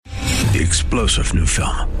The explosive new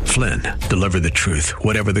film, Flynn, deliver the truth,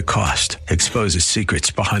 whatever the cost, exposes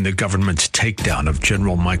secrets behind the government's takedown of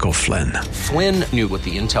General Michael Flynn. Flynn knew what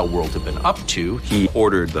the intel world had been up to. He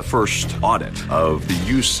ordered the first audit of the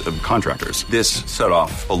use of contractors. This set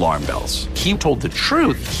off alarm bells. He told the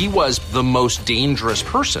truth. He was the most dangerous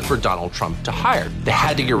person for Donald Trump to hire. They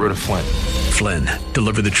had to get rid of Flynn. Flynn,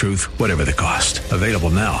 deliver the truth, whatever the cost. Available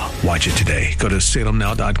now. Watch it today. Go to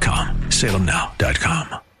salemnow.com.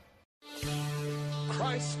 salemnow.com.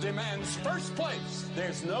 Christ demands first place.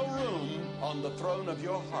 There's no room on the throne of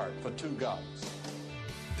your heart for two gods.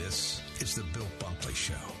 This is the Bill Bunkley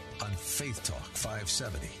Show on Faith Talk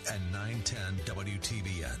 570 and 910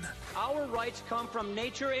 WTBN. Our rights come from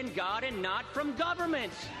nature and God and not from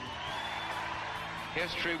government.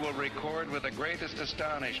 History will record with the greatest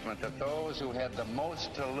astonishment that those who had the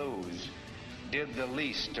most to lose did the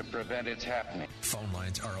least to prevent its happening. Phone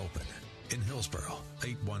lines are open. In Hillsborough,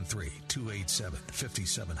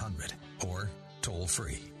 813-287-5700 or toll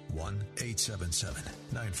free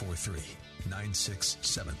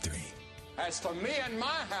 1-877-943-9673. As for me and my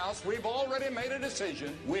house, we've already made a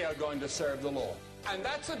decision. We are going to serve the Lord. And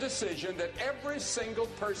that's a decision that every single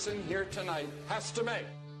person here tonight has to make.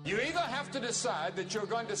 You either have to decide that you're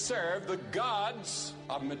going to serve the gods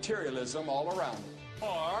of materialism all around you,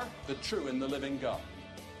 or the true and the living God.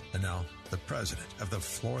 And now, the president of the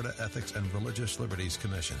Florida Ethics and Religious Liberties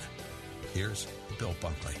Commission. Here's Bill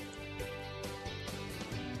Bunkley.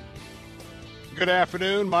 Good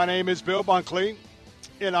afternoon. My name is Bill Bunkley,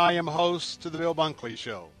 and I am host to the Bill Bunkley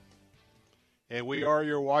Show. And we are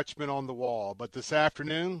your watchmen on the wall. But this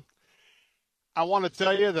afternoon, I want to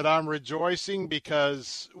tell you that I'm rejoicing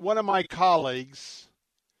because one of my colleagues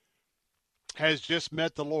has just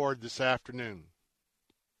met the Lord this afternoon.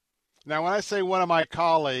 Now, when I say one of my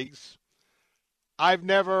colleagues, I've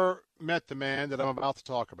never met the man that I'm about to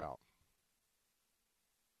talk about.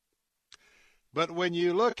 But when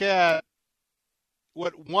you look at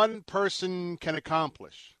what one person can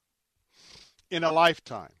accomplish in a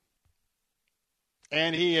lifetime,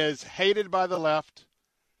 and he is hated by the left,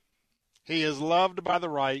 he is loved by the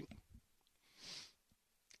right,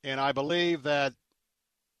 and I believe that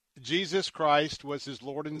Jesus Christ was his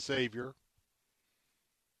Lord and Savior.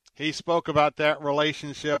 He spoke about that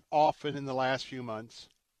relationship often in the last few months.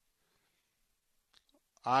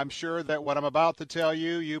 I'm sure that what I'm about to tell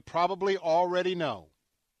you, you probably already know.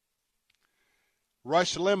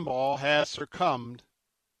 Rush Limbaugh has succumbed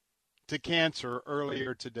to cancer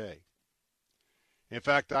earlier today. In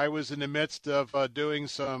fact, I was in the midst of doing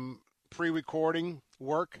some pre-recording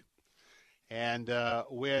work, and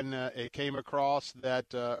when it came across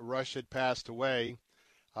that Rush had passed away,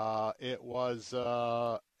 it was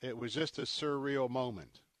just a surreal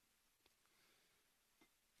moment.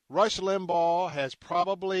 Rush Limbaugh has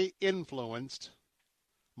probably influenced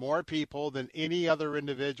more people than any other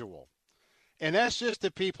individual. And that's just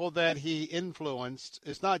the people that he influenced.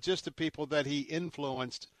 It's not just the people that he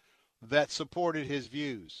influenced that supported his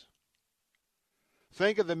views.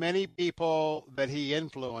 Think of the many people that he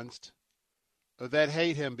influenced that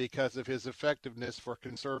hate him because of his effectiveness for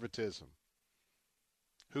conservatism,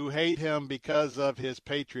 who hate him because of his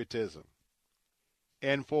patriotism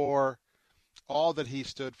and for all that he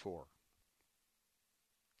stood for.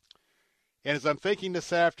 And as I'm thinking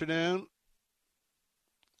this afternoon,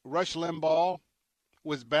 Rush Limbaugh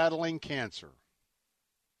was battling cancer.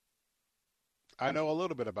 I know a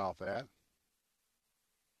little bit about that.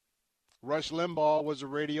 Rush Limbaugh was a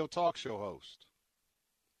radio talk show host.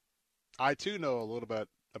 I too know a little bit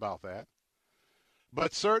about that.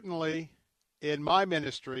 But certainly in my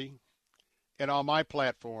ministry and on my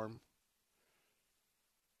platform,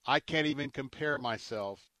 I can't even compare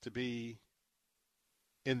myself to be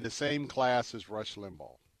in the same class as Rush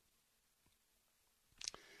Limbaugh.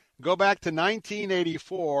 Go back to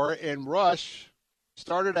 1984, and Rush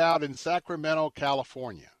started out in Sacramento,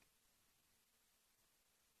 California.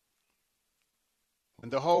 When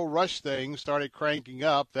the whole Rush thing started cranking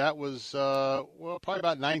up, that was, probably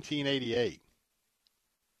about 1988.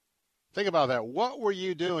 Think about that. What were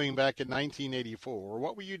you doing back in 1984?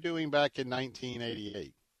 What were you doing back in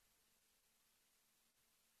 1988?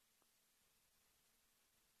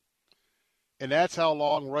 And that's how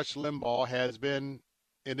long Rush Limbaugh has been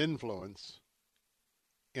an influence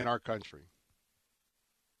in our country.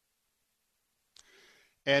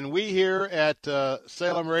 And we here at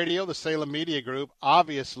Salem Radio, the Salem Media Group,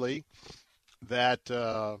 obviously that,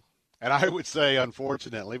 and I would say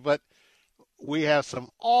unfortunately, but we have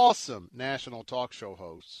some awesome national talk show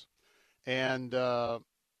hosts. And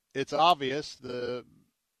it's obvious, the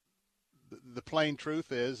plain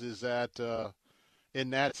truth is that in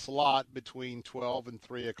that slot between 12 and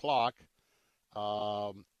 3 o'clock,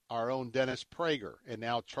 our own Dennis Prager and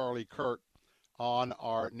now Charlie Kirk on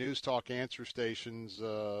our News Talk answer stations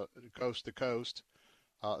coast to coast.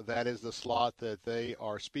 That is the slot that they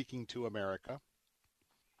are speaking to America.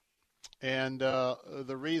 And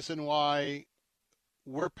the reason why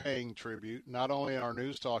we're paying tribute, not only in our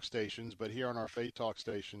News Talk stations, but here on our Faith Talk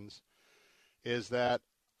stations, is that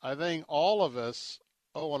I think all of us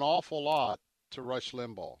owe an awful lot to Rush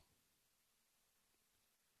Limbaugh.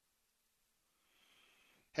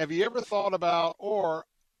 Have you ever thought about, or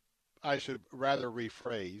I should rather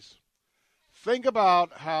rephrase, think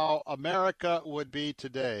about how America would be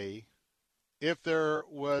today if there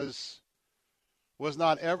was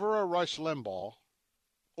not ever a Rush Limbaugh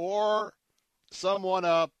or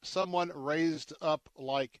someone raised up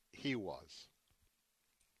like he was.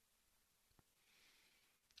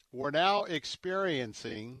 We're now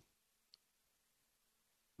experiencing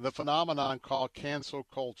the phenomenon called cancel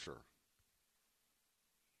culture,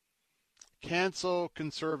 cancel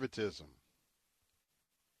conservatism,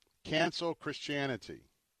 cancel Christianity.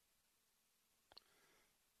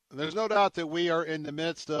 There's no doubt that we are in the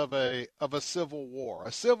midst of a civil war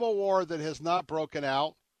that has not broken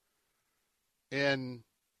out in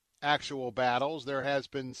actual battles. There has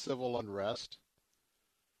been civil unrest.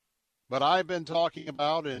 But I've been talking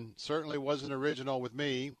about, and certainly wasn't original with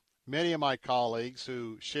me, many of my colleagues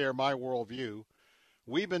who share my worldview,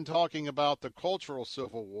 we've been talking about the cultural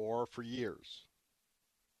civil war for years.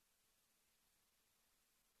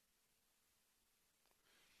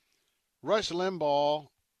 Rush Limbaugh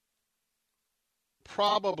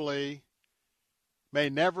probably may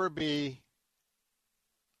never be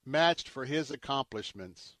matched for his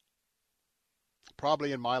accomplishments,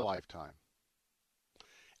 probably in my lifetime.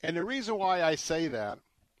 And the reason why I say that,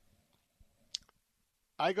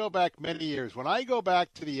 I go back many years. When I go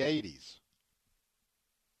back to the 80s,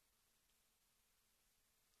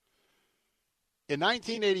 in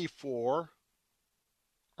 1984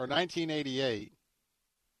 or 1988,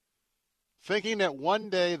 thinking that one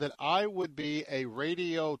day that I would be a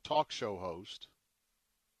radio talk show host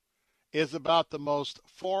is about the most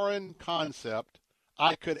foreign concept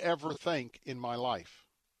I could ever think in my life.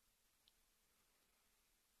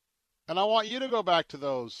 And I want you to go back to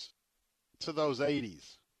those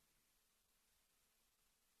 80s.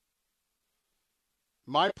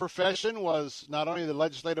 My profession was not only the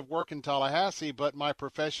legislative work in Tallahassee, but my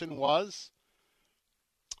profession was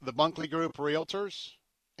the Bunkley Group Realtors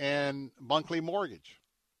and Bunkley Mortgage.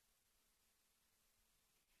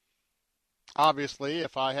 Obviously,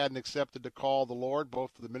 if I hadn't accepted to call the Lord,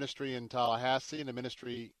 both the ministry in Tallahassee and the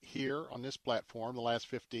ministry here on this platform the last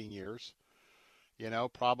 15 years,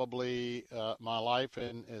 probably my life,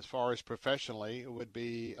 and as far as professionally, it would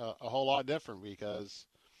be a whole lot different, because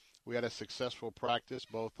we had a successful practice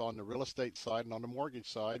both on the real estate side and on the mortgage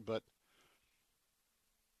side. But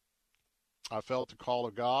I felt the call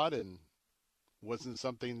of God, and wasn't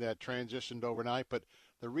something that transitioned overnight. But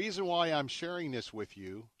the reason why I'm sharing this with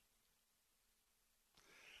you,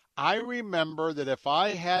 I remember that if I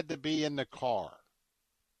had to be in the car,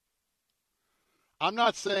 I'm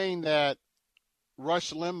not saying that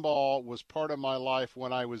Rush Limbaugh was part of my life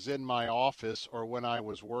when I was in my office or when I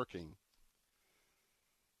was working.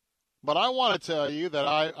 But I want to tell you that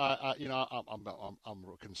I'm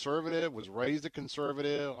a conservative, was raised a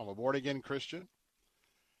conservative. I'm a born-again Christian.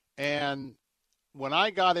 And when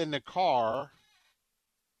I got in the car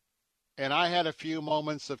and I had a few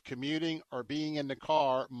moments of commuting or being in the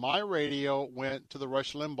car, my radio went to the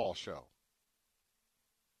Rush Limbaugh show.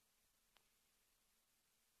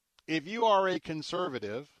 If you are a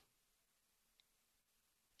conservative,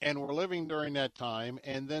 and we're living during that time,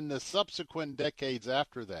 and then the subsequent decades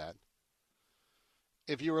after that,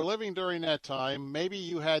 if you were living during that time, maybe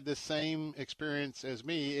you had the same experience as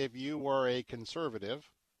me if you were a conservative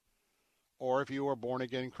or if you were a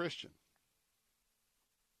born-again Christian.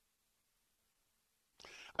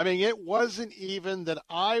 I mean, it wasn't even that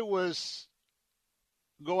I was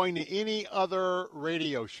going to any other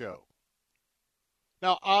radio show.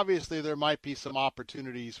 Now, obviously, there might be some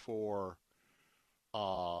opportunities for,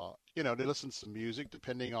 to listen to some music,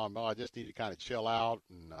 depending on, I just need to kind of chill out,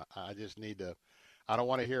 and I don't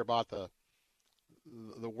want to hear about the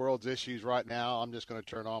world's issues right now. I'm just going to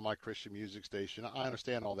turn on my Christian music station. I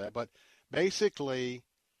understand all that. But basically,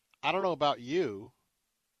 I don't know about you,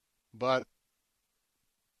 but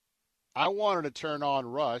I wanted to turn on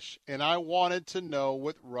Rush, and I wanted to know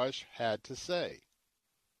what Rush had to say.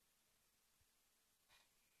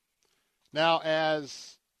 Now,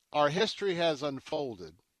 as our history has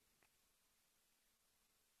unfolded,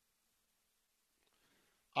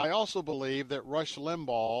 I also believe that Rush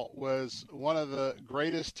Limbaugh was one of the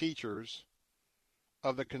greatest teachers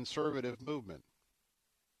of the conservative movement.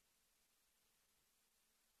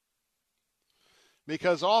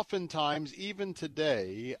 Because oftentimes, even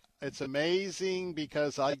today, it's amazing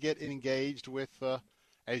because I get engaged with,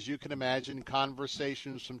 as you can imagine,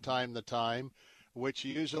 conversations from time to time, which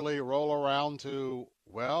usually roll around to,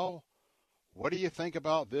 well, what do you think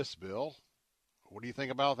about this, Bill? What do you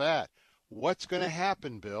think about that? What's going to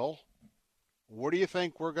happen, Bill? Where do you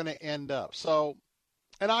think we're going to end up? So,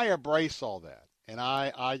 and I embrace all that. And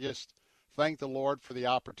I just thank the Lord for the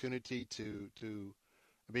opportunity to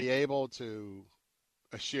be able to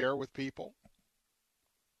share with people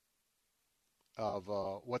of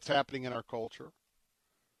what's happening in our culture.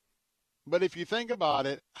 But if you think about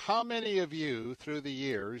it, how many of you through the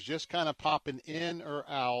years just kind of popping in or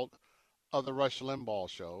out of the Rush Limbaugh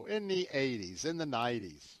show in the 80s, in the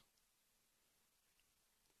 90s,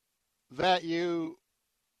 that you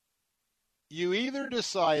either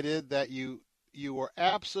decided that you were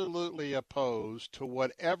absolutely opposed to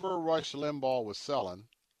whatever Rush Limbaugh was selling,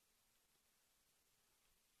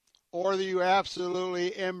 or that you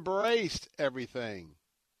absolutely embraced everything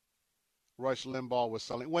Rush Limbaugh was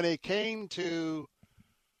selling. When it came to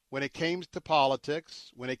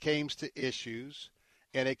politics, when it came to issues,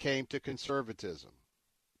 and it came to conservatism.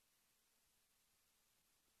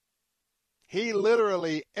 He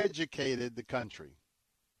literally educated the country,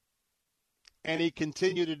 and he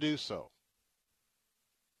continued to do so.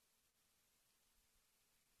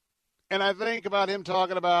 And I think about him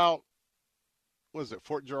talking about, was it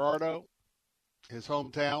Fort Gerardo, his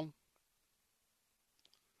hometown?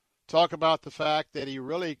 Talk about the fact that he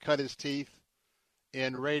really cut his teeth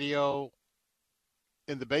in radio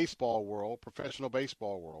in the baseball world, professional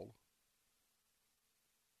baseball world.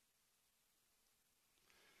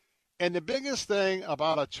 And the biggest thing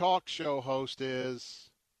about a talk show host is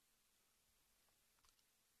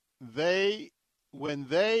when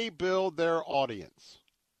they build their audience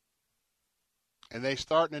and they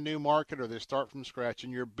start in a new market or they start from scratch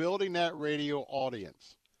and you're building that radio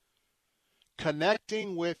audience,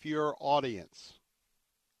 connecting with your audience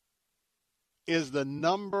is the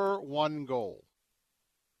number one goal.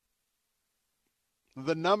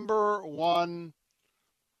 The number one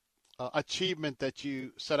achievement that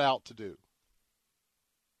you set out to do.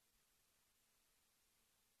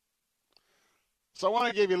 So I want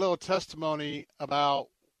to give you a little testimony about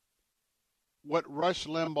what Rush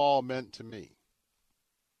Limbaugh meant to me.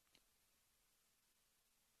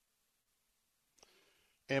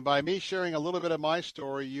 And by me sharing a little bit of my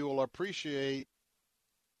story, you will appreciate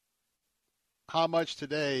how much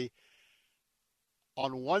today,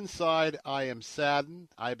 on one side, I am saddened.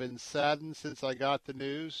 I've been saddened since I got the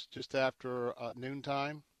news just after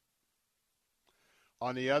noontime.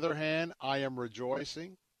 On the other hand, I am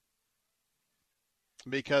rejoicing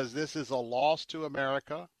because this is a loss to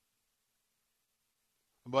America.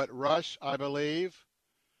 But Rush, I believe,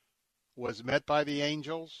 was met by the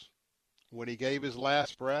angels when he gave his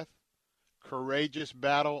last breath. Courageous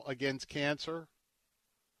battle against cancer.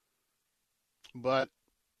 But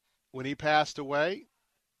when he passed away,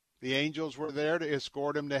 the angels were there to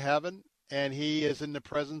escort him to heaven, and he is in the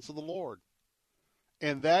presence of the Lord.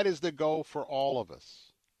 And that is the goal for all of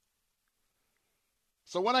us.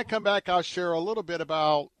 So when I come back, I'll share a little bit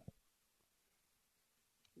about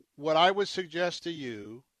what I would suggest to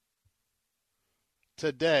you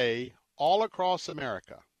today all across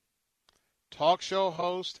America. Talk show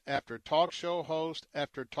host after talk show host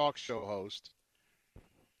after talk show host,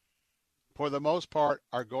 for the most part,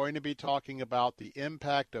 are going to be talking about the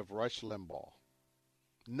impact of Rush Limbaugh,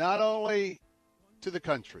 not only to the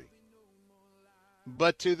country,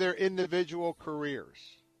 but to their individual careers.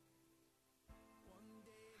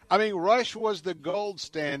 I mean, Rush was the gold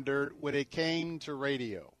standard when it came to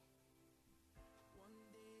radio.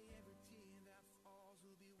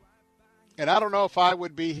 And I don't know if I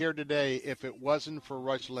would be here today if it wasn't for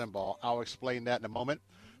Rush Limbaugh. I'll explain that in a moment.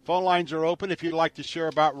 Phone lines are open if you'd like to share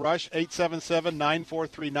about Rush,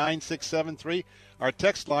 877-943-9673. Our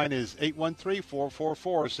text line is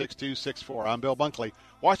 813-444-6264. I'm Bill Bunkley.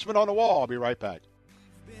 Watchman on the Wall. I'll be right back.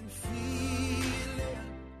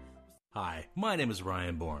 Hi, my name is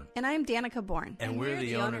Ryan Bourne. And I'm Danica Bourne. And we're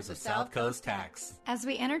the owners of South Coast Tax. As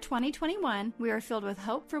we enter 2021, we are filled with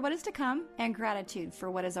hope for what is to come and gratitude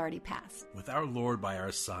for what has already passed. With our Lord by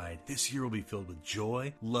our side, this year will be filled with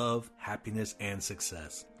joy, love, happiness, and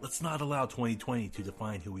success. Let's not allow 2020 to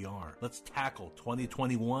define who we are. Let's tackle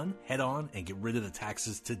 2021 head on and get rid of the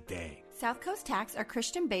taxes today. South Coast Tax are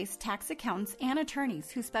Christian-based tax accountants and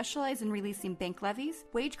attorneys who specialize in releasing bank levies,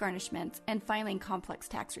 wage garnishments, and filing complex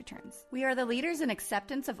tax returns. We are the leaders in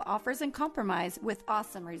acceptance of offers and compromise with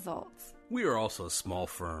awesome results. We are also a small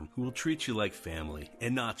firm who will treat you like family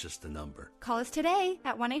and not just a number. Call us today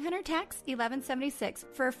at 1-800-TAX-1176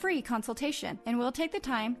 for a free consultation, and we'll take the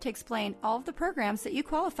time to explain all of the programs that you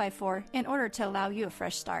qualify for in order to allow you a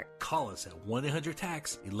fresh start. Call us at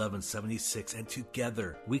 1-800-TAX-1176, and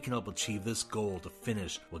together we can help achieve this goal to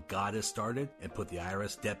finish what God has started and put the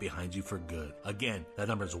IRS debt behind you for good. Again, that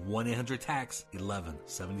number is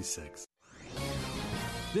 1-800-TAX-1176.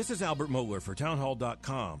 This is Albert Mohler for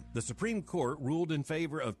Townhall.com. The Supreme Court ruled in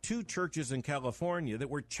favor of 2 churches in California that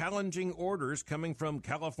were challenging orders coming from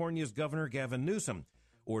California's Governor Gavin Newsom,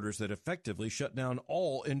 orders that effectively shut down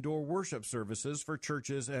all indoor worship services for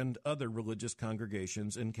churches and other religious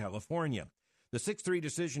congregations in California. The 6-3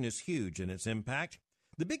 decision is huge in its impact.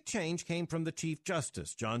 The big change came from the Chief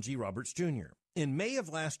Justice, John G. Roberts, Jr. In May of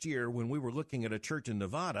last year, when we were looking at a church in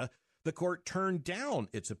Nevada, the court turned down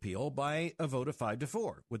its appeal by a vote of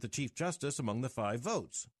 5-4, with the Chief Justice among the 5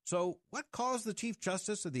 votes. So what caused the Chief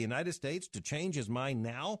Justice of the United States to change his mind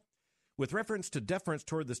now? With reference to deference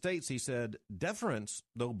toward the states, he said, deference,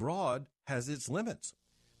 though broad, has its limits.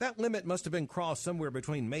 That limit must have been crossed somewhere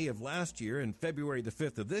between May of last year and February the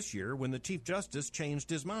 5th of this year when the Chief Justice changed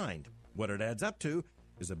his mind. What it adds up to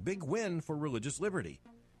is a big win for religious liberty.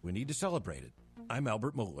 We need to celebrate it. I'm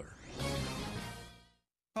Albert Mohler.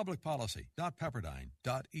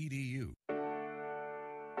 Publicpolicy.pepperdine.edu.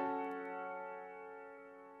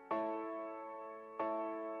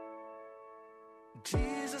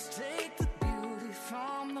 Jesus, take the beauty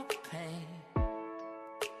from the pain.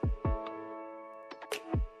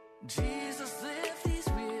 Jesus, lift these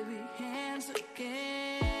weary hands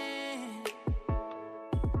again.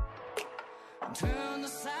 Turn the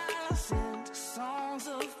silence into songs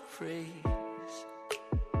of praise.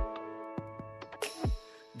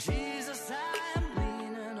 Jesus, I am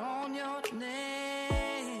leaning on your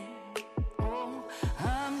name. Oh,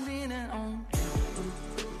 I'm leaning on you.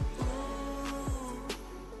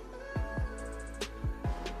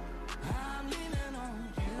 I'm leaning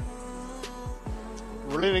on you.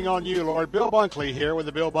 We're leaning on you, Lord. Bill Bunkley here with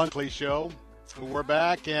the Bill Bunkley Show. We're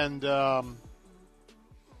back, and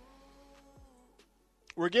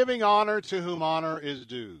we're giving honor to whom honor is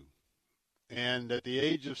due. And at the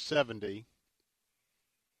age of 70,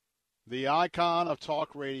 the icon of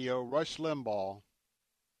talk radio, Rush Limbaugh,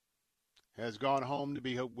 has gone home to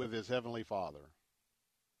be with his Heavenly Father.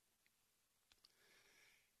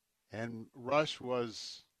 And Rush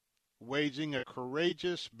was waging a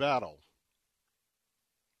courageous battle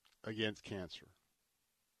against cancer.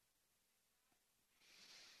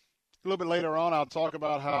 A little bit later on, I'll talk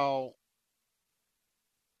about how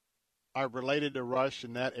I related to Rush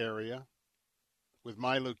in that area with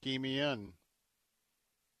my leukemia and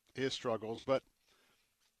his struggles. But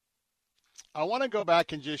I want to go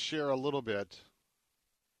back and just share a little bit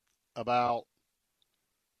about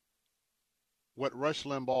what Rush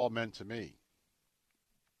Limbaugh meant to me.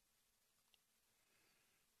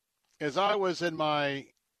 As I was in my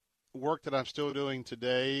work that I'm still doing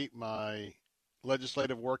today, my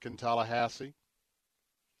legislative work in Tallahassee,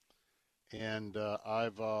 and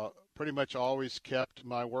I've pretty much always kept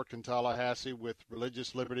my work in Tallahassee with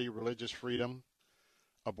religious liberty, religious freedom.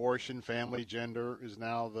 Abortion, family, gender is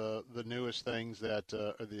now the newest things that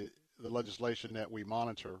are the legislation that we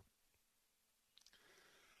monitor.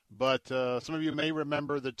 But some of you may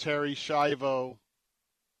remember the Terry Schiavo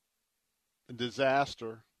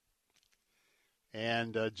disaster.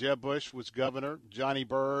 And Jeb Bush was governor. Johnny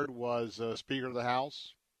Byrd was Speaker of the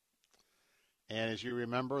House. And as you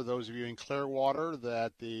remember, those of you in Clearwater,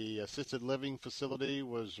 that the assisted living facility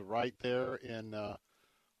was right there in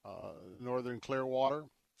northern Clearwater.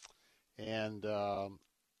 And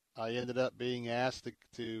I ended up being asked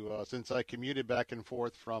to since I commuted back and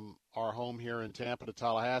forth from our home here in Tampa to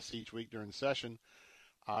Tallahassee each week during session,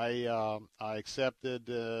 I accepted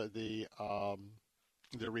the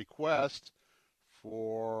request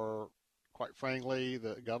for, quite frankly,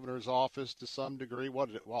 the governor's office to some degree,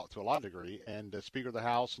 to a lot of degree, and the Speaker of the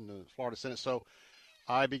House and the Florida Senate. So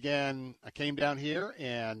I came down here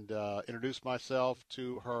and introduced myself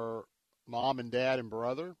to her mom and dad and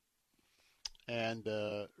brother, and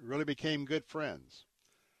really became good friends.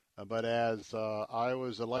 But as I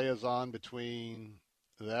was a liaison between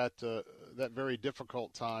that very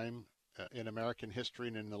difficult time in American history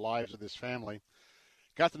and in the lives of this family,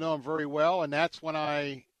 got to know them very well, and that's when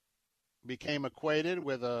I became acquainted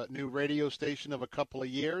with a new radio station of a couple of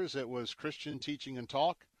years. It was Christian Teaching and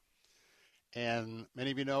Talk. And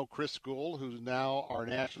many of you know Chris Gould, who's now our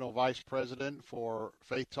National Vice President for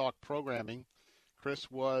Faith Talk Programming.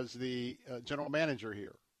 Chris was the general manager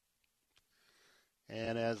here.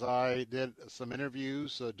 And as I did some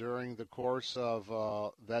interviews during the course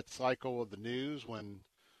of that cycle of the news when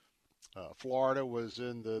Florida was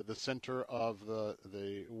in the center of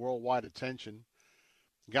the worldwide attention,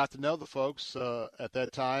 got to know the folks at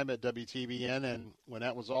that time at WTBN, and when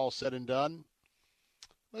that was all said and done,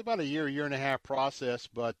 it was about a year and a half process,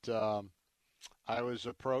 but I was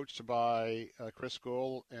approached by Chris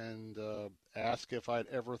Gould and asked if I'd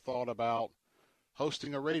ever thought about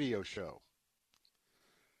hosting a radio show.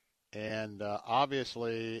 And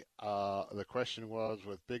obviously, the question was,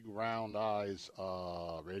 with big round eyes,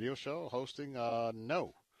 radio show hosting?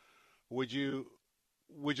 No. Would you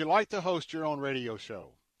like to host your own radio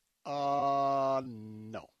show?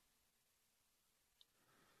 No.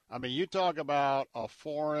 I mean, you talk about a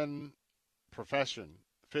foreign profession,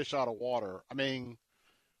 fish out of water. I mean,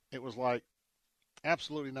 it was like,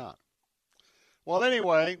 absolutely not. Well,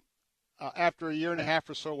 anyway, after a year and a half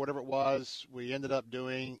or so, whatever it was, we ended up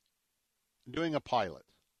doing a pilot.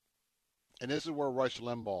 And this is where Rush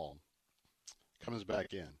Limbaugh comes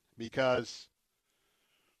back in. Because,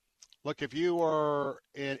 look, if you were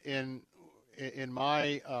in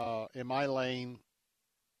my lane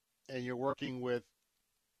and you're working with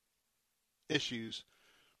issues,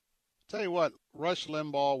 tell you what, Rush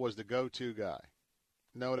Limbaugh was the go-to guy.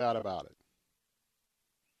 No doubt about it.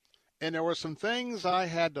 And there were some things I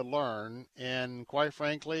had to learn, and quite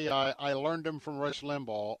frankly, I learned them from Rush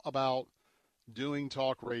Limbaugh about doing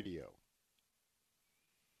talk radio.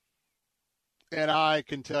 And I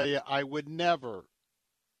can tell you, I would never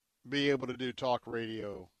be able to do talk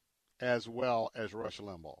radio as well as Rush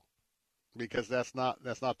Limbaugh, because that's not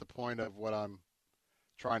the point of what I'm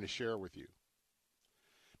trying to share with you.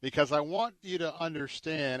 Because I want you to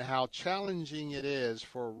understand how challenging it is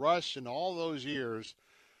for Rush in all those years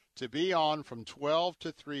to be on from 12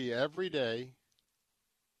 to 3 every day.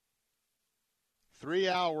 3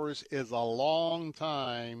 hours is a long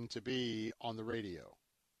time to be on the radio.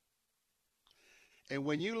 And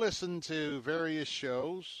when you listen to various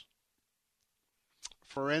shows,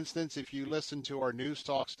 for instance, if you listen to our news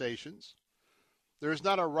talk stations, there's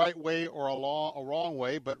not a right way or a wrong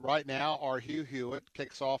way, but right now our Hugh Hewitt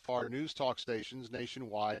kicks off our news talk stations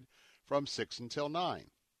nationwide from 6 until 9.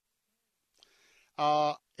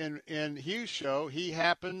 In Hugh's show,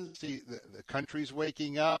 the country's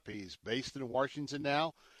waking up. He's based in Washington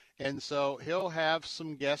now, and so he'll have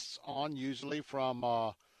some guests on, usually from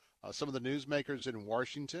some of the newsmakers in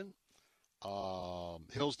Washington,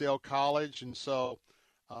 Hillsdale College, and so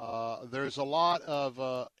there's a lot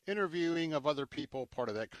of interviewing of other people, part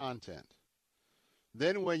of that content.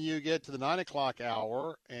 Then when you get to the 9 o'clock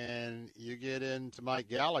hour and you get into Mike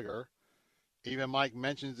Gallagher, even Mike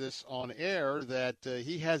mentions this on air, that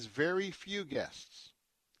he has very few guests.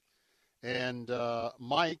 And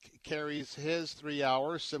Mike carries his 3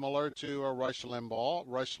 hours similar to a Rush Limbaugh.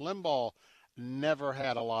 Rush Limbaugh never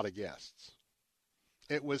had a lot of guests.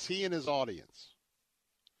 It was he and his audience.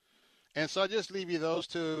 And so I just leave you those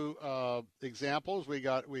two examples. We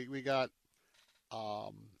got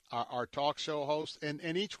our talk show hosts,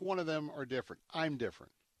 and each one of them are different. I'm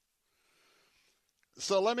different.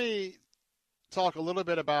 So let me talk a little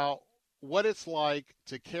bit about what it's like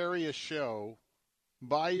to carry a show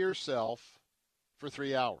by yourself for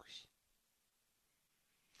 3 hours.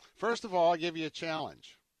 First of all, I'll give you a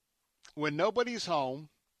challenge. When nobody's home,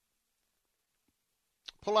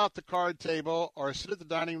 pull out the card table or sit at the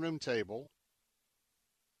dining room table,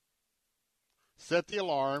 set the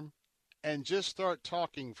alarm, and just start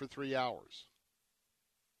talking for 3 hours.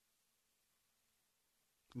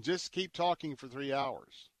 Just keep talking for 3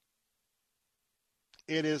 hours.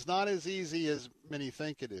 It is not as easy as many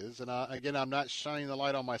think it is. And again, I'm not shining the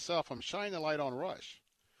light on myself. I'm shining the light on Rush.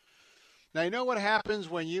 Now, you know what happens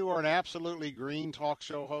when you are an absolutely green talk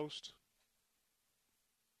show host?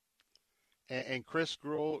 And Chris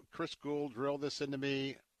Gould drilled this into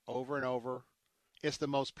me over and over. It's the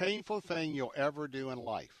most painful thing you'll ever do in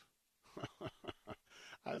life.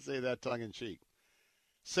 I say that tongue in cheek.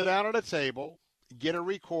 Sit down at a table, get a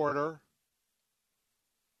recorder,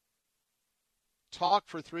 talk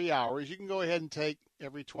for 3 hours. You can go ahead and take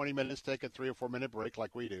every 20 minutes, take a 3 or 4 minute break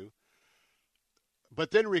like we do.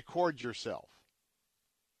 But then record yourself.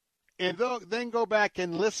 And then go back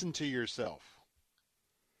and listen to yourself.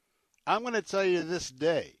 I'm going to tell you this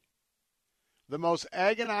day, the most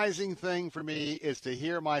agonizing thing for me is to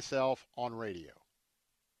hear myself on radio.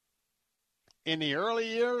 In the early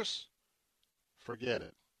years, forget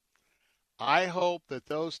it. I hope that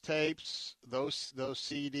those tapes, those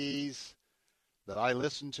CDs that I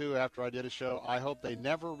listened to after I did a show, I hope they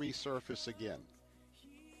never resurface again.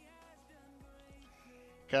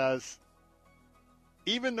 Because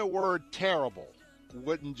even the word terrible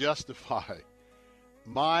wouldn't justify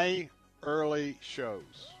my early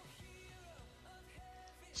shows.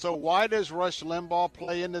 So why does Rush Limbaugh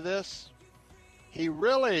play into this? He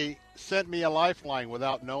really sent me a lifeline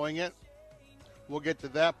without knowing it. We'll get to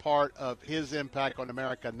that part of his impact on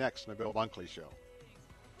America next in the Bill Bunkley Show.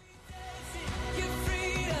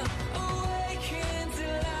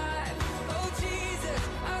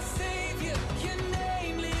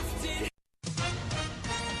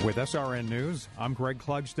 With SRN News, I'm Greg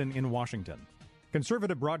Clugston in Washington.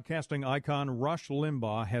 Conservative broadcasting icon Rush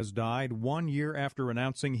Limbaugh has died 1 year after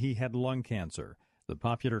announcing he had lung cancer. The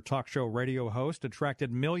popular talk show radio host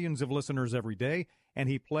attracted millions of listeners every day, and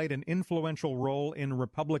he played an influential role in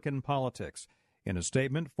Republican politics. In a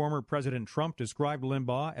statement, former President Trump described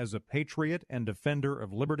Limbaugh as a patriot and defender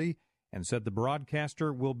of liberty and said the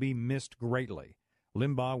broadcaster will be missed greatly.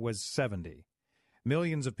 Limbaugh was 70.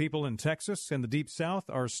 Millions of people in Texas and the Deep South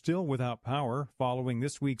are still without power following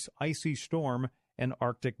this week's icy storm and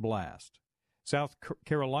Arctic blast. South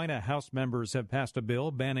Carolina House members have passed a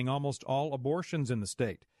bill banning almost all abortions in the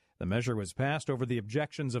state. The measure was passed over the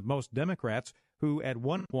objections of most Democrats who at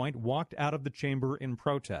one point walked out of the chamber in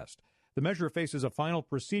protest. The measure faces a final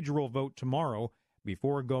procedural vote tomorrow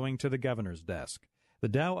before going to the governor's desk. The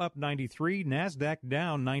Dow up 93, NASDAQ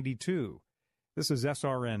down 92. This is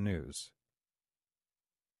SRN News.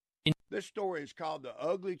 This story is called The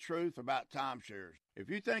Ugly Truth About Timeshares. If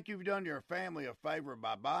you think you've done your family a favor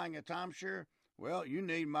by buying a timeshare, well, you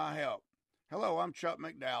need my help. Hello, I'm Chuck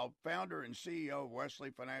McDowell, founder and CEO of Wesley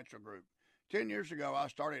Financial Group. 10 years ago, I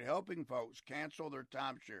started helping folks cancel their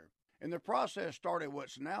timeshare. And the process started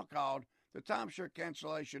what's now called the timeshare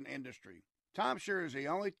cancellation industry. Timeshare is the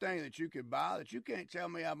only thing that you can buy that you can't tell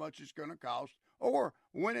me how much it's going to cost or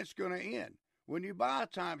when it's going to end. When you buy a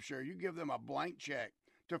timeshare, you give them a blank check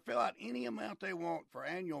to fill out any amount they want for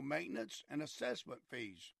annual maintenance and assessment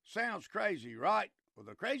fees. Sounds crazy, right? Well,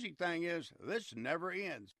 the crazy thing is, this never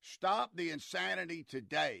ends. Stop the insanity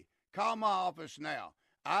today. Call my office now.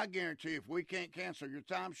 I guarantee if we can't cancel your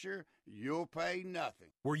timeshare, you'll pay nothing.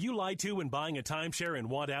 Were you lied to when buying a timeshare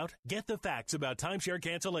and want out? Get the facts about timeshare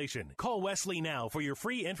cancellation. Call Wesley now for your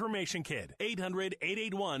free information kit.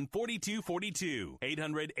 800-881-4242.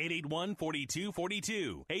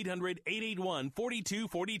 800-881-4242.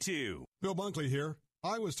 800-881-4242. Bill Bunkley here.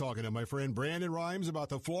 I was talking to my friend Brandon Rhymes about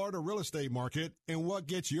the Florida real estate market and what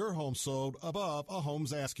gets your home sold above a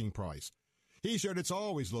home's asking price. He shared its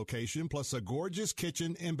always location plus a gorgeous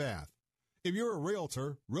kitchen and bath. If you're a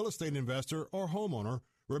realtor, real estate investor, or homeowner,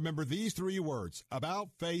 remember these three words: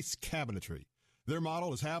 About Face Cabinetry. Their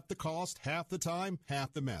model is half the cost, half the time,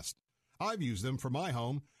 half the mess. I've used them for my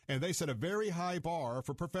home, and they set a very high bar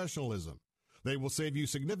for professionalism. They will save you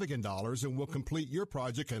significant dollars and will complete your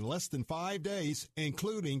project in less than 5 days,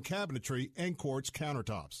 including cabinetry and quartz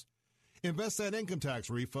countertops. Invest that income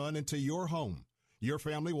tax refund into your home. Your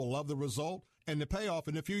family will love the result, and the payoff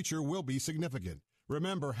in the future will be significant.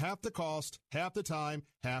 Remember, half the cost, half the time,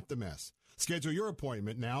 half the mess. Schedule your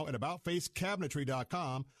appointment now at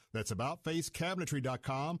AboutFaceCabinetry.com. That's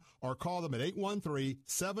AboutFaceCabinetry.com, or call them at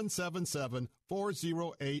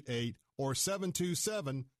 813-777-4088 or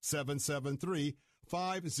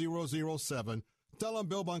 727-773-5007. Tell them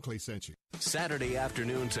Bill Bunkley sent you. Saturday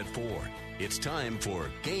afternoons at 4. It's time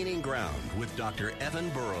for Gaining Ground with Dr.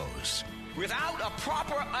 Evan Burrows. Without a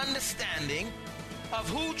proper understanding of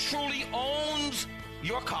who truly owns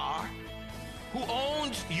your car, who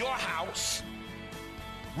owns your house,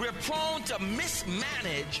 we're prone to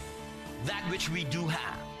mismanage that which we do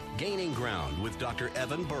have. Gaining Ground with Dr.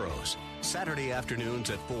 Evan Burrows. Saturday afternoons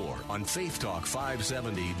at 4 on Faith Talk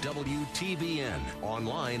 570 WTBN.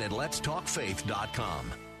 Online at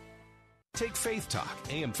letstalkfaith.com. Take Faith Talk,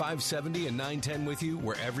 AM 570 and 910 with you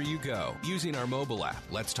wherever you go. Using our mobile app,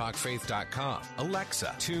 letstalkfaith.com,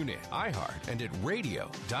 Alexa, TuneIn, iHeart, and at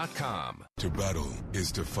radio.com. To battle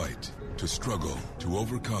is to fight, to struggle, to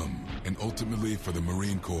overcome, and ultimately for the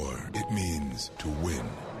Marine Corps, it means to win.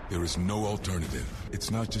 There is no alternative.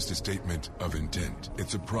 It's not just a statement of intent.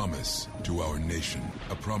 It's a promise to our nation,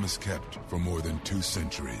 a promise kept for more than 2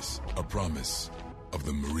 centuries, a promise of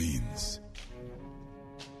the Marines.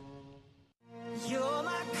 You're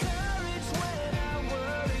my courage when I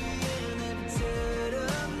worry in the dead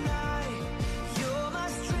of night. You're my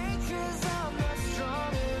strength 'cause I'm not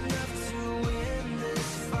strong enough to win this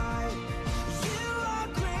fight. You are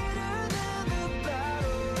greater than the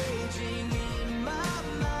battle raging in my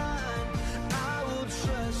mind.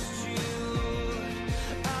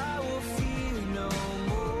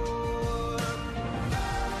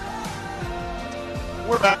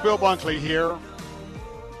 We're back. Bill Bunkley here.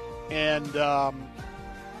 And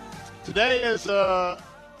today is a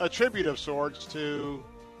tribute of sorts to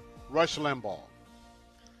Rush Limbaugh,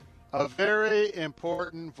 a very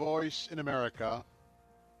important voice in America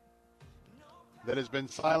that has been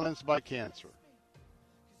silenced by cancer.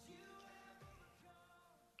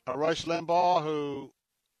 A Rush Limbaugh who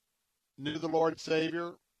knew the Lord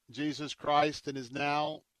Savior, Jesus Christ, and is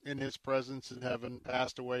now in his presence in heaven,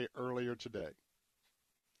 passed away earlier today.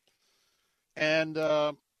 And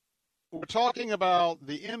we're talking about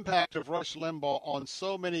the impact of Rush Limbaugh on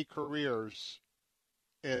so many careers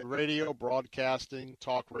in radio, broadcasting,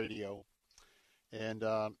 talk radio, and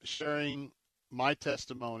sharing my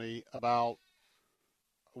testimony about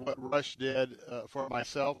what Rush did for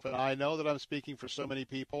myself. And I know that I'm speaking for so many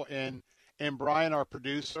people. And Brian, our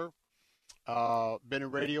producer, been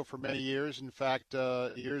in radio for many years. In fact,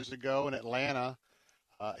 years ago in Atlanta,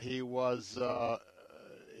 he was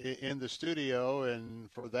in the studio, and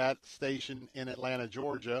for that station in Atlanta,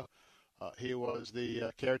 Georgia, he was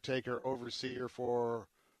the caretaker overseer for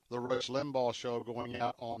the Rush Limbaugh show going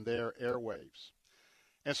out on their airwaves.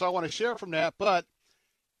 And so I want to share from that, but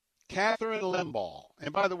Catherine Limbaugh,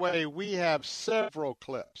 and by the way, we have several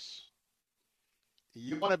clips.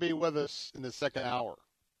 You want to be with us in the second hour,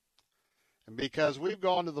 and because we've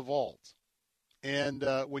gone to the vault. And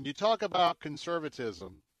when you talk about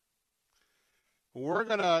conservatism, we're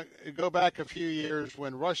going to go back a few years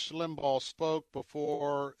when Rush Limbaugh spoke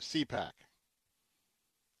before CPAC,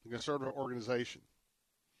 the conservative organization.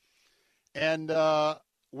 And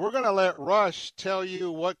we're going to let Rush tell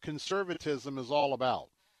you what conservatism is all about.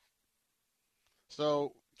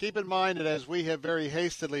 So keep in mind that as we have very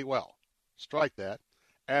hastily, strike that,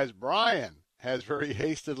 as Brian has very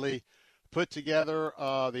hastily put together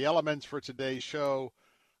the elements for today's show,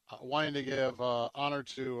 wanting to give honor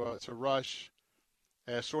to Rush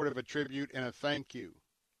as sort of a tribute and a thank you.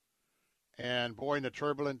 And boy, in the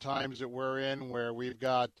turbulent times that we're in, where we've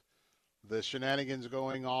got the shenanigans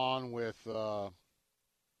going on with,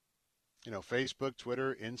 Facebook,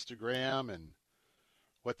 Twitter, Instagram, and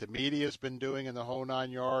what the media's been doing in the whole 9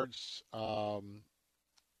 yards,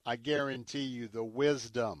 I guarantee you the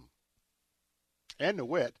wisdom and the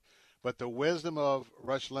wit, but the wisdom of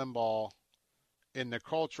Rush Limbaugh in the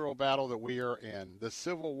cultural battle that we are in, the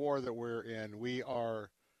civil war that we're in, we are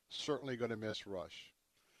certainly going to miss Rush.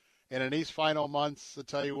 And in these final months, I'll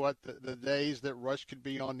tell you what, the days that Rush could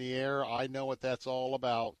be on the air, I know what that's all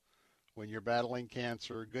about when you're battling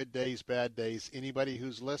cancer. Good days, bad days. Anybody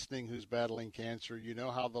who's listening who's battling cancer, you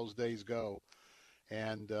know how those days go.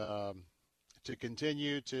 And to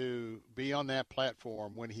continue to be on that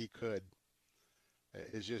platform when he could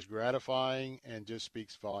is just gratifying and just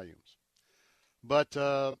speaks volumes. But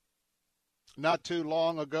not too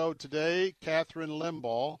long ago today, Catherine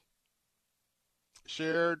Limbaugh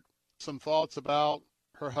shared some thoughts about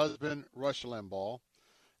her husband, Rush Limbaugh.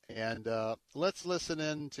 And let's listen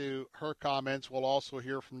in to her comments. We'll also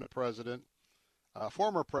hear from the president,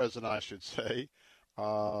 former president, I should say,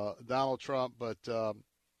 Donald Trump. But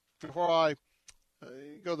before I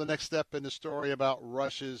go the next step in the story about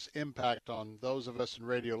Rush's impact on those of us in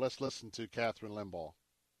radio, let's listen to Catherine Limbaugh.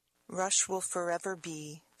 Rush will forever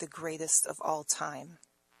be the greatest of all time.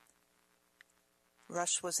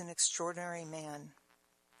 Rush was an extraordinary man,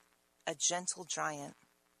 a gentle giant,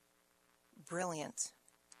 brilliant,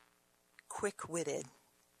 quick-witted,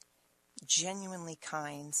 genuinely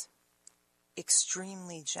kind,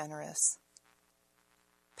 extremely generous,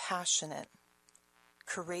 passionate,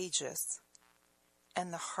 courageous,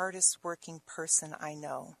 and the hardest-working person I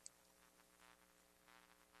know.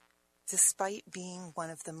 Despite being one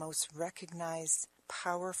of the most recognized,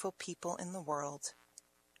 powerful people in the world,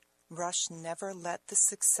 Rush never let the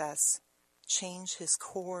success change his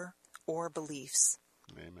core or beliefs.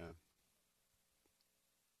 Amen.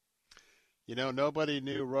 You know, nobody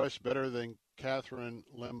knew Rush better than Catherine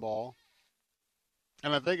Limbaugh.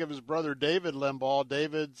 And I think of his brother David Limbaugh.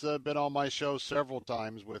 David's been on my show several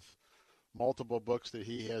times with multiple books that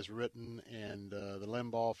he has written, and the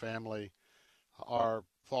Limbaugh family, our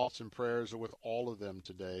thoughts and prayers are with all of them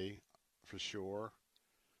today, for sure.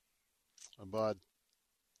 But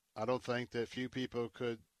I don't think that few people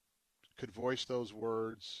could voice those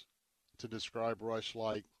words to describe Rush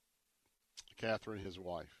like Catherine, his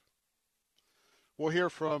wife. We'll hear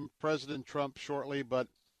from President Trump shortly, but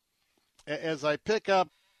as I pick up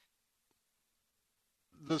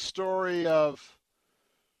the story of,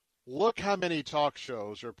 look how many talk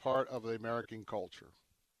shows are part of the American culture.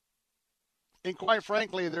 And quite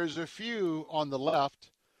frankly, there's a few on the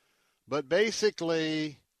left, but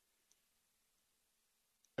basically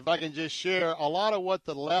if I can just share, a lot of what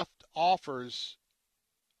the left offers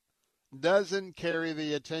doesn't carry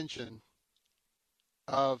the attention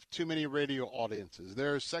of too many radio audiences.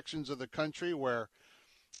 There are sections of the country where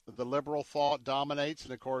the liberal thought dominates,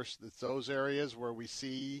 and of course, it's those areas where we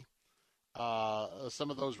see some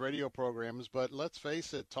of those radio programs. But let's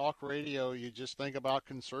face it, talk radio, you just think about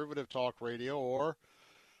conservative talk radio or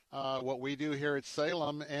what we do here at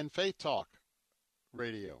Salem and Faith Talk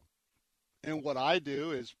Radio. And what I do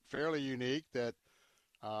is fairly unique that,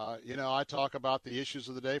 I talk about the issues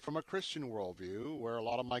of the day from a Christian worldview, where a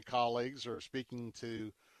lot of my colleagues are speaking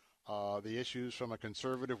to the issues from a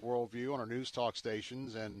conservative worldview on our news talk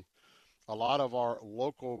stations. And a lot of our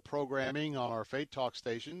local programming on our Faith Talk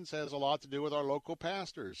stations has a lot to do with our local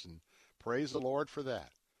pastors, and praise the Lord for that.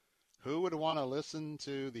 Who would want to listen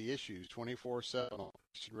to the issues 24/7 on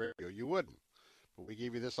Christian radio? You wouldn't. But we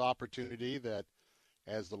give you this opportunity that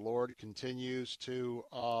as the Lord continues to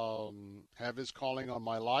have his calling on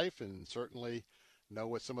my life, and certainly know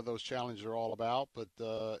what some of those challenges are all about, but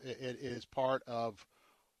it is part of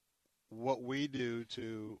what we do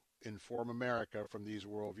to inform America from these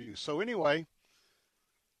worldviews. So anyway,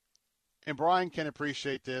 and Brian can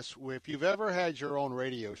appreciate this, if you've ever had your own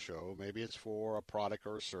radio show, maybe it's for a product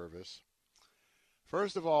or a service,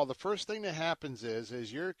 first of all, the first thing that happens is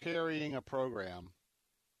as you're carrying a program,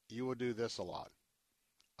 you will do this a lot.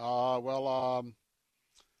 You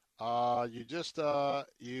just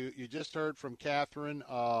heard from Catherine.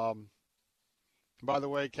 By the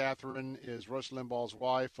way, Catherine is Rush Limbaugh's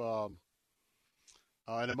wife. In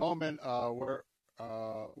a moment, we're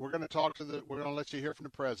going to talk we're going to let you hear from the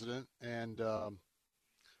president. And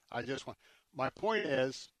my point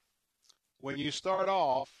is, when you start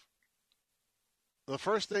off, the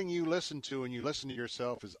first thing you listen to when you listen to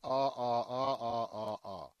yourself is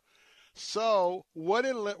So what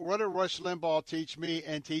did Rush Limbaugh teach me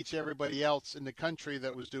and teach everybody else in the country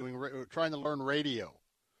that was trying to learn radio?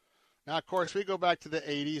 Now, of course, we go back to the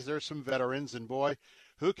 80s. There's some veterans, and boy,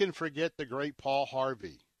 who can forget the great Paul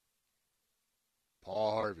Harvey?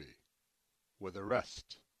 Paul Harvey with the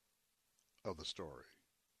rest of the story.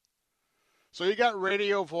 So you got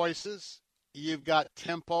radio voices, you've got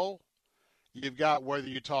tempo, you've got whether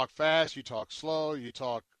you talk fast, you talk slow, you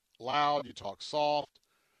talk loud, you talk soft,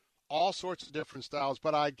 all sorts of different styles.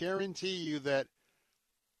 But I guarantee you that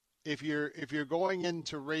if you're going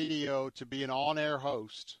into radio to be an on-air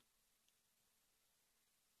host,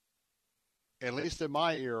 at least in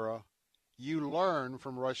my era, you learn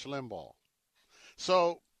from Rush Limbaugh.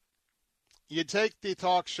 So you take the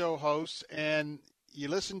talk show hosts and you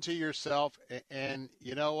listen to yourself, and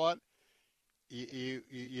you know what?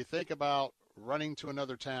 You think about running to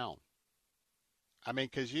another town. I mean,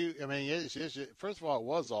 because first of all, it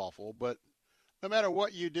was awful, but no matter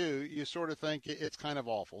what you do, you sort of think it's kind of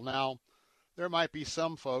awful. Now, there might be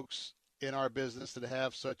some folks in our business that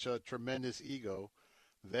have such a tremendous ego.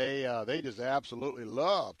 They just absolutely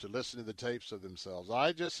love to listen to the tapes of themselves.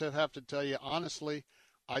 I just have to tell you, honestly,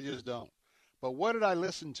 I just don't. But what did I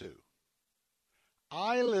listen to?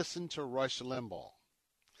 I listened to Rush Limbaugh.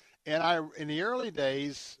 And in the early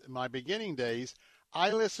days, my beginning days,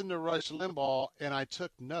 I listened to Rush Limbaugh and I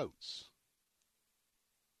took notes.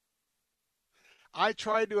 I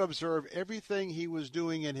tried to observe everything he was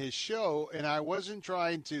doing in his show, and I wasn't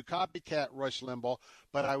trying to copycat Rush Limbaugh,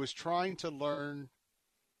 but I was trying to learn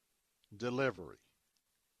delivery.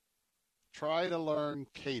 Try to learn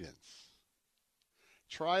cadence.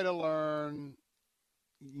 Try to learn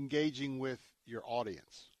engaging with your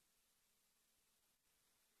audience.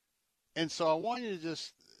 And so I want you to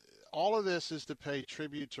all of this is to pay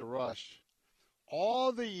tribute to Rush.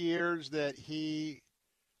 All the years that he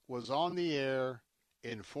was on the air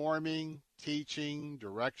informing, teaching,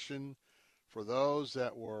 direction for those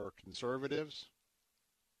that were conservatives.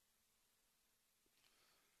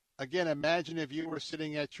 Again, imagine if you were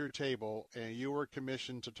sitting at your table and you were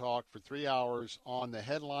commissioned to talk for 3 hours on the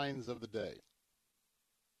headlines of the day.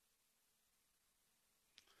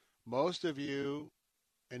 Most of you,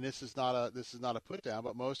 and this is not a put down,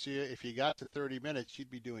 but most of you, if you got to 30 minutes,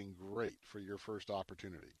 you'd be doing great for your first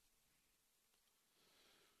opportunity.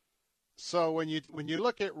 So when you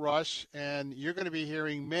look at Rush, and you're going to be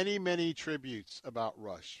hearing many, many tributes about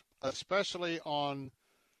Rush, especially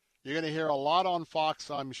you're going to hear a lot on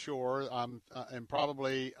Fox, I'm sure, and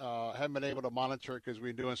probably haven't been able to monitor it because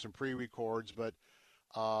we're doing some pre-records, but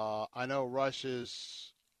I know Rush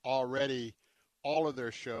is already, all of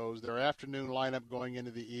their shows, their afternoon lineup going into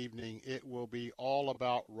the evening, it will be all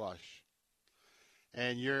about Rush.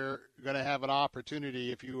 And you're going to have an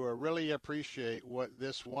opportunity, if you really appreciate what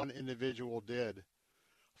this one individual did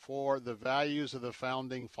for the values of the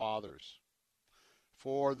founding fathers,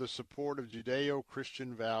 for the support of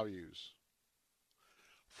Judeo-Christian values,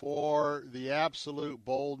 for the absolute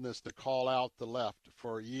boldness to call out the left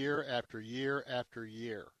for year after year after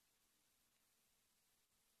year.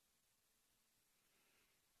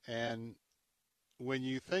 And when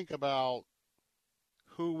you think about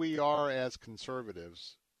who we are as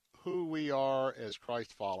conservatives, who we are as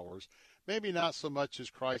Christ followers, maybe not so much as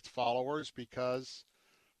Christ followers, because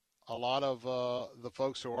a lot of the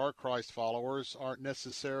folks who are Christ followers aren't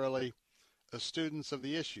necessarily students of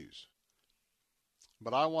the issues.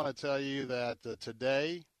 But I want to tell you that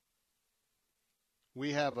today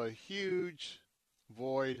we have a huge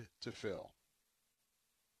void to fill.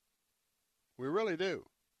 We really do.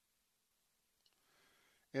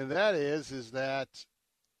 And that is that,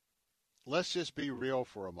 let's just be real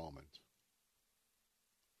for a moment.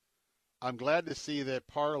 I'm glad to see that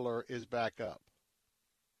Parler is back up.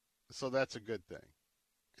 So that's a good thing.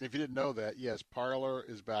 And if you didn't know that, yes, Parler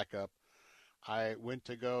is back up. I went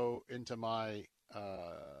to go into my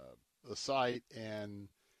the site, and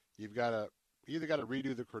you either got to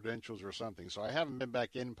redo the credentials or something. So I haven't been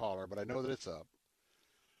back in Parler, but I know that it's up.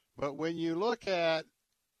 But when you look at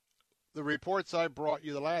the reports I brought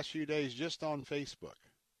you the last few days just on Facebook,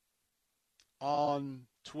 on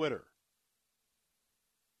Twitter,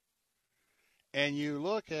 and you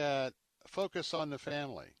look at Focus on the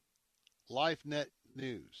Family, LifeNet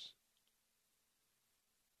News,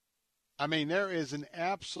 I mean, there is an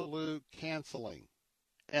absolute canceling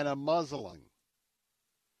and a muzzling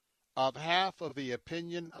of half of the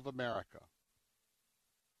opinion of America.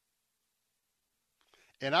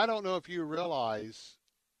 And I don't know if you realize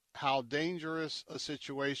how dangerous a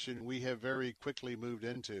situation we have very quickly moved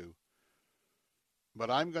into,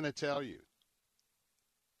 but I'm going to tell you,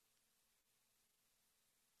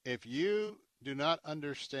 if you do not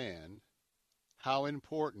understand how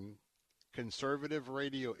important conservative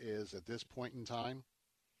radio is at this point in time,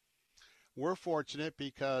 we're fortunate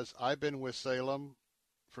because I've been with Salem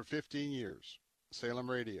for 15 years, Salem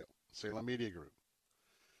Radio, Salem Media Group.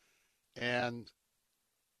 And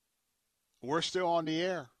we're still on the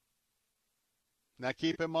air. Now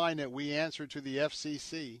keep in mind that we answer to the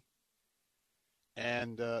FCC,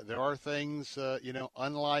 and there are things,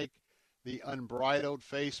 unlike the unbridled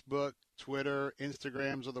Facebook, Twitter,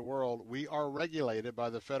 Instagrams of the world, we are regulated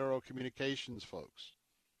by the Federal Communications folks.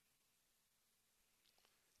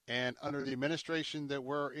 And under the administration that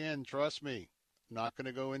we're in, trust me, not going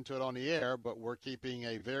to go into it on the air, but we're keeping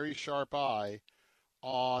a very sharp eye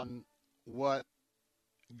on what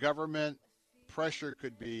government pressure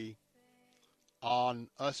could be on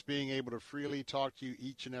us being able to freely talk to you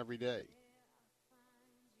each and every day.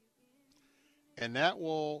 And that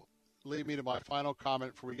will lead me to my final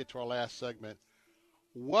comment before we get to our last segment.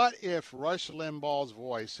 What if Rush Limbaugh's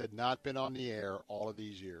voice had not been on the air all of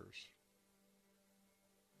these years?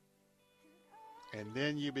 And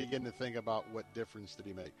then you begin to think about what difference did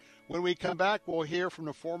he make. When we come back, we'll hear from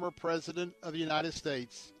the former president of the United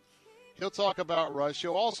States. He'll talk about Rush.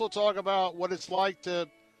 He'll also talk about what it's like to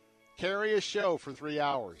carry a show for 3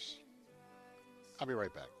 hours. I'll be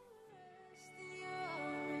right back.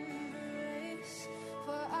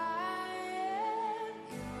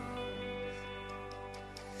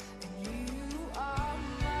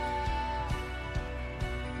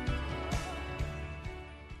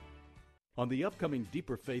 On the upcoming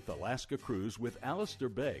Deeper Faith Alaska cruise with Alistair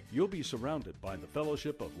Begg, you'll be surrounded by the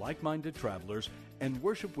fellowship of like-minded travelers and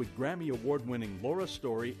worship with Grammy Award-winning Laura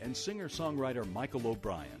Story and singer-songwriter Michael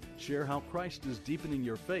O'Brien. Share how Christ is deepening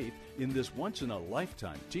your faith in this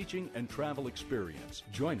once-in-a-lifetime teaching and travel experience.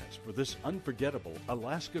 Join us for this unforgettable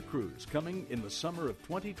Alaska cruise coming in the summer of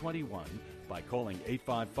 2021 by calling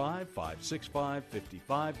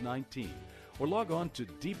 855-565-5519. or log on to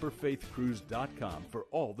deeperfaithcruise.com for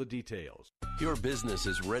all the details. Your business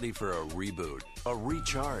is ready for a reboot, a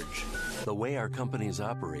recharge. The way our companies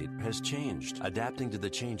operate has changed. Adapting to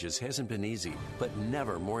the changes hasn't been easy, but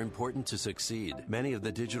never more important to succeed. Many of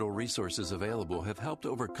the digital resources available have helped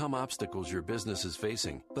overcome obstacles your business is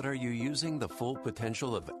facing, but are you using the full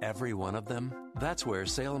potential of every one of them? That's where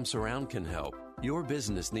Salem Surround can help. Your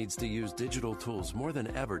business needs to use digital tools more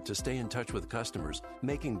than ever to stay in touch with customers,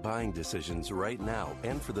 making buying decisions right now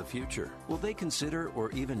and for the future. Will they consider or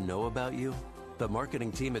even know about you? The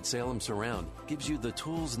marketing team at Salem Surround gives you the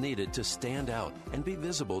tools needed to stand out and be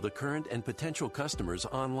visible to current and potential customers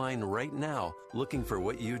online right now looking for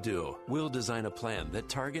what you do. We'll design a plan that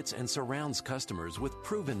targets and surrounds customers with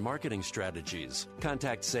proven marketing strategies.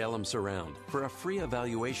 Contact Salem Surround for a free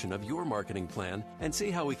evaluation of your marketing plan and see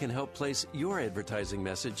how we can help place your advertising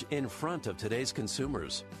message in front of today's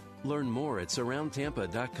consumers. Learn more at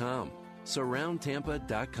surroundtampa.com.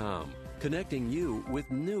 Surroundtampa.com. Connecting you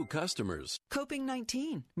with new customers. Coping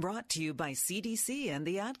 19, brought to you by CDC and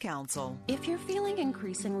the Ad Council. If you're feeling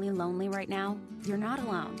increasingly lonely right now, you're not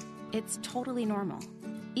alone. It's totally normal.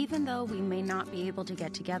 Even though we may not be able to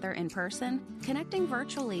get together in person, connecting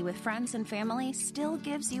virtually with friends and family still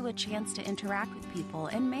gives you a chance to interact with people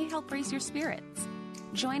and may help raise your spirits.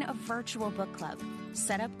 Join a virtual book club,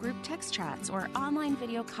 set up group text chats, or online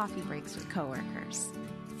video coffee breaks with coworkers.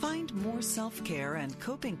 Find more self-care and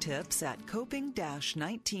coping tips at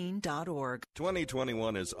coping-19.org.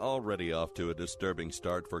 2021 is already off to a disturbing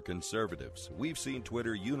start for conservatives. We've seen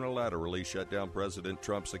Twitter unilaterally shut down President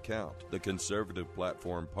Trump's account. The conservative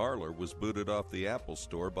platform Parler was booted off the Apple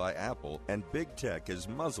Store by Apple, and big tech is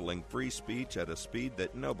muzzling free speech at a speed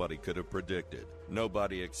that nobody could have predicted.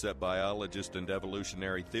 Nobody except biologist and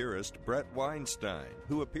evolutionary theorist Brett Weinstein,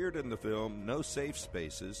 who appeared in the film No Safe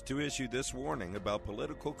Spaces to issue this warning about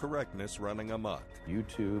political correctness running amok.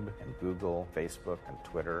 YouTube and Google, Facebook and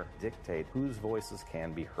Twitter dictate whose voices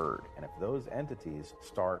can be heard. And if those entities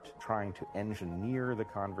start trying to engineer the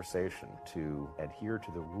conversation to adhere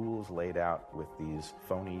to the rules laid out with these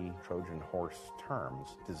phony Trojan horse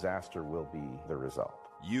terms, disaster will be the result.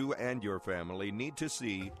 You and your family need to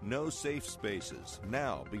see No Safe Spaces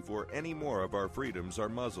now before any more of our freedoms are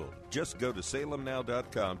muzzled. Just go to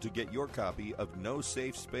salemnow.com to get your copy of No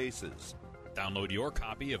Safe Spaces. Download your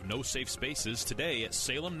copy of No Safe Spaces today at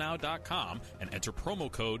salemnow.com and enter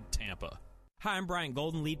promo code TAMPA. Hi, I'm Brian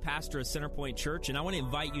Golden, lead pastor of Centerpoint Church, and I want to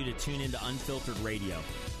invite you to tune into Unfiltered Radio.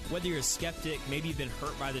 Whether you're a skeptic, maybe you've been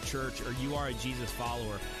hurt by the church, or you are a Jesus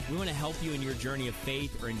follower, we want to help you in your journey of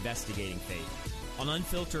faith or investigating faith. On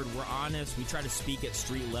Unfiltered, we're honest. We try to speak at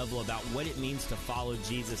street level about what it means to follow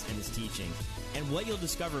Jesus and his teachings. And what you'll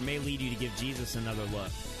discover may lead you to give Jesus another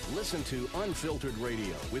look. Listen to Unfiltered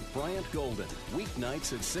Radio with Bryant Golden,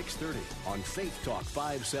 weeknights at 6:30 on Faith Talk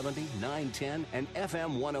 570, 910, and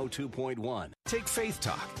FM 102.1. Take Faith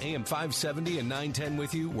Talk, AM 570 and 910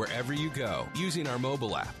 with you wherever you go. Using our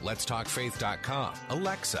mobile app, letstalkfaith.com,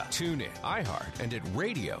 Alexa, TuneIn, iHeart, and at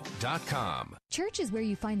radio.com. Church is where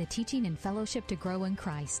you find the teaching and fellowship to grow in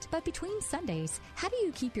Christ. But between Sundays, how do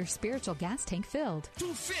you keep your spiritual gas tank filled?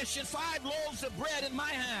 2 fish and 5 loaves of bread in my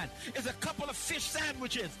hand is a couple of fish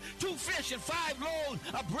sandwiches. 2 fish and 5 loaves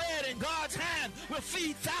of bread in God's hand will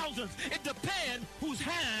feed thousands. It depends whose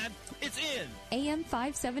hand it's in. AM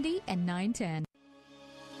 570 and 910.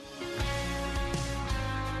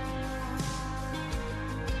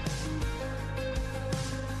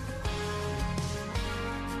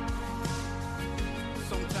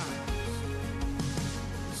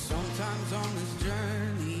 Sometimes on this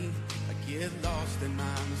journey, I get lost in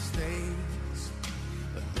my mistakes.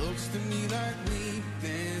 It looks to me like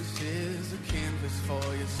weakness is a canvas for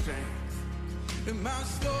your strength. And my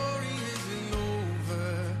story isn't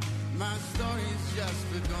over, my story's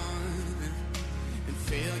just begun. And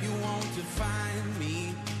failure won't define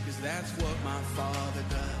me, 'cause that's what my Father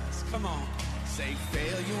does. Come on, say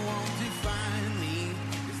failure won't define me,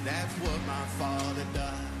 'cause that's what my Father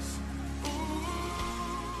does.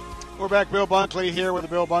 We're back. Bill Bunkley here with the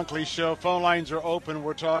Bill Bunkley Show. Phone lines are open.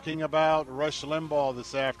 We're talking about Rush Limbaugh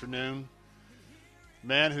this afternoon.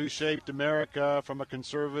 Man who shaped America from a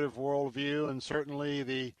conservative worldview, and certainly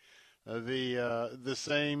the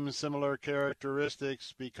same similar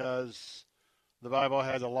characteristics, because the Bible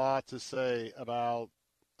has a lot to say about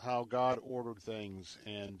how God ordered things,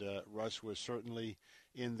 and Rush was certainly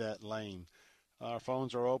in that lane. Our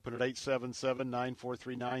phones are open at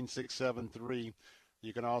 877-943-9673.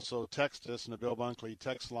 You can also text us in the Bill Bunkley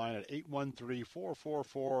text line at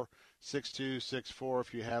 813-444-6264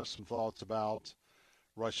 if you have some thoughts about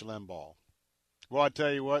Rush Limbaugh. Well, I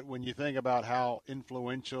tell you what, when you think about how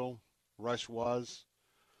influential Rush was,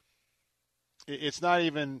 it's not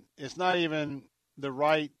even the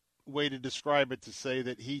right way to describe it to say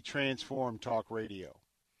that he transformed talk radio.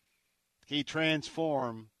 He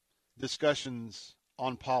transformed discussions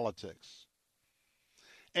on politics.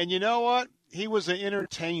 And you know what? He was an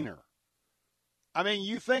entertainer. I mean,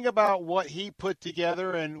 you think about what he put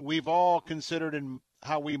together, and we've all considered in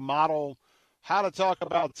how we model how to talk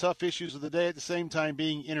about tough issues of the day at the same time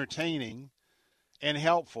being entertaining and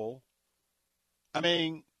helpful. I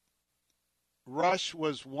mean, Rush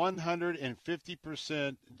was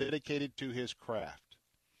 150% dedicated to his craft,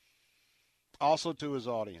 also to his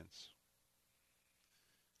audience.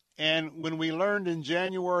 And when we learned in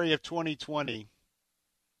January of 2020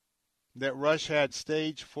 that Rush had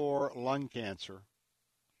stage 4 lung cancer,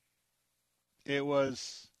 it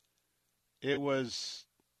was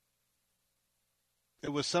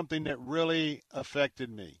something that really affected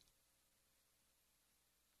me.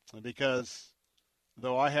 Because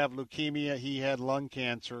though I have leukemia, he had lung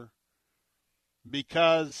cancer.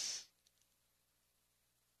 Because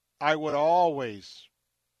I would always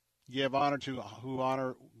give honor to whom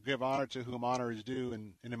honor is due,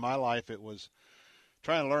 and in my life it was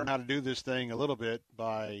trying to learn how to do this thing a little bit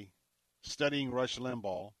by studying Rush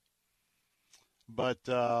Limbaugh. But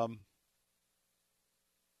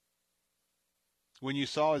when you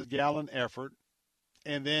saw his gallant effort,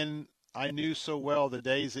 and then I knew so well the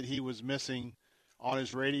days that he was missing on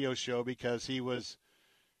his radio show because he was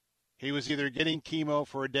either getting chemo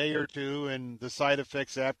for a day or two and the side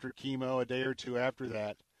effects after chemo a day or two after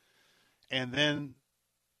that. And then,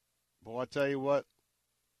 boy, I tell you what,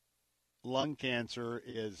 lung cancer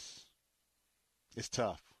is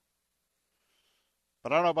tough.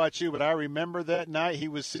 But I don't know about you, but I remember that night he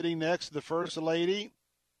was sitting next to the First Lady,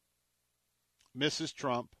 Mrs.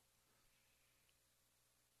 Trump,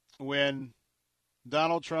 when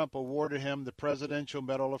Donald Trump awarded him the Presidential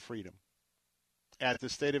Medal of Freedom at the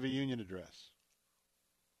State of the Union address.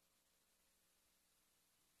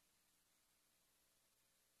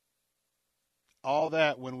 All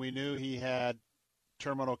that when we knew he had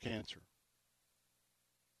terminal cancer.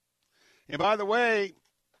 And by the way,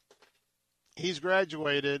 he's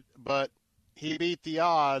graduated, but he beat the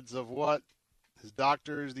odds of what his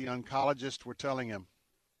doctors, the oncologists, were telling him,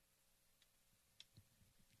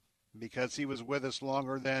 because he was with us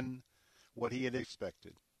longer than what he had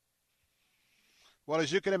expected. Well,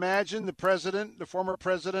 as you can imagine, the former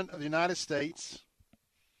president of the United States,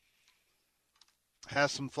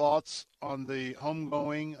 has some thoughts on the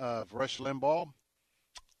homegoing of Rush Limbaugh.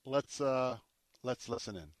 Let's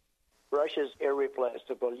listen in. Rush is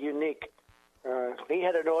irreplaceable, unique. He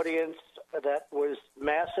had an audience that was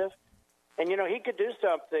massive, and he could do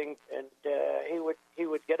something, and he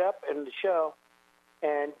would get up in the show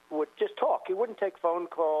and would just talk. He wouldn't take phone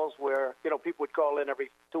calls where people would call in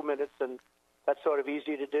every 2 minutes, and that's sort of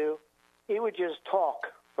easy to do. He would just talk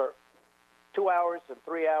for 2 hours and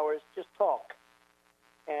 3 hours, just talk.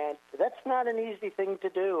 And that's not an easy thing to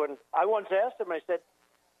do. And I once asked him, I said,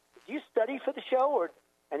 "Do you study for the show?"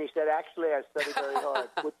 And he said, "Actually, I study very hard,"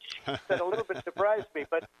 which a little bit surprised me.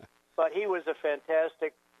 But he was a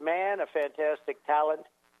fantastic man, a fantastic talent.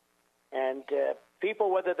 And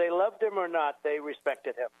people, whether they loved him or not, they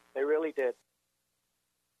respected him. They really did.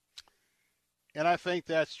 And I think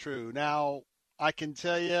that's true. Now, I can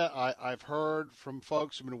tell you, I've heard from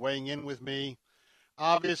folks who've been weighing in with me.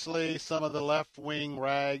 Obviously, some of the left-wing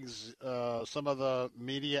rags, some of the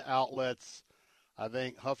media outlets, I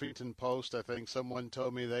think Huffington Post, I think someone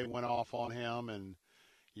told me they went off on him, and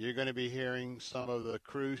you're going to be hearing some of the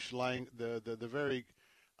the very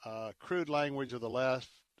crude language of the left.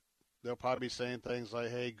 They'll probably be saying things like,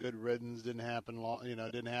 "Hey, good riddance, didn't happen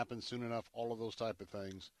didn't happen soon enough," all of those type of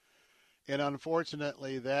things. And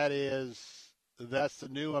unfortunately, that's the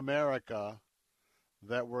new America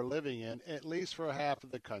that we're living in, at least for half of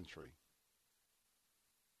the country.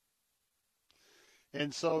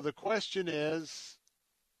 And so the question is,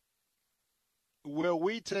 will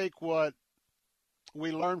we take what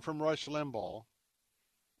we learned from Rush Limbaugh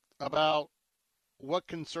about what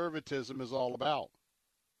conservatism is all about?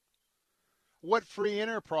 What free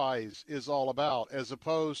enterprise is all about as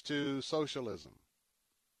opposed to socialism?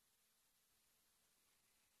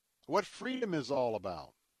 What freedom is all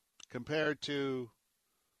about compared to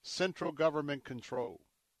central government control?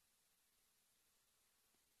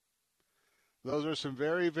 Those are some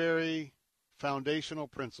very, very foundational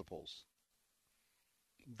principles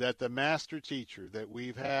that the master teacher that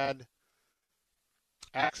we've had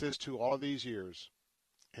access to all of these years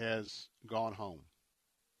has gone home.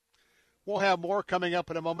 We'll have more coming up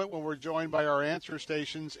in a moment when we're joined by our answer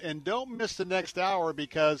stations. And don't miss the next hour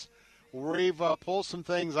because we've pulled some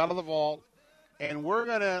things out of the vault. And we're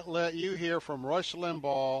going to let you hear from Rush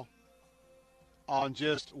Limbaugh on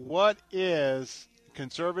just what is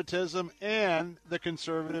conservatism and the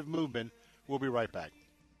conservative movement. We'll be right back.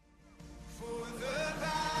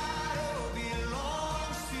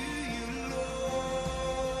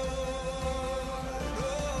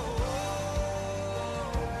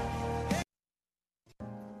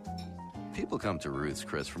 People come to Ruth's,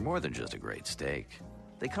 Chris, for more than just a great steak.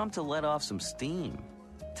 They come to let off some steam.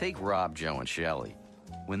 Take Rob, Joe, and Shelley.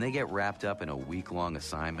 When they get wrapped up in a week-long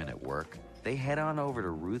assignment at work, they head on over to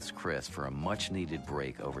Ruth's Chris for a much-needed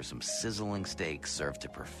break over some sizzling steaks served to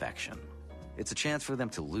perfection. It's a chance for them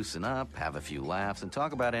to loosen up, have a few laughs, and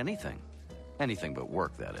talk about anything. Anything but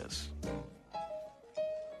work, that is.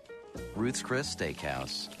 Ruth's Chris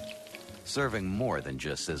Steakhouse, serving more than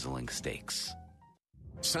just sizzling steaks.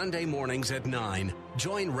 Sunday mornings at 9,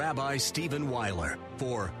 join Rabbi Stephen Weiler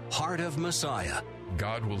for Heart of Messiah.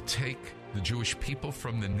 God will take the Jewish people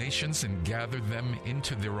from the nations and gather them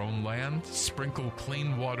into their own land, sprinkle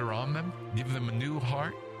clean water on them, give them a new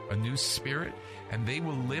heart, a new spirit, and they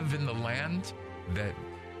will live in the land that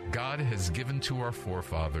God has given to our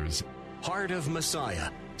forefathers. Heart of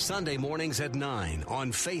Messiah, Sunday mornings at 9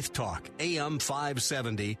 on Faith Talk, AM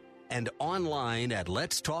 570, and online at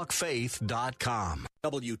letstalkfaith.com.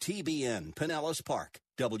 WTBN, Pinellas Park,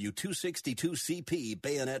 W262CP,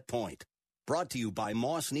 Bayonet Point. Brought to you by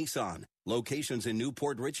Moss Nissan. Locations in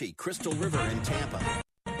Newport Richey, Crystal River, and Tampa.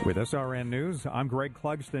 With SRN News, I'm Greg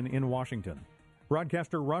Clugston in Washington.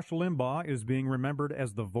 Broadcaster Rush Limbaugh is being remembered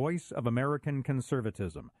as the voice of American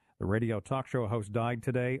conservatism. The radio talk show host died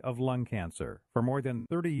today of lung cancer. For more than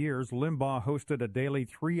 30 years, Limbaugh hosted a daily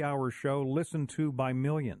 3-hour show listened to by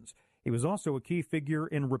millions. He was also a key figure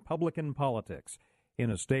in Republican politics.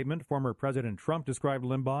 In a statement, former President Trump described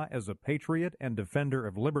Limbaugh as a patriot and defender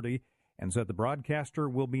of liberty and said the broadcaster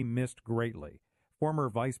will be missed greatly. Former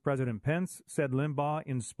Vice President Pence said Limbaugh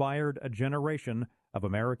inspired a generation of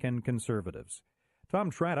American conservatives. Tom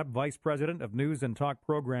Tradup, Vice President of News and Talk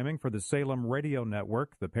Programming for the Salem Radio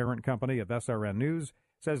Network, the parent company of SRN News,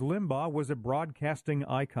 says Limbaugh was a broadcasting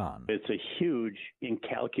icon. It's a huge,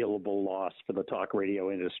 incalculable loss for the talk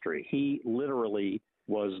radio industry. He literally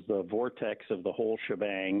was the vortex of the whole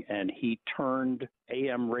shebang, and he turned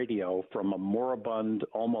AM radio from a moribund,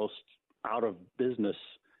 almost out-of-business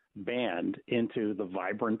band into the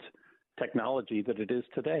vibrant technology that it is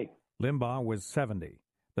today. Limbaugh was 70.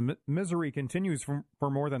 The misery continues for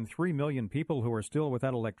more than 3 million people who are still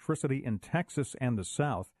without electricity in Texas and the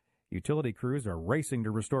South. Utility crews are racing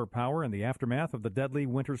to restore power in the aftermath of the deadly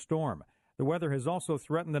winter storm. The weather has also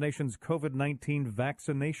threatened the nation's COVID-19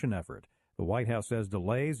 vaccination effort. The White House says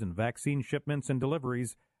delays in vaccine shipments and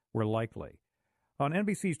deliveries were likely. On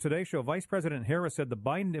NBC's Today Show, Vice President Harris said the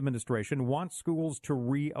Biden administration wants schools to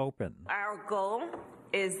reopen. Our goal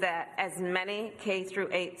is that as many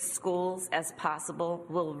K-8 schools as possible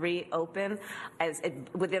will reopen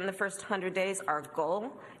within the first 100 days. Our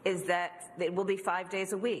goal is that it will be 5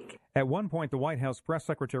 days a week. At one point, the White House press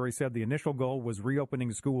secretary said the initial goal was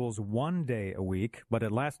reopening schools 1 day a week, but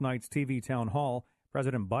at last night's TV town hall,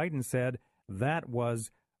 President Biden said that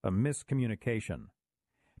was a miscommunication.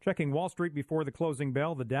 Checking Wall Street before the closing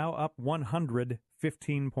bell, the Dow up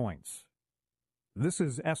 115 points. This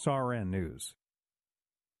is SRN News.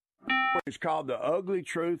 It's called The Ugly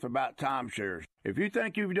Truth About Timeshares. If you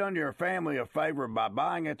think you've done your family a favor by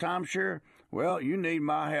buying a timeshare, well, you need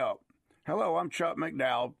my help. Hello, I'm Chuck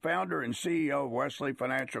McDowell, founder and CEO of Wesley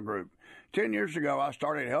Financial Group. 10 years ago, I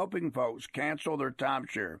started helping folks cancel their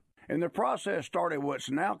timeshare. And the process started what's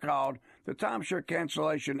now called the timeshare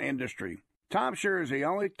cancellation industry. Timeshare is the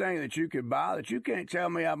only thing that you can buy that you can't tell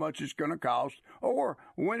me how much it's going to cost or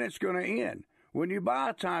when it's going to end. When you buy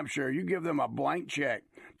a timeshare, you give them a blank check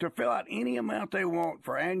to fill out any amount they want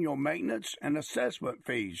for annual maintenance and assessment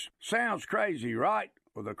fees. Sounds crazy, right?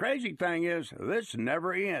 Well, the crazy thing is, this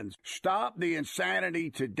never ends. Stop the insanity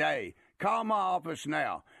today. Call my office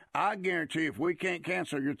now. I guarantee if we can't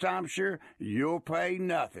cancel your timeshare, you'll pay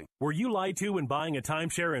nothing. Were you lied to when buying a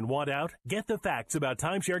timeshare and want out? Get the facts about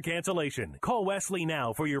timeshare cancellation. Call Wesley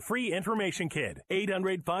now for your free information kit.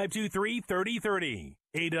 800-523-3030.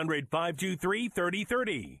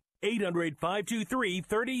 800-523-3030.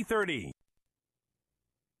 800-523-3030.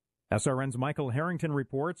 SRN's Michael Harrington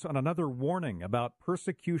reports on another warning about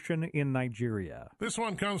persecution in Nigeria. This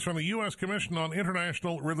one comes from the U.S. Commission on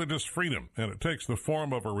International Religious Freedom, and it takes the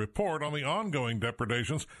form of a report on the ongoing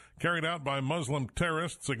depredations carried out by Muslim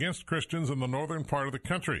terrorists against Christians in the northern part of the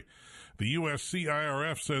country. The U.S.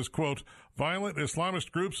 CIRF says, quote, violent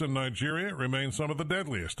Islamist groups in Nigeria remain some of the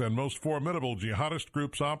deadliest and most formidable jihadist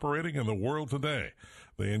groups operating in the world today.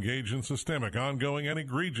 They engage in systemic, ongoing, and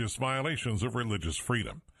egregious violations of religious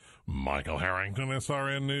freedom. Michael Harrington,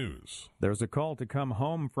 SRN News. There's a call to come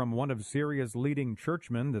home from one of Syria's leading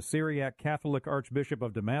churchmen. The Syriac Catholic Archbishop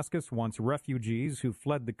of Damascus wants refugees who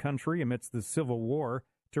fled the country amidst the civil war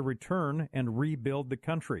to return and rebuild the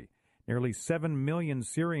country. Nearly 7 million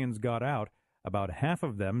Syrians got out, about half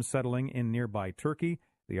of them settling in nearby Turkey.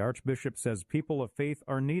 The Archbishop says people of faith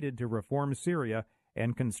are needed to reform Syria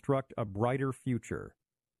and construct a brighter future.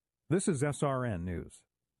 This is SRN News.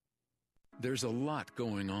 There's a lot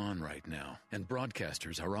going on right now, and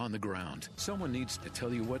broadcasters are on the ground. Someone needs to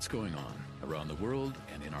tell you what's going on around the world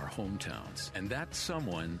and in our hometowns. And that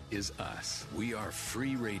someone is us. We are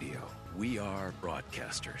free radio. We are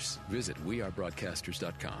broadcasters. Visit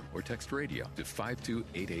wearebroadcasters.com or text radio to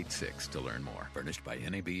 52886 to learn more. Furnished by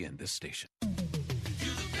NAB and this station.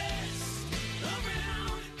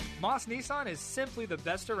 Moss Nissan is simply the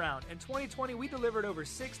best around. In 2020, we delivered over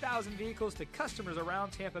 6,000 vehicles to customers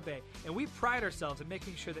around Tampa Bay, and we pride ourselves in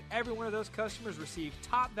making sure that every one of those customers receive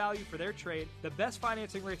top value for their trade, the best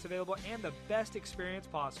financing rates available, and the best experience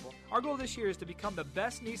possible. Our goal this year is to become the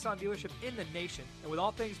best Nissan dealership in the nation, and with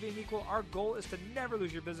all things being equal, our goal is to never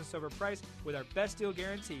lose your business over price with our best deal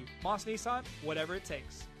guarantee. Moss Nissan, whatever it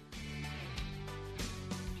takes.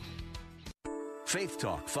 Faith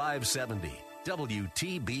Talk 570.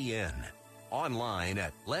 WTBN. Online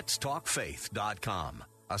at letstalkfaith.com,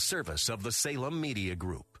 a service of the Salem Media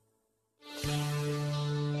Group.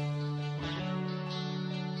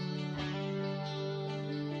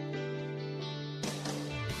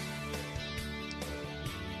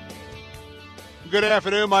 Good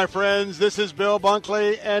afternoon, my friends. This is Bill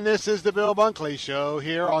Bunkley, and this is the Bill Bunkley Show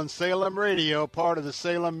here on Salem Radio, part of the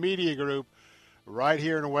Salem Media Group, right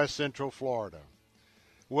here in West Central Florida.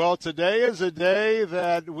 Well, today is a day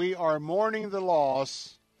that we are mourning the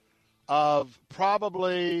loss of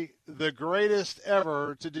probably the greatest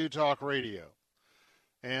ever to do talk radio.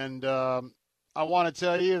 And I want to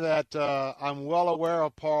tell you that I'm well aware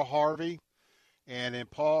of Paul Harvey. And in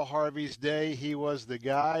Paul Harvey's day, he was the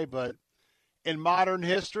guy. But in modern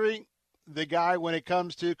history, the guy when it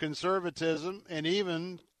comes to conservatism and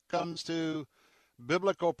even comes to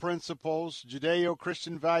biblical principles,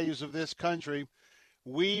 Judeo-Christian values of this country,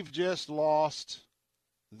 we've just lost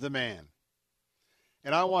the man.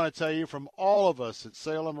 And I want to tell you from all of us at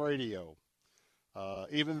Salem Radio,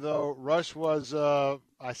 even though Rush was,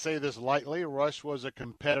 I say this lightly, Rush was a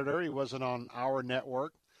competitor. He wasn't on our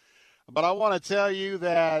network. But I want to tell you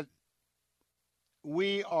that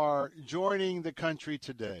we are joining the country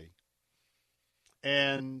today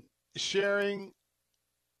and sharing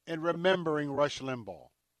and remembering Rush Limbaugh.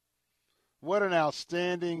 What an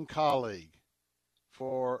outstanding colleague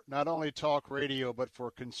for not only talk radio, but for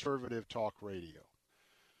conservative talk radio.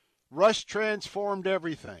 Rush transformed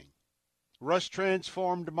everything. Rush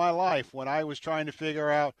transformed my life when I was trying to figure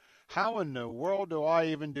out how in the world do I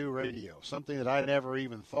even do radio? Something that I never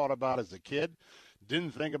even thought about as a kid.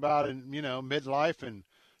 Didn't think about in, midlife, and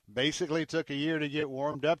basically took a year to get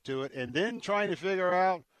warmed up to it. And then trying to figure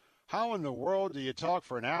out how in the world do you talk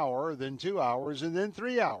for an hour, then 2 hours, and then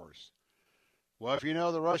 3 hours? Well, if you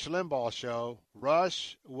know the Rush Limbaugh Show,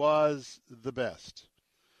 Rush was the best.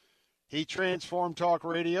 He transformed talk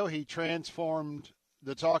radio. He transformed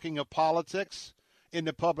the talking of politics in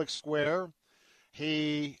the public square.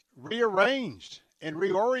 He rearranged and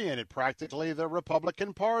reoriented practically the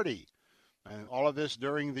Republican Party. And all of this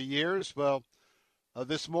during the years. Well,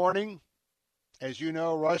 this morning, as you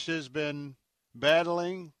know, Rush has been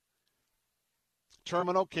battling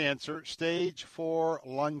terminal cancer, stage 4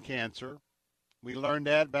 lung cancer. We learned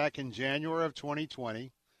that back in January of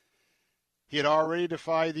 2020. He had already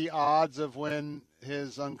defied the odds of when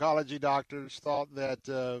his oncology doctors thought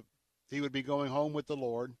that he would be going home with the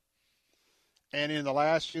Lord. And in the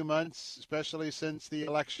last few months, especially since the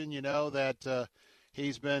election, you know that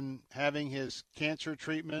he's been having his cancer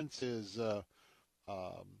treatments, his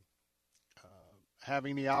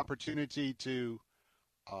having the opportunity to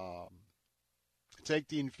take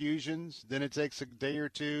the infusions. Then it takes a day or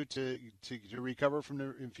two to recover from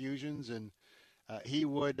the infusions, and he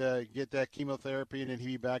would get that chemotherapy, and then he'd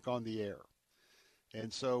be back on the air.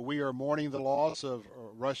 And so we are mourning the loss of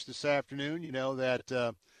Rush this afternoon. You know that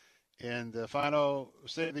in the final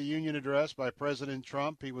State of the Union address by President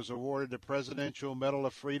Trump, he was awarded the Presidential Medal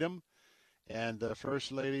of Freedom, and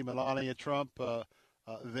First Lady Melania Trump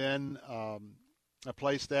then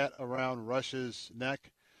placed that around Rush's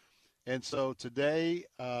neck. And so today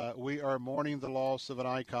we are mourning the loss of an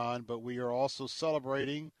icon, but we are also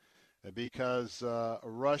celebrating because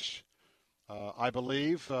Rush, I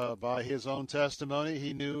believe, by his own testimony,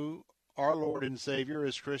 he knew our Lord and Savior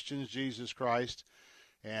as Christians, Jesus Christ.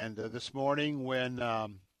 And this morning when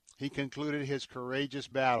he concluded his courageous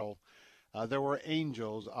battle, there were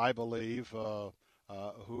angels, I believe,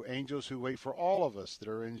 angels who wait for all of us that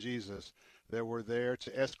are in Jesus, that were there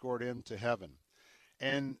to escort him to heaven.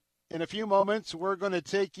 And in a few moments, we're going to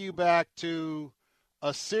take you back to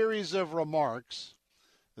a series of remarks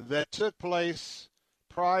that took place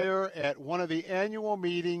prior at one of the annual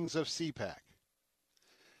meetings of CPAC.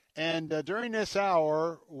 And during this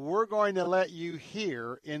hour, we're going to let you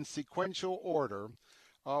hear in sequential order.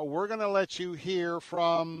 We're going to let you hear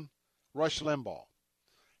from Rush Limbaugh.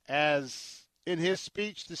 As in his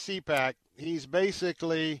speech to CPAC, he's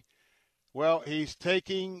basically, he's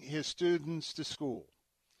taking his students to school.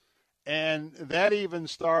 And that even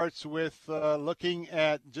starts with looking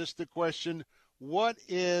at just the question, what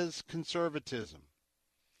is conservatism?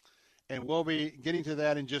 And we'll be getting to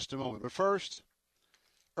that in just a moment. But first,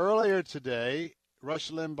 earlier today,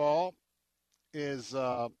 Rush Limbaugh is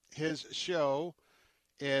his show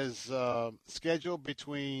is scheduled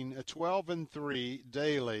between 12 and 3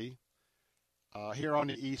 daily here on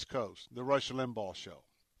the East Coast, the Rush Limbaugh Show.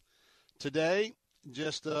 Today,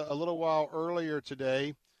 just a little while earlier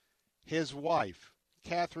today, his wife,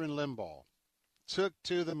 Catherine Limbaugh, took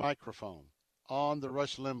to the microphone on the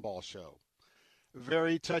Rush Limbaugh Show.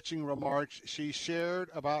 Very touching remarks she shared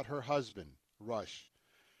about her husband, Rush.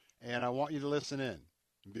 And I want you to listen in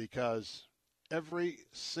because every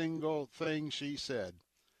single thing she said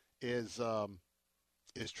is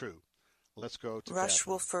true. Let's go to Rush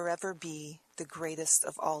Catherine. will forever be the greatest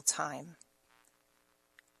of all time.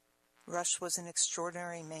 Rush was an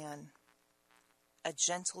extraordinary man, a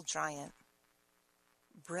gentle giant,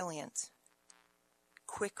 brilliant,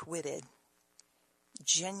 quick-witted,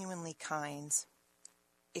 genuinely kind,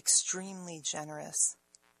 extremely generous,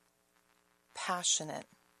 passionate,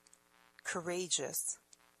 courageous,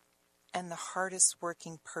 and the hardest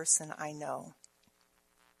working person I know.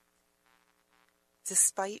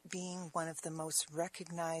 Despite being one of the most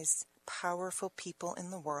recognized, powerful people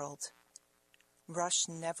in the world, Rush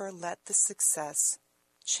never let the success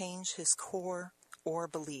change his core or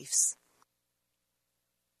beliefs.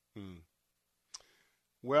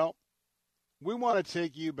 Well, we want to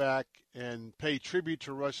take you back and pay tribute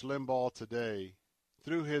to Rush Limbaugh today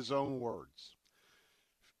through his own words.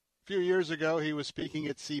 A few years ago, he was speaking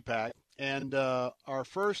at CPAC, and our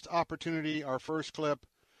first opportunity, our first clip,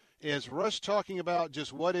 is Rush talking about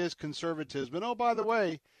just what is conservatism. And, oh, by the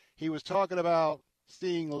way, he was talking about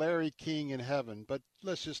seeing Larry King in heaven. But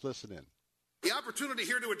let's just listen in. The opportunity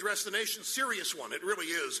here to address the nation's serious one. It really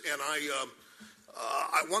is, and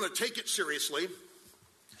I want to take it seriously.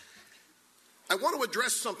 I want to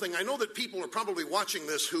address something. I know that people are probably watching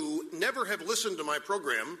this who never have listened to my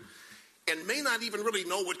program and may not even really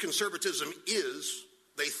know what conservatism is.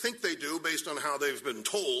 They think they do based on how they've been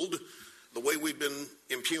told, the way we've been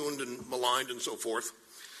impugned and maligned and so forth.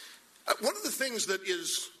 One of the things that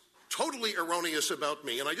is totally erroneous about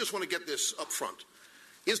me, and I just want to get this up front,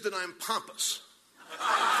 is that I'm pompous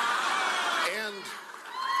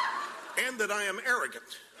and that I am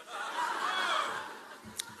arrogant.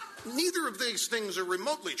 Neither of these things are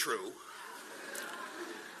remotely true.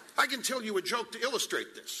 I can tell you a joke to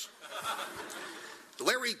illustrate this.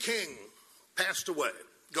 Larry King passed away,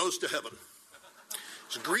 goes to heaven.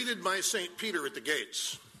 He's greeted by St. Peter at the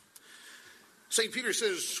gates. St. Peter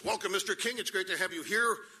says, "Welcome, Mr. King. It's great to have you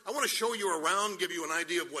here. I want to show you around, give you an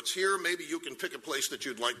idea of what's here. Maybe you can pick a place that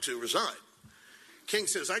you'd like to reside." King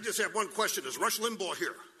says, "I just have one question. Is Rush Limbaugh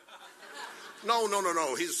here?" No.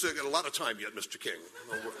 He's got a lot of time yet, Mr. King.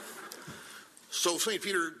 So St.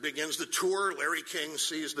 Peter begins the tour. Larry King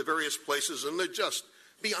sees the various places, and they're just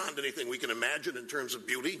beyond anything we can imagine in terms of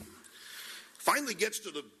beauty. Finally gets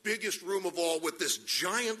to the biggest room of all with this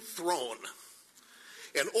giant throne.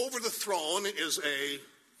 And over the throne is a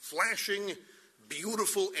flashing,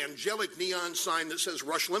 beautiful, angelic neon sign that says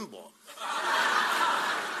Rush Limbaugh.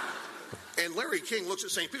 And Larry King looks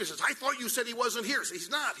at St. Peter and says, "I thought you said he wasn't here." Says,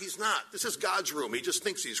 He's not. This is God's room. He just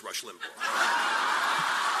thinks he's Rush Limbaugh.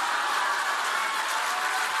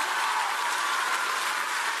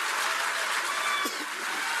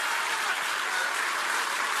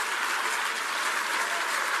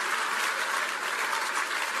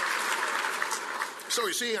 So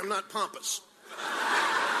you see, I'm not pompous.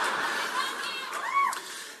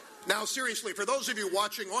 Now, seriously, for those of you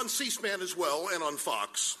watching on C-SPAN as well and on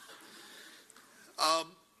Fox,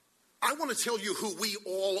 I want to tell you who we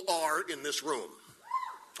all are in this room.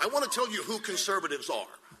 I want to tell you who conservatives are.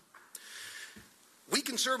 We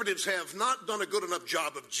conservatives have not done a good enough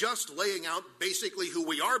job of just laying out basically who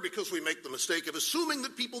we are because we make the mistake of assuming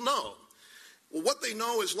that people know. Well, what they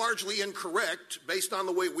know is largely incorrect based on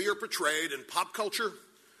the way we are portrayed in pop culture,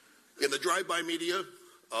 in the drive-by media,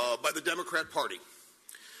 by the Democrat Party.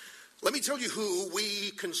 Let me tell you who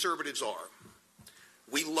we conservatives are.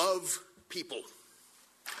 We love people.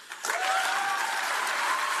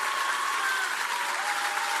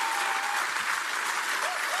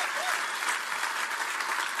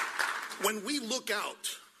 When we look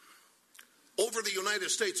out over the United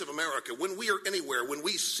States of America, when we are anywhere, when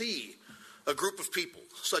we see a group of people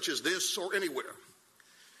such as this or anywhere,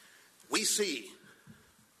 we see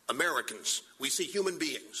Americans. We see human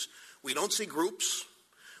beings. We don't see groups.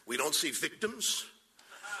 We don't see victims.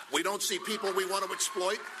 We don't see people we want to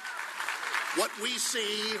exploit. What we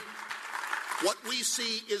see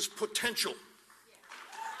is potential.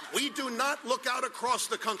 We do not look out across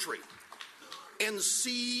the country and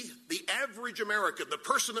see the average American, the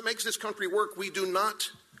person that makes this country work. We do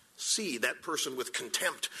not see that person with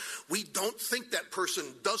contempt. We don't think that person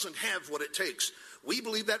doesn't have what it takes. We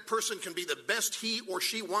believe that person can be the best he or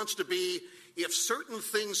she wants to be if certain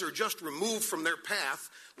things are just removed from their path,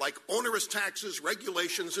 like onerous taxes,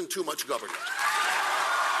 regulations, and too much government.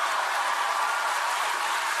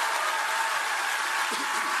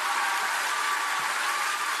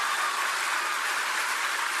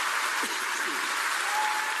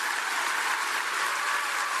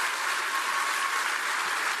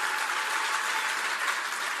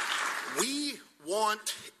 We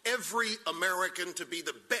want every American to be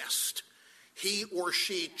the best he or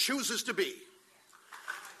she chooses to be.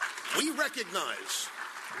 We recognize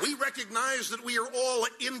that we are all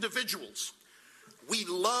individuals. We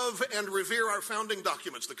love and revere our founding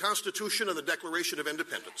documents, the Constitution and the Declaration of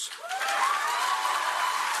Independence.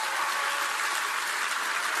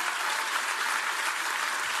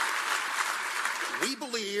 We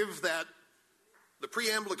believe that the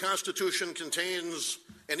preamble of the Constitution contains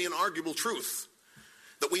an inarguable truth,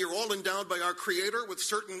 that we are all endowed by our Creator with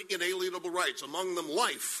certain inalienable rights, among them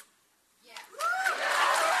life.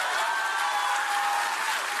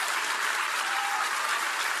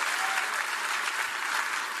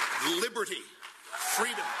 Liberty,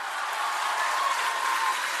 freedom,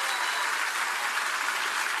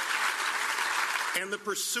 and the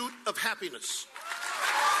pursuit of happiness.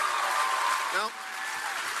 Now,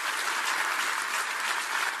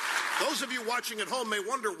 those of you watching at home may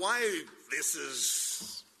wonder why this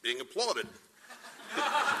is being applauded.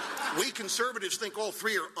 We conservatives think all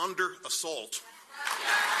three are under assault.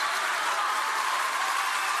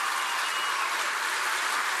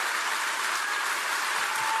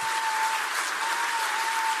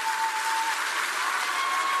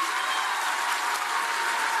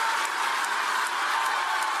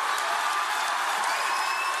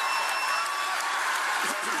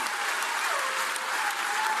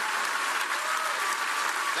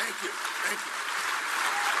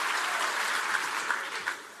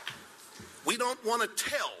 We don't want to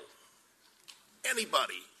tell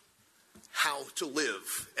anybody how to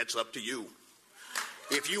live. It's up to you.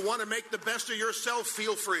 If you want to make the best of yourself,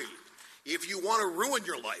 feel free. If you want to ruin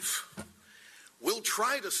your life, we'll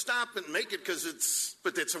try to stop and make it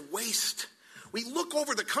but it's a waste. We look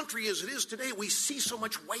over the country as it is today, we see so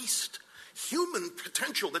much waste, human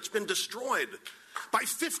potential that's been destroyed by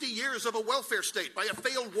 50 years of a welfare state, by a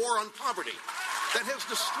failed war on poverty that has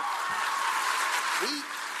destroyed.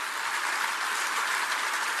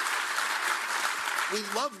 We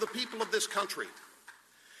love the people of this country,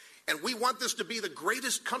 and we want this to be the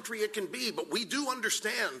greatest country it can be, but we do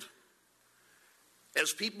understand,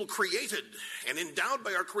 as people created and endowed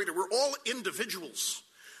by our Creator, we're all individuals.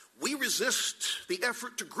 We resist the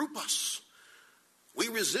effort to group us. We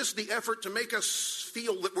resist the effort to make us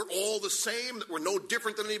feel that we're all the same, that we're no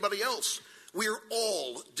different than anybody else. We're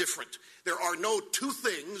all different. There are no two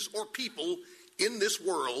things or people in this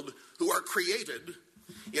world who are created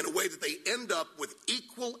in a way that they end up with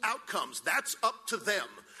equal outcomes. That's up to them.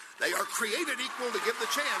 They are created equal to give the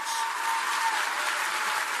chance.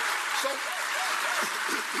 So,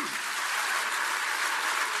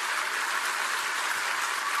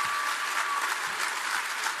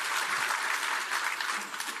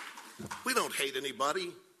 we don't hate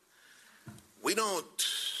anybody. We don't.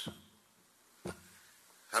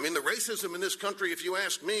 The racism in this country, if you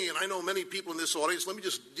ask me, and I know many people in this audience, let me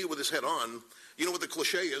just deal with this head on. You know what the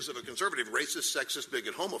cliche is of a conservative: racist, sexist,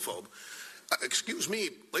 bigot, homophobe. Excuse me,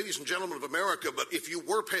 ladies and gentlemen of America, but if you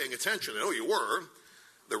were paying attention, I know you were,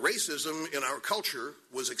 the racism in our culture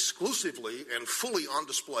was exclusively and fully on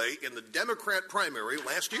display in the Democrat primary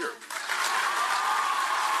last year.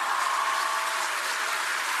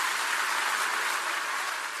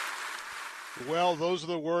 Well, those are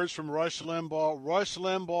the words from Rush Limbaugh. Rush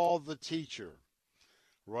Limbaugh, the teacher.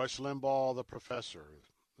 Rush Limbaugh, the professor.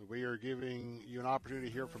 We are giving you an opportunity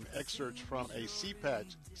to hear from excerpts from a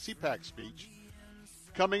CPAC speech.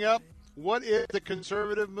 Coming up, what is the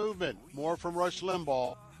conservative movement? More from Rush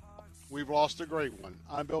Limbaugh. We've lost a great one.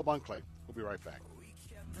 I'm Bill Bunkley. We'll be right back. We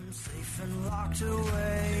kept them safe and locked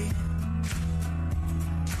away.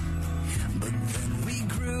 But then we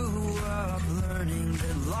grew up learning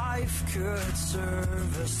that life could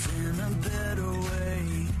serve us in a better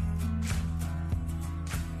way.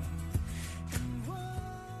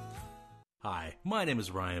 Hi, my name is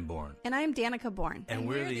Ryan Bourne. And I'm Danica Bourne. And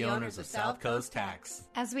we're the owners of South Coast Tax.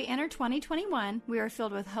 As we enter 2021, we are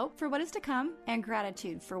filled with hope for what is to come and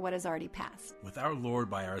gratitude for what has already passed. With our Lord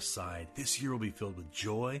by our side, this year will be filled with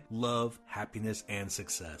joy, love, happiness, and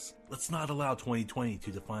success. Let's not allow 2020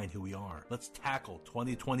 to define who we are. Let's tackle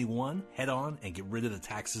 2021 head on and get rid of the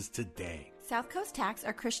taxes today. South Coast Tax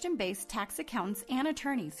are Christian-based tax accountants and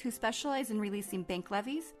attorneys who specialize in releasing bank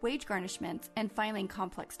levies, wage garnishments, and filing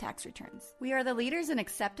complex tax returns. We are the leaders in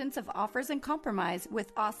acceptance of offers and compromise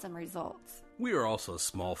with awesome results. We are also a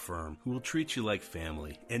small firm who will treat you like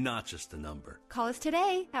family and not just a number. Call us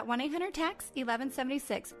today at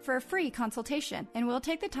 1-800-TAX-1176 for a free consultation, and we'll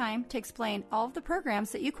take the time to explain all of the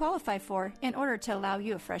programs that you qualify for in order to allow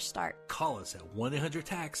you a fresh start. Call us at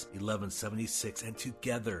 1-800-TAX-1176, and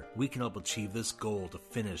together we can help achieve this goal to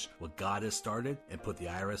finish what God has started and put the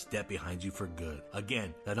IRS debt behind you for good.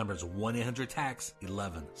 Again, that number is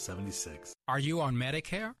 1-800-TAX-1176. Are you on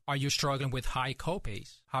Medicare? Are you struggling with high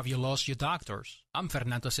copays? Have you lost your doctors? I'm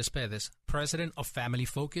Fernando Cespedes, President of Family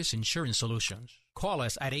Focus Insurance Solutions. Call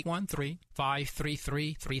us at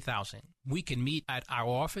 813-533-3000. We can meet at our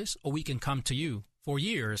office or we can come to you. For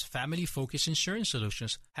years, Family Focus Insurance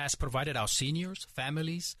Solutions has provided our seniors,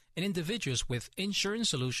 families, and individuals with insurance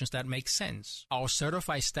solutions that make sense. Our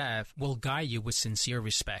certified staff will guide you with sincere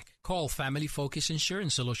respect. Call Family Focus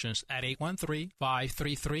Insurance Solutions at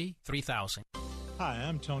 813-533-3000. Hi,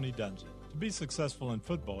 I'm Tony Dungy. To be successful in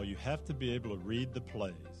football, you have to be able to read the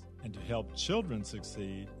plays. And to help children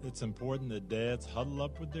succeed, it's important that dads huddle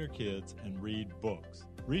up with their kids and read books.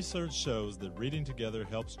 Research shows that reading together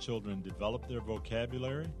helps children develop their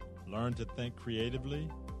vocabulary, learn to think creatively,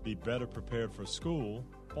 be better prepared for school,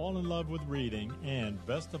 fall in love with reading, and,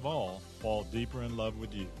 best of all, fall deeper in love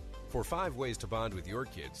with you. For 5 ways to bond with your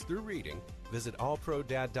kids through reading, visit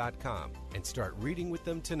allprodad.com and start reading with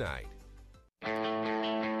them tonight.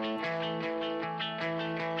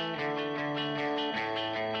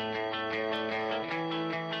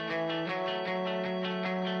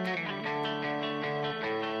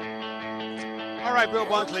 All right, Bill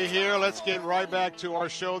Bunkley here. Let's get right back to our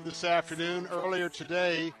show this afternoon. Earlier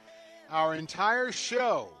today, our entire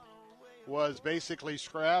show was basically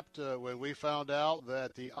scrapped when we found out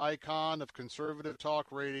that the icon of conservative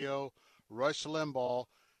talk radio, Rush Limbaugh,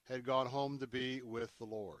 had gone home to be with the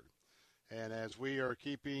Lord. And as we are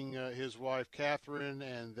keeping his wife, Catherine,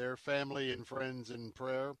 and their family and friends in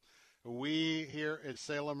prayer, we here at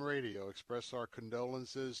Salem Radio express our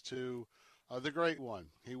condolences to the great one.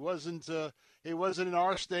 He wasn't in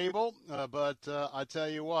our stable, but I tell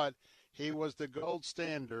you what, he was the gold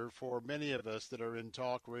standard for many of us that are in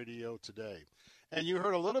talk radio today. And you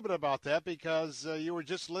heard a little bit about that because you were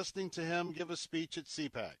just listening to him give a speech at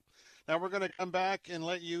CPAC. Now we're going to come back and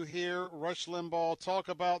let you hear Rush Limbaugh talk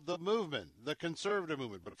about the movement, the conservative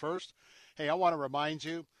movement. But first, hey, I want to remind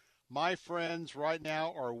you, my friends right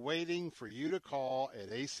now are waiting for you to call at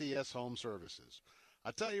ACS Home Services.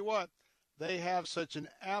 I tell you what, they have such an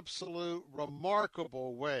absolute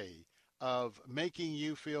remarkable way of making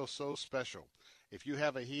you feel so special. If you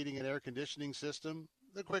have a heating and air conditioning system,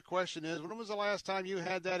 the quick question is, when was the last time you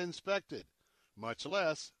had that inspected? Much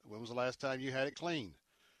less, when was the last time you had it cleaned?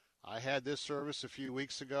 I had this service a few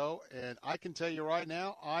weeks ago, and I can tell you right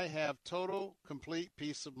now, I have total, complete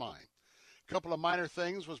peace of mind. A couple of minor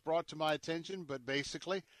things was brought to my attention, but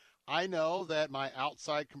basically, I know that my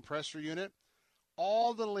outside compressor unit,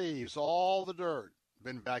 all the leaves, all the dirt,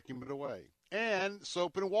 been vacuumed away. And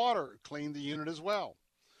soap and water cleaned the unit as well.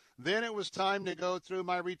 Then it was time to go through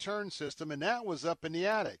my return system, and that was up in the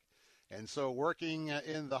attic. And so working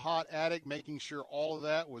in the hot attic, making sure all of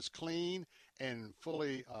that was clean and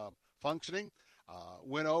fully functioning.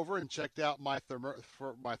 Went over and checked out my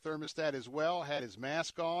thermostat as well, had his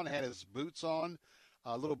mask on, had his boots on,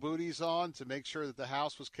 little booties on to make sure that the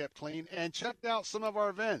house was kept clean, and checked out some of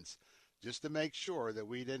our vents just to make sure that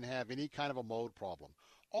we didn't have any kind of a mold problem.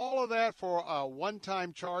 All of that for a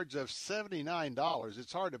one-time charge of $79.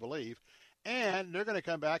 It's hard to believe. And they're going to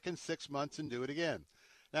come back in 6 months and do it again.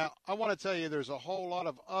 Now, I want to tell you there's a whole lot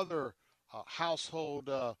of other household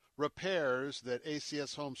repairs that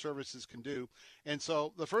ACS Home Services can do. And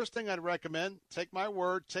so the first thing I'd recommend, take my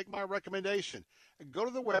word, take my recommendation. Go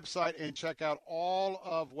to the website and check out all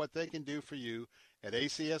of what they can do for you at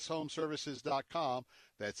acshomeservices.com.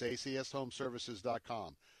 That's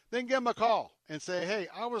acshomeservices.com. Then give them a call and say, hey,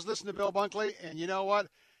 I was listening to Bill Bunkley, and you know what?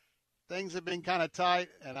 things have been kind of tight,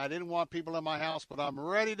 and I didn't want people in my house, but I'm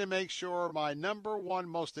ready to make sure my number one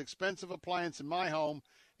most expensive appliance in my home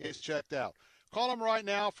is checked out. Call them right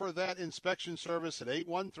now for that inspection service at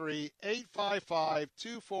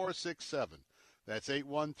 813-855-2467. That's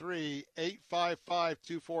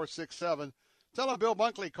 813-855-2467. Tell them Bill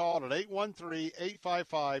Bunkley called at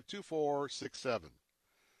 813-855-2467.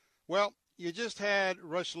 Well, you just had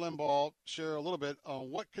Rush Limbaugh share a little bit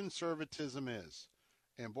on what conservatism is.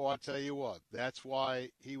 And, boy, I tell you what, that's why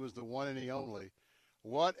he was the one and the only.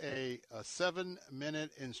 What a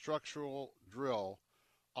 7-minute instructional drill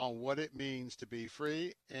on what it means to be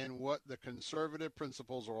free and what the conservative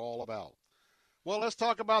principles are all about. Well, let's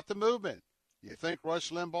talk about the movement. You think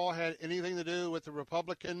Rush Limbaugh had anything to do with the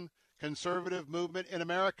Republican conservative movement in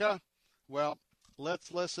America? Well,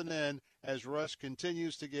 let's listen in as Rush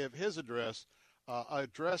continues to give his address, a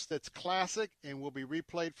address that's classic and will be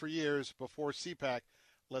replayed for years before CPAC.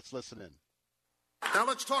 Let's listen in. Now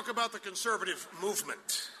let's talk about the conservative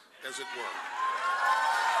movement, as it were.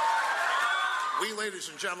 We, ladies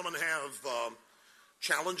and gentlemen, have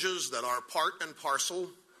challenges that are part and parcel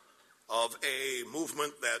of a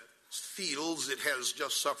movement that feels it has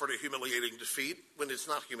just suffered a humiliating defeat when it's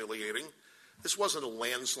not humiliating. This wasn't a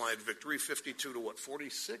landslide victory, 52 to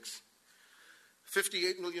 46?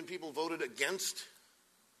 58 million people voted against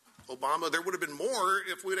Obama. There would have been more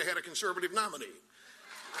if we'd have had a conservative nominee.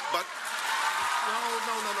 But no.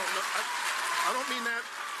 I don't mean that.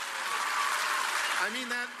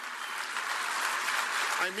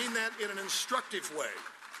 I mean that in an instructive way,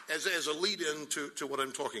 as a lead-in to what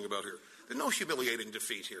I'm talking about here. There's no humiliating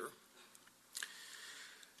defeat here.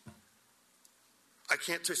 I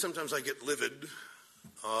can't say, sometimes I get livid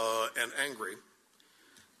and angry.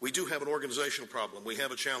 We do have an organizational problem. We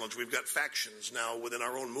have a challenge. We've got factions now within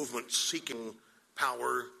our own movement seeking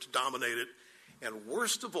power to dominate it, and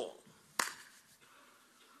worst of all,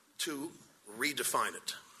 to redefine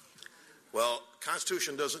it. Well,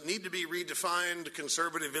 Constitution doesn't need to be redefined,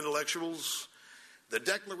 conservative intellectuals. The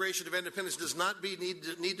Declaration of Independence does not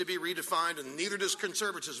need to be redefined, and neither does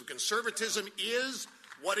conservatism. Conservatism is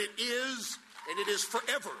what it is, and it is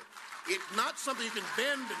forever. It's not something you can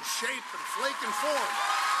bend and shape and flake and form.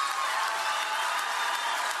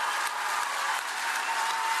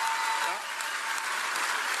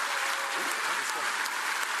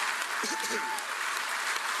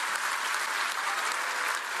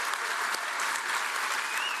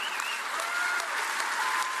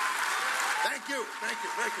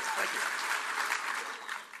 Thank you.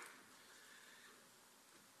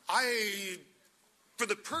 For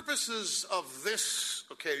the purposes of this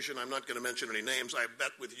occasion, I'm not going to mention any names. I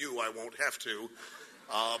bet with you I won't have to.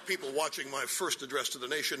 People watching my first address to the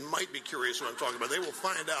nation might be curious what I'm talking about. They will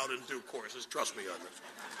find out in due course. Trust me on this.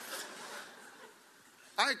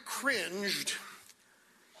 I cringed.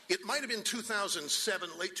 It might have been 2007,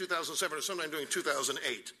 late 2007, or sometime during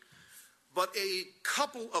 2008. But a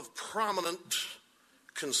couple of prominent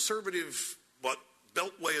conservative, but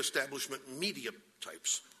beltway establishment media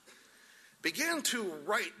types began to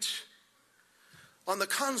write on the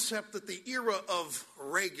concept that the era of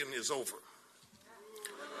Reagan is over.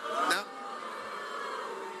 Now,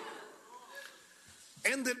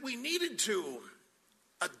 and that we needed to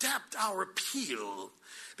adapt our appeal,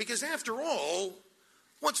 because after all,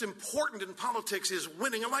 what's important in politics is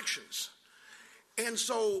winning elections. And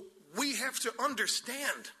so we have to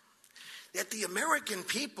understand that the American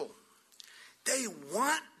people, they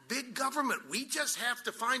want big government. We just have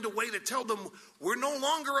to find a way to tell them we're no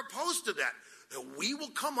longer opposed to that. That we will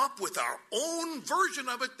come up with our own version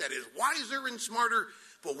of it that is wiser and smarter,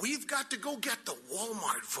 but we've got to go get the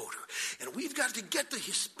Walmart voter, and we've got to get the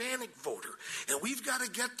Hispanic voter, and we've got to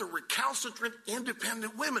get the recalcitrant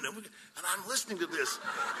independent women. And I'm listening to this,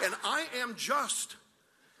 and I am just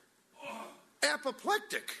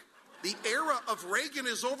apoplectic. The era of Reagan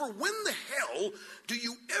is over. When the hell do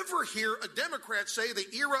you ever hear a Democrat say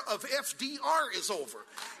the era of FDR is over?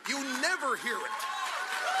 You never hear it.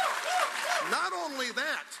 Not only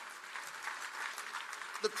that,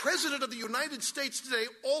 the President of the United States today,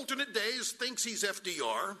 alternate days, thinks he's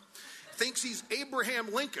FDR, thinks he's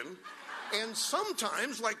Abraham Lincoln, and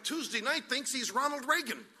sometimes, like Tuesday night, thinks he's Ronald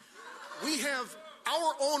Reagan. We have,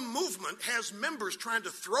 our own movement has members trying to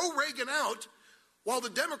throw Reagan out, while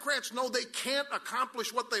the Democrats know they can't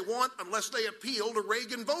accomplish what they want unless they appeal to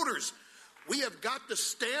Reagan voters. We have got to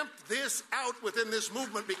stamp this out within this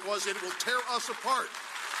movement because it will tear us apart.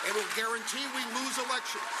 It will guarantee we lose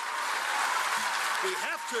elections. We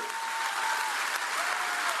have to.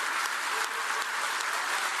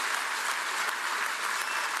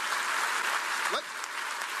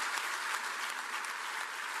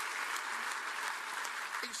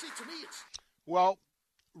 You see, to me, it's... Well,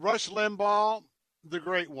 Rush Limbaugh, the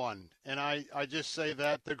great one. And I just say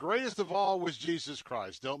that. The greatest of all was Jesus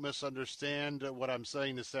Christ. Don't misunderstand what I'm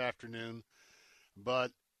saying this afternoon.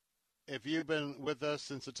 But if you've been with us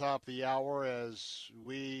since the top of the hour, as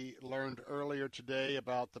we learned earlier today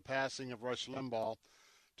about the passing of Rush Limbaugh,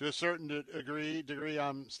 to a certain degree,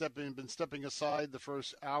 I'm been stepping aside the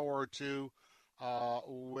first hour or two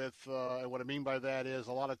with what I mean by that is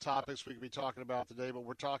a lot of topics we could be talking about today, but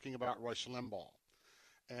we're talking about Rush Limbaugh.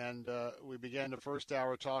 And we began the first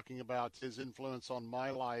hour talking about his influence on my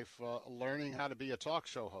life, learning how to be a talk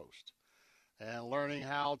show host and learning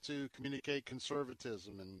how to communicate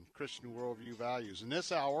conservatism and Christian worldview values. In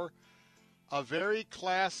this hour, a very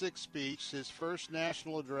classic speech, his first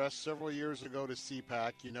national address several years ago to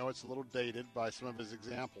CPAC. You know, it's a little dated by some of his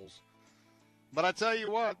examples. But I tell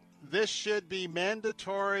you what, this should be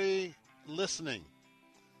mandatory listening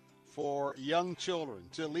for young children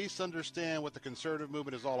to at least understand what the conservative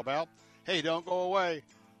movement is all about. Hey, don't go away.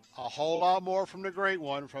 A whole lot more from the great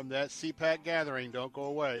one from that CPAC gathering. Don't go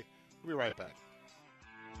away. We'll be right back.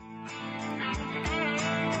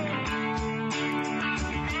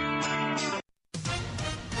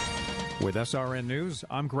 With SRN News,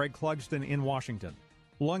 I'm Greg Clugston in Washington.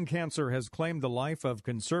 Lung cancer has claimed the life of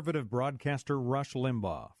conservative broadcaster Rush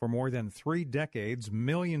Limbaugh. For more than 3 decades,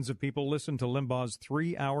 millions of people listened to Limbaugh's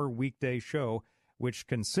 3-hour weekday show, which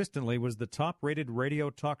consistently was the top-rated radio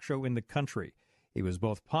talk show in the country. He was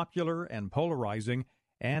both popular and polarizing,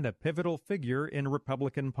 and a pivotal figure in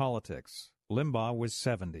Republican politics. Limbaugh was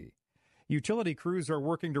 70. Utility crews are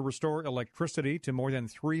working to restore electricity to more than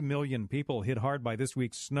 3 million people hit hard by this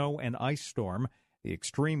week's snow and ice storm. The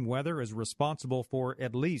extreme weather is responsible for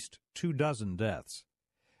at least 24 deaths.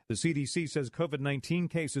 The CDC says COVID-19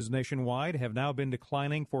 cases nationwide have now been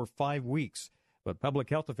declining for 5 weeks, but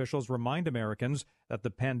public health officials remind Americans that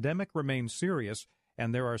the pandemic remains serious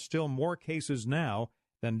and there are still more cases now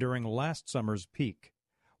than during last summer's peak.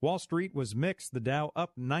 Wall Street was mixed, the Dow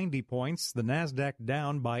up 90 points, the Nasdaq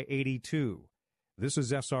down by 82. This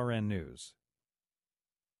is SRN News.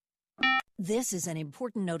 This is an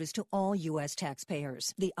important notice to all U.S.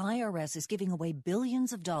 taxpayers. The IRS is giving away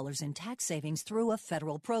billions of dollars in tax savings through a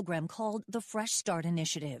federal program called the Fresh Start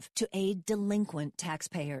Initiative to aid delinquent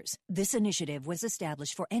taxpayers. This initiative was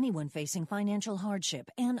established for anyone facing financial hardship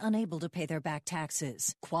and unable to pay their back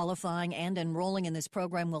taxes. Qualifying and enrolling in this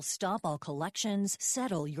program will stop all collections,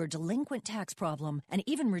 settle your delinquent tax problem, and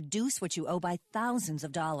even reduce what you owe by thousands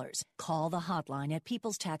of dollars. Call the hotline at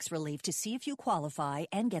People's Tax Relief to see if you qualify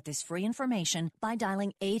and get this free information by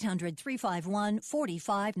dialing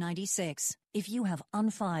 800-351-4596. If you have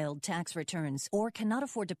unfiled tax returns or cannot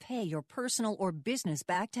afford to pay your personal or business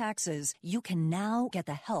back taxes, you can now get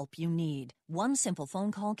the help you need. One simple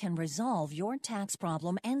phone call can resolve your tax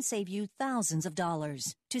problem and save you thousands of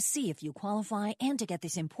dollars. To see if you qualify and to get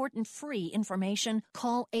this important free information,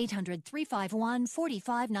 call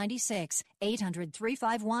 800-351-4596.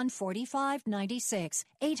 800-351-4596.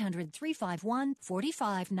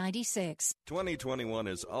 800-351-4596. 2021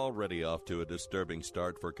 is already off to a disturbing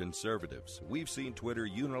start for conservatives. We've seen Twitter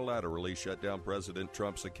unilaterally shut down President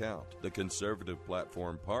Trump's account. The conservative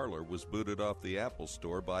platform Parler was booted off the Apple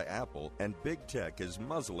Store by Apple, and Big Tech is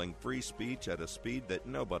muzzling free speech at a speed that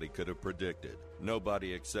nobody could have predicted.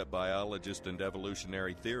 Nobody except biologist and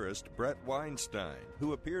evolutionary theorist Brett Weinstein,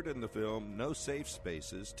 who appeared in the film No Safe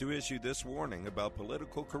Spaces to issue this warning about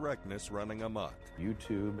political correctness running amok.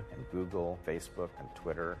 YouTube and Google, Facebook and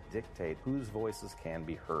Twitter dictate whose voices can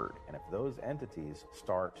be heard. And if those entities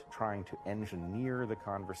start trying to engineer the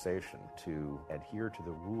conversation to adhere to the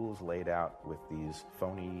rules laid out with these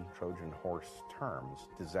phony Trojan horse terms,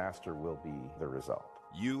 disaster will be the result.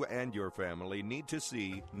 You and your family need to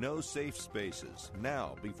see No Safe Spaces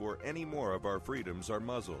now before any more of our freedoms are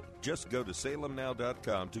muzzled. Just go to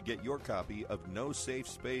salemnow.com to get your copy of No Safe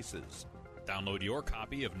Spaces. Download your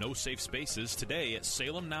copy of No Safe Spaces today at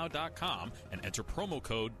salemnow.com and enter promo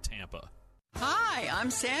code TAMPA. Hi,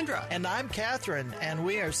 I'm Sandra. And I'm Catherine, and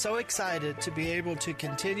we are so excited to be able to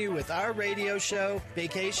continue with our radio show,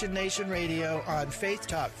 Vacation Nation Radio, on Faith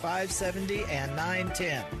Talk 570 and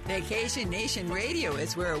 910. Vacation Nation Radio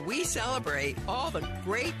is where we celebrate all the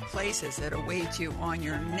great places that await you on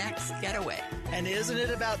your next getaway. And isn't it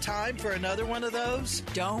about time for another one of those?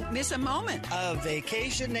 Don't miss a moment of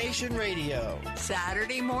Vacation Nation Radio.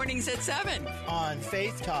 Saturday mornings at 7 on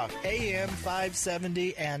Faith Talk AM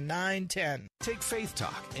 570 and 910. Nation. Take Faith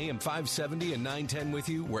Talk, AM 570 and 910 with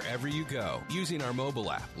you wherever you go using our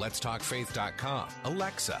mobile app, letstalkfaith.com,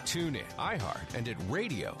 Alexa, TuneIn, iHeart, and at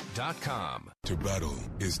radio.com. To battle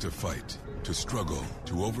is to fight, to struggle,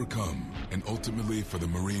 to overcome, and ultimately for the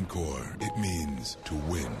Marine Corps, it means to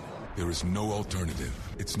win. There is no alternative.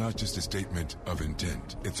 It's not just a statement of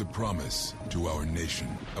intent. It's a promise to our nation.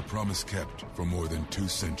 A promise kept for more than 2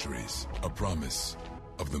 centuries. A promise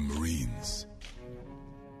of the Marines.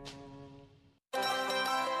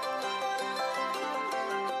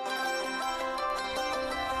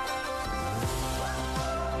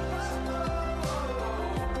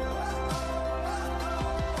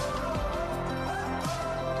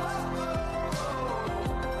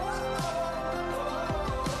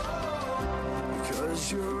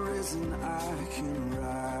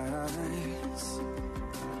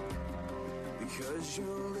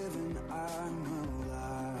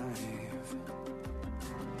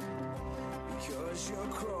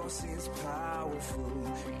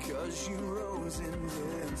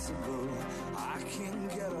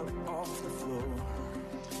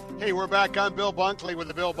 Hey, we're back. I'm Bill Bunkley with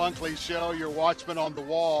the Bill Bunkley Show, your watchman on the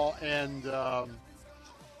wall. And,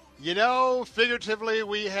 figuratively,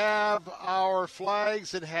 we have our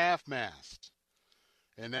flags at half-mast.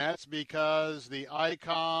 And that's because the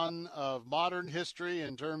icon of modern history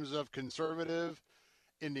in terms of conservatism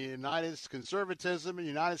in the United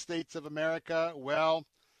States of America, well,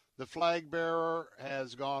 the flag bearer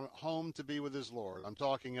has gone home to be with his Lord. I'm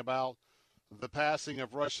talking about the passing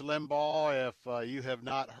of Rush Limbaugh. If you have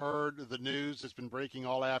not heard the news, it's been breaking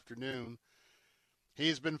all afternoon.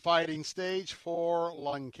 He's been fighting stage 4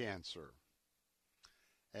 lung cancer.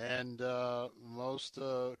 And most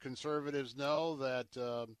conservatives know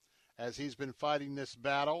that as he's been fighting this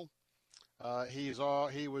battle, he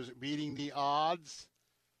was beating the odds.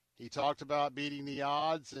 He talked about beating the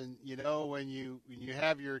odds. And, when you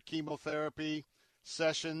have your chemotherapy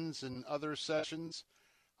sessions and other sessions,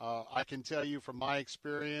 I can tell you from my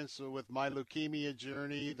experience with my leukemia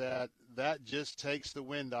journey that just takes the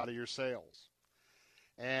wind out of your sails.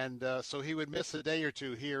 And so he would miss a day or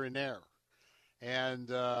two here and there.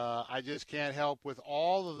 And I just can't help with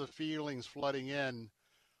all of the feelings flooding in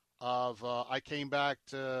of I came back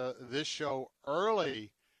to this show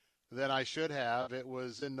early than I should have. It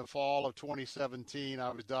was in the fall of 2017. I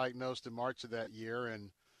was diagnosed in March of that year, and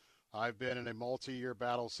I've been in a multi-year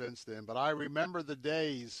battle since then. But I remember the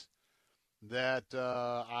days that,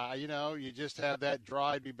 you just have that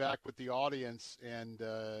drive to be back with the audience, and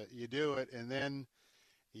you do it, and then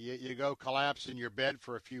you go collapse in your bed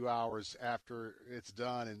for a few hours after it's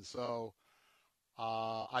done. And so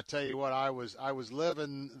I tell you what, I was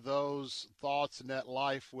living those thoughts and that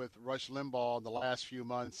life with Rush Limbaugh in the last few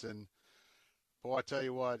months, and boy, I tell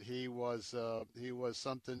you what, he was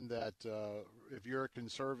something that if you're a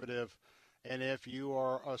conservative and if you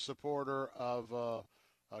are a supporter of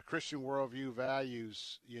Christian worldview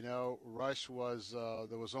values, Rush was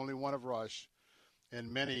there was only one of Rush,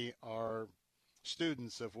 and many are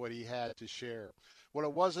students of what he had to share. Well,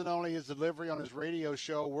 it wasn't only his delivery on his radio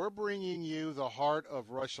show. We're bringing you the heart of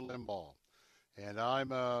Rush Limbaugh. And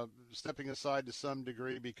I'm stepping aside to some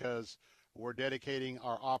degree because we're dedicating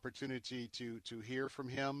our opportunity to hear from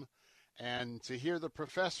him and to hear the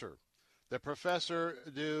professor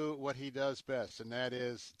do what he does best, and that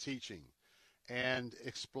is teaching and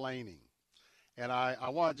explaining. And I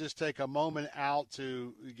want to just take a moment out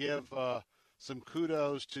to give some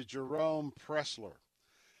kudos to Jerome Pressler.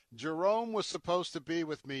 Jerome was supposed to be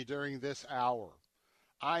with me during this hour.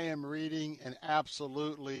 I am reading an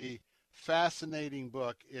absolutely fascinating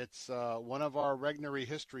book. It's one of our Regnery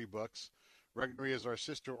history books. Regnery is our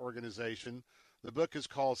sister organization. The book is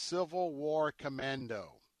called Civil War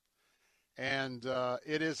Commando. And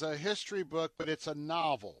it is a history book, but it's a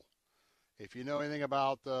novel. If you know anything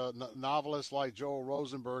about novelists like Joel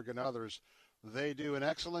Rosenberg and others, they do an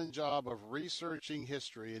excellent job of researching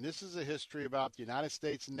history. And this is a history about the United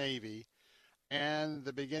States Navy and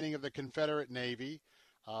the beginning of the Confederate Navy,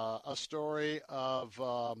 a story of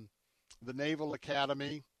the Naval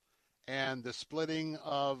Academy and the splitting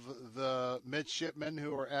of the midshipmen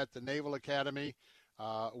who were at the Naval Academy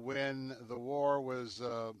when the war was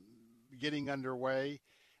getting underway.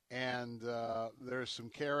 And there's some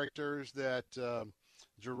characters that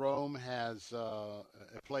Jerome has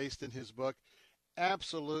placed in his book.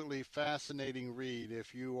 Absolutely fascinating read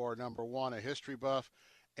if you are, number one, a history buff,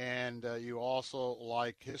 and you also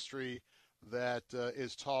like history that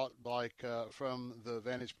is taught from the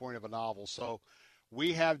vantage point of a novel. So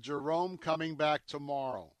we have Jerome coming back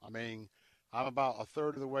tomorrow. I mean, I'm about a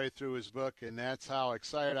third of the way through his book, and that's how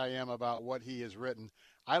excited I am about what he has written.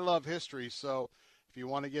 I love history, so if you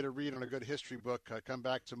want to get a read on a good history book, come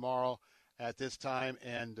back tomorrow at this time,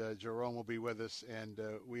 and Jerome will be with us. And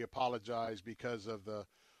we apologize because of the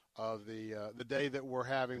day that we're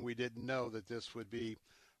having. We didn't know that this would be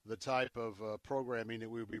the type of programming that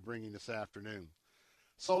we would be bringing this afternoon.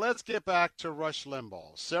 So let's get back to Rush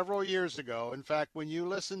Limbaugh. Several years ago, in fact, when you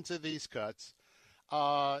listen to these cuts,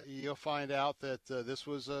 you'll find out that this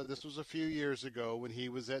was a few years ago when he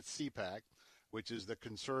was at CPAC, which is the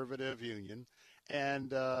Conservative Union,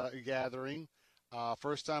 and gathering.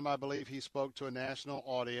 First time I believe he spoke to a national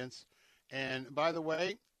audience. And by the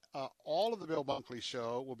way, all of the Bill Bunkley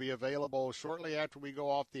Show will be available shortly after we go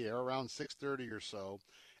off the air, around 6:30 or so,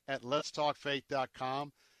 at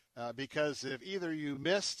letstalkfaith.com. Because if either you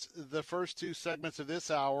missed the first two segments of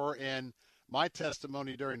this hour and my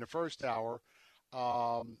testimony during the first hour,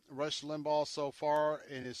 Rush Limbaugh so far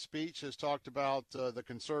in his speech has talked about the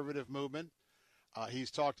conservative movement.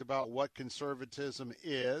 He's talked about what conservatism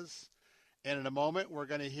is. And in a moment, we're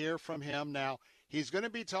going to hear from him. Now, he's going to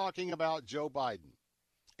be talking about Joe Biden.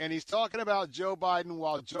 And he's talking about Joe Biden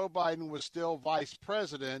while Joe Biden was still vice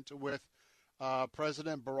president with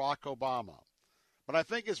President Barack Obama. But I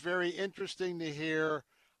think it's very interesting to hear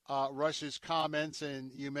Rush's comments,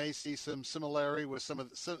 and you may see some similarity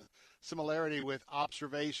with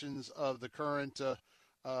observations of the current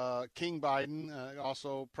King Biden,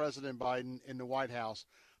 also President Biden in the White House.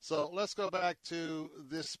 So let's go back to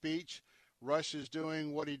this speech. Rush is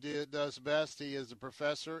doing what he does best. He is a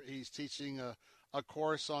professor. He's teaching a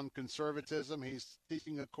course on conservatism. He's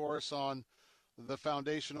teaching a course on the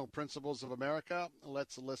foundational principles of America.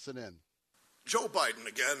 Let's listen in. Joe Biden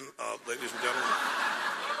again, ladies and gentlemen.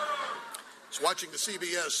 He's watching the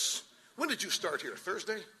CBS. When did you start here?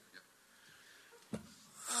 Thursday?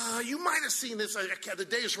 You might have seen this. The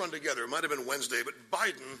days run together. It might have been Wednesday, but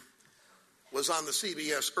Biden was on the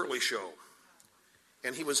CBS early show.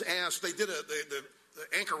 And he was asked, they did the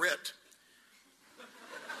anchorette.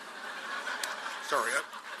 Sorry,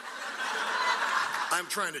 I'm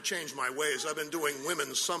trying to change my ways. I've been doing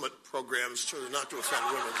women's summit programs so not to offend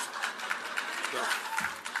women.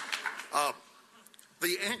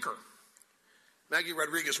 The anchor, Maggie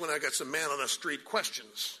Rodriguez, went out and got some man on the street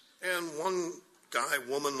questions. And one guy,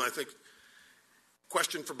 woman, I think,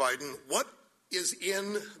 question for Biden, what is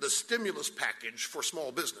in the stimulus package for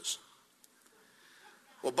small business?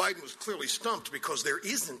 Well, Biden was clearly stumped because there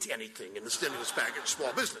isn't anything in the stimulus package for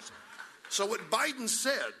small business. So what Biden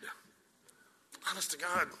said, honest to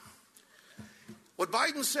God, what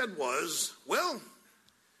Biden said was, well,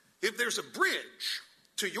 if there's a bridge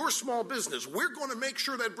to your small business, we're going to make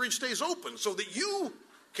sure that bridge stays open so that you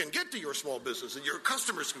can get to your small business and your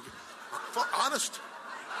customers can get. Honest.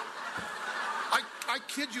 I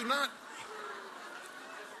kid you not.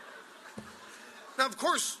 Now, of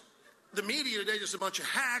course, the media today is a bunch of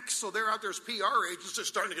hacks, so they're out there as PR agents. They're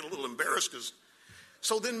starting to get a little embarrassed.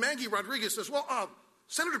 So then Maggie Rodriguez says, well,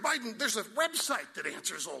 Senator Biden, there's a website that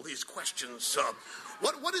answers all these questions.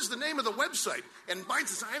 What is the name of the website? And Biden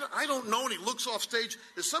says, I don't know, and he looks off stage.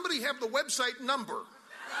 Does somebody have the website number?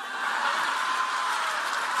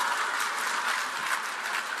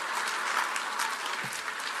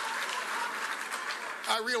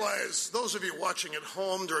 I realize those of you watching at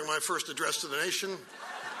home during my first address to the nation,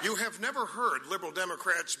 you have never heard liberal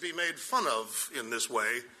Democrats be made fun of in this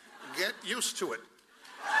way. Get used to it.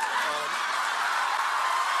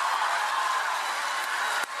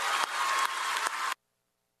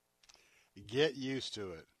 Get used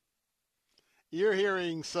to it. You're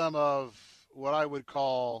hearing some of what I would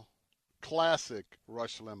call classic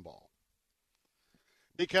Rush Limbaugh.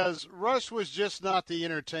 Because Rush was just not the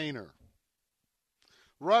entertainer.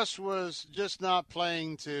 Rush was just not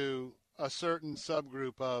playing to a certain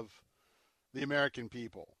subgroup of the American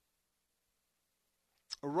people.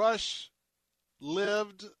 Rush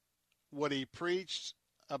lived what he preached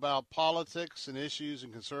about politics and issues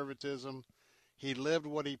and conservatism. He lived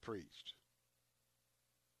what he preached.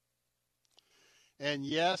 And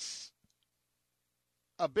yes,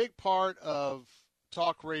 a big part of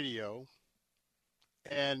talk radio,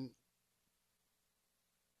 and,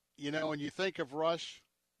 you know, when you think of Rush,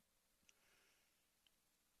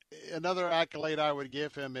 another accolade I would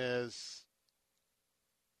give him is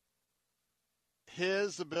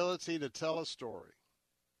his ability to tell a story.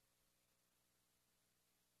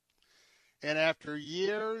 And after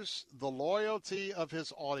years, the loyalty of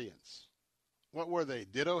his audience. What were they,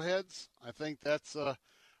 ditto heads? I think that's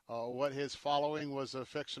what his following was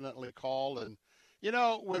affectionately called. And, you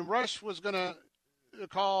know, when Rush was going to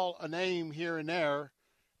call a name here and there,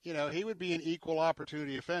 you know, he would be an equal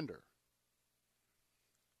opportunity offender.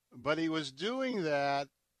 But he was doing that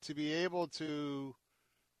to be able to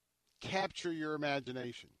capture your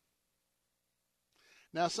imagination.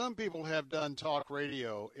 Now, some people have done talk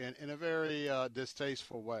radio in a very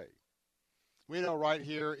distasteful way. We know right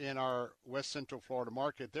here in our West Central Florida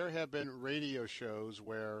market, there have been radio shows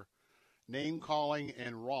where name-calling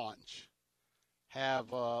and raunch have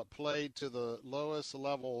played to the lowest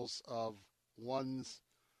levels of one's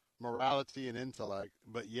morality and intellect,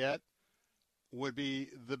 but yet would be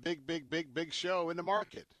the big show in the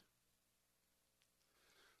market.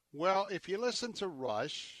 Well, if you listen to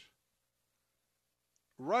Rush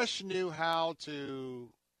knew how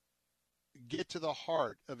to get to the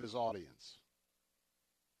heart of his audience.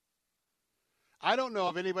 I don't know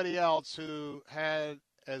of anybody else who had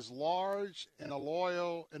as large and a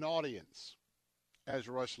loyal an audience as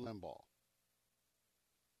Rush Limbaugh.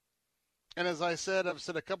 And as I said, I've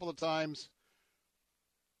said a couple of times,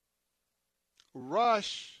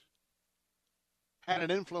 Rush had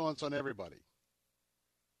an influence on everybody.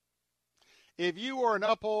 If you were an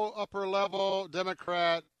upper level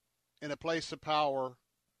Democrat in a place of power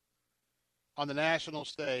on the national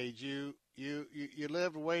stage, you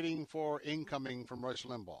lived waiting for incoming from Rush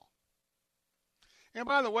Limbaugh. And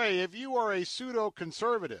by the way, if you are a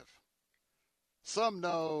pseudo-conservative, some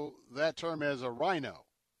know that term as a rhino,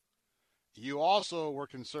 you also were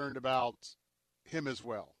concerned about him as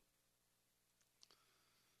well.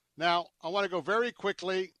 Now, I want to go very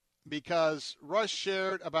quickly because Rush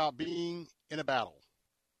shared about being in a battle.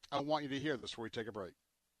 I want you to hear this before we take a break.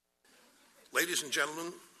 Ladies and gentlemen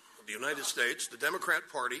of the United States, the Democrat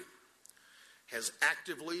Party has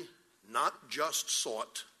actively not just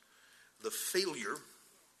sought the failure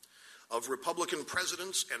of Republican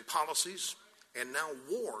presidents and policies and now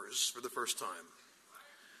wars for the first time.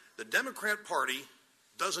 The Democrat Party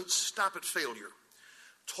doesn't stop at failure.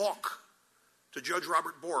 Talk to Judge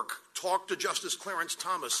Robert Bork, talk to Justice Clarence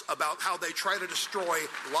Thomas about how they try to destroy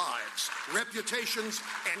lives, reputations,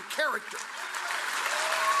 and character.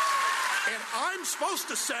 And I'm supposed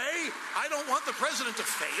to say I don't want the president to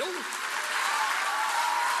fail?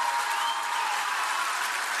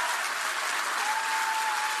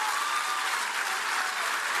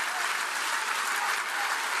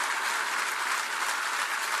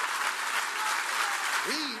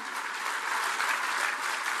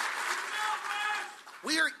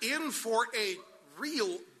 We are in for a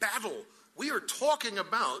real battle. We are talking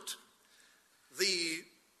about the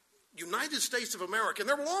United States of America, and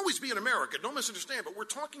there will always be an America, don't misunderstand, but we're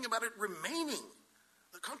talking about it remaining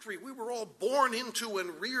the country we were all born into and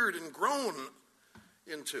reared and grown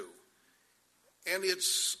into. And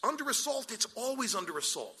it's under assault. It's always under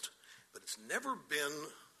assault. But it's never been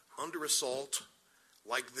under assault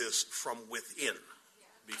like this from within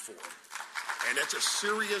before. And it's a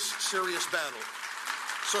serious, serious battle.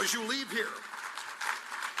 So as you leave here,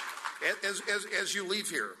 as you leave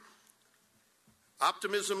here,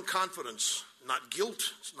 optimism, confidence, not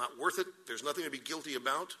guilt. It's not worth it. There's nothing to be guilty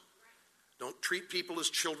about. Don't treat people as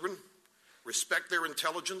children. Respect their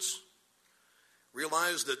intelligence.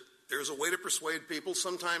 Realize that there's a way to persuade people.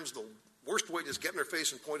 Sometimes the worst way is get in their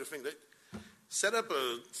face and point a finger. Set up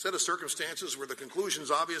a set of circumstances where the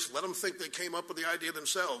conclusion's obvious. Let them think they came up with the idea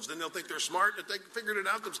themselves. Then they'll think they're smart, that they figured it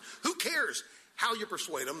out themselves. Who cares how you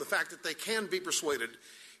persuade them? The fact that they can be persuaded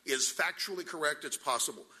is factually correct. It's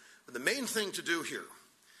possible. But the main thing to do here,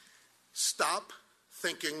 stop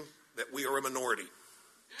thinking that we are a minority.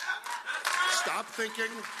 Stop thinking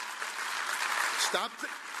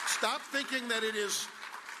that it is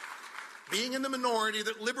being in the minority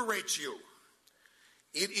that liberates you.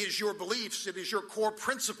 It is your beliefs, it is your core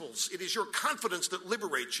principles, it is your confidence that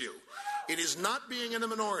liberates you. It is not being in the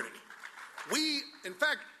minority. In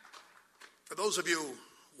fact, for those of you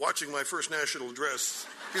watching my first national address,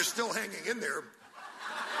 you're still hanging in there.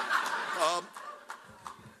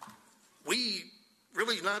 We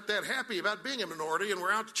really not that happy about being a minority, and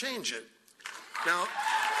we're out to change it. Now,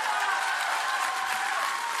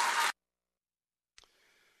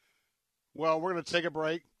 well, we're going to take a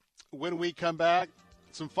break. When we come back,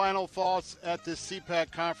 some final thoughts at this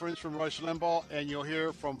CPAC conference from Rush Limbaugh, and you'll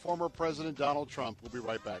hear from former President Donald Trump. We'll be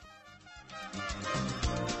right back.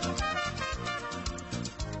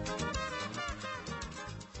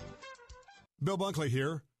 Bill Bunkley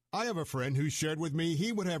here. I have a friend who shared with me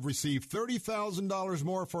he would have received $30,000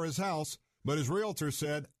 more for his house, but his realtor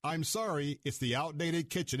said, "I'm sorry, it's the outdated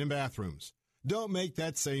kitchen and bathrooms." Don't make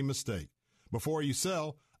that same mistake. Before you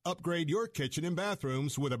sell, upgrade your kitchen and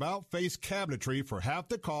bathrooms with about-face cabinetry for half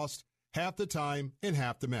the cost, half the time, and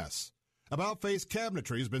half the mess. About Face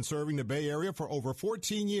Cabinetry has been serving the Bay Area for over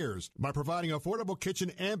 14 years by providing affordable kitchen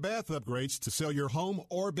and bath upgrades to sell your home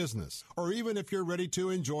or business, or even if you're ready to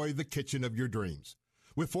enjoy the kitchen of your dreams.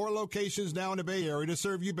 With 4 locations now in the Bay Area to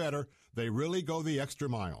serve you better, they really go the extra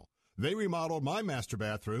mile. They remodeled my master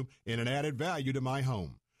bathroom and an added value to my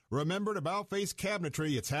home. Remember, at About Face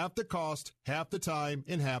Cabinetry, it's half the cost, half the time,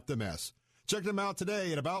 and half the mess. Check them out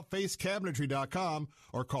today at AboutFaceCabinetry.com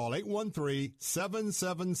or call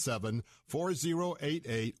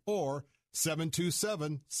 813-777-4088 or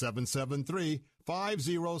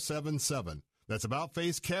 727-773-5077. That's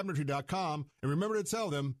AboutFaceCabinetry.com. And remember to tell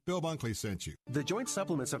them Bill Bunkley sent you. The joint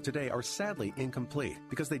supplements of today are sadly incomplete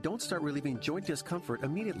because they don't start relieving joint discomfort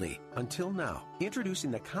immediately. Until now. Introducing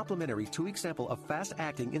the complimentary 2-week sample of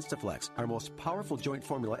fast-acting Instaflex, our most powerful joint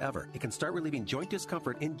formula ever. It can start relieving joint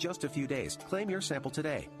discomfort in just a few days. Claim your sample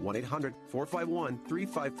today.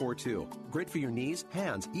 1-800-451-3542. Great for your knees,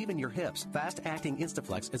 hands, even your hips. Fast-acting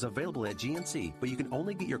Instaflex is available at GNC, but you can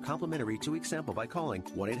only get your complimentary 2-week sample by calling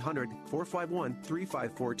 1-800-451-3542.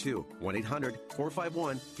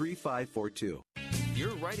 1-800-451-3542.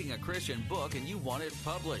 You're writing a Christian book and you want it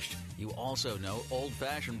published. You also know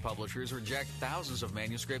old-fashioned publishers reject thousands of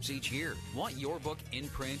manuscripts each year. Want your book in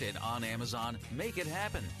print and on Amazon? Make it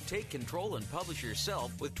happen. Take control and publish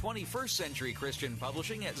yourself with 21st Century Christian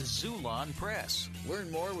Publishing at Zulon Press. Learn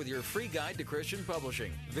more with your free guide to Christian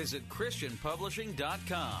publishing. Visit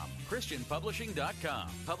ChristianPublishing.com. ChristianPublishing.com.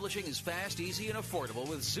 Publishing is fast, easy, and affordable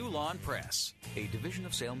with Zulon Press. A division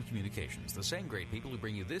of Salem Communications, the same great people who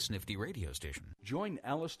bring you this nifty radio station. Join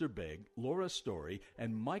Alistair Begg, Laura Story,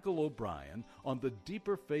 and Michael O'Brien on the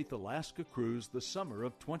Deeper Faith Alaska Cruise the summer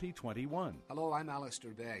of 2021. Hello, I'm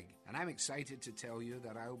Alistair Begg, and I'm excited to tell you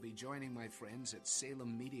that I'll be joining my friends at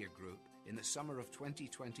Salem Media Group in the summer of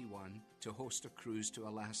 2021 to host a cruise to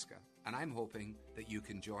Alaska, and I'm hoping that you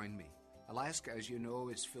can join me. Alaska, as you know,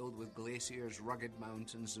 is filled with glaciers, rugged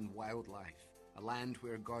mountains, and wildlife, a land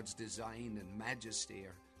where God's design and majesty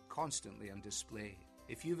are constantly on display.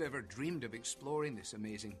 If you've ever dreamed of exploring this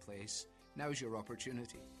amazing place, now's your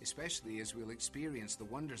opportunity, especially as we'll experience the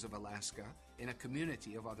wonders of Alaska in a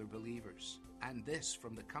community of other believers, and this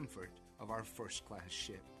from the comfort of our first-class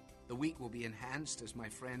ship. The week will be enhanced as my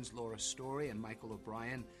friends Laura Story and Michael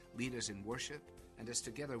O'Brien lead us in worship, and as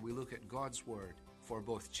together we look at God's Word for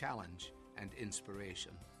both challenge and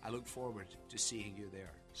inspiration. I look forward to seeing you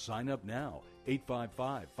there. Sign up now,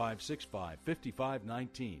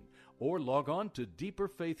 855-565-5519, or log on to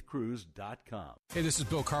deeperfaithcruise.com. Hey, this is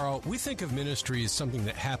Bill Carl. We think of ministry as something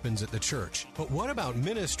that happens at the church. But what about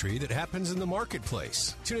ministry that happens in the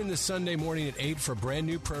marketplace? Tune in this Sunday morning at 8 for a brand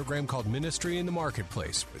new program called Ministry in the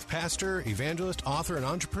Marketplace with pastor, evangelist, author, and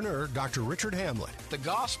entrepreneur Dr. Richard Hamlet. The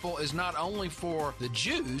gospel is not only for the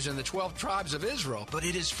Jews and the 12 tribes of Israel, but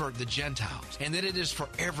it is for the Gentiles, and that it is for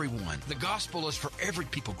everyone. The gospel is for every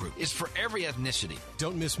people group. It's for every ethnicity.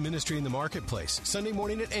 Don't miss Ministry in the Marketplace, Sunday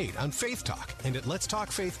morning at 8 on Faith Talk and at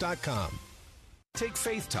letstalkfaith.com. Take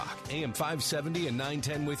Faith Talk, AM 570 and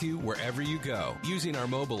 910 with you wherever you go using our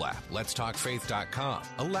mobile app, letstalkfaith.com,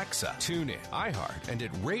 Alexa, TuneIn, iHeart, and at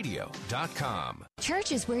radio.com.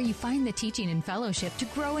 Church is where you find the teaching and fellowship to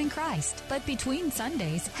grow in Christ. But between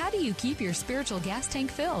Sundays, how do you keep your spiritual gas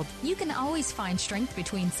tank filled? You can always find strength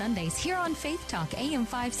between Sundays here on Faith Talk, AM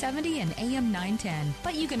 570 and AM 910.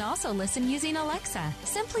 But you can also listen using Alexa.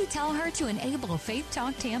 Simply tell her to enable Faith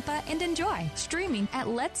Talk Tampa and enjoy streaming at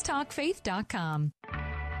letstalkfaith.com.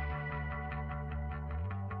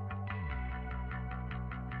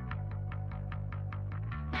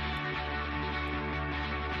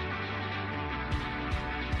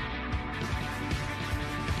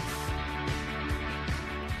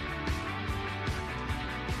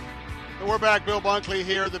 We're back. Bill Bunkley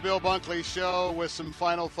here, the Bill Bunkley Show, with some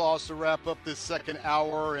final thoughts to wrap up this second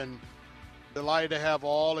hour. And delighted to have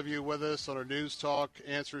all of you with us on our News Talk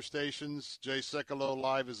answer stations. Jay Sekulow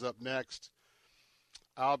Live is up next.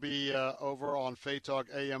 I'll be over on Faith Talk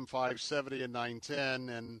AM 570 and 910,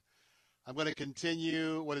 and I'm going to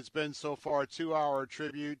continue what has been so far a 2-hour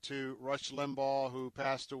tribute to Rush Limbaugh, who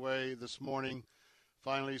passed away this morning,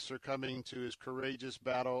 finally succumbing to his courageous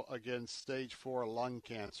battle against stage 4 lung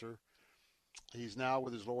cancer. He's now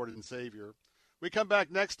with his Lord and Savior. We come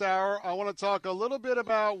back next hour. I want to talk a little bit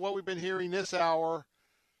about what we've been hearing this hour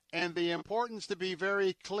and the importance to be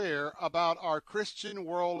very clear about our Christian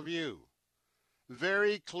worldview.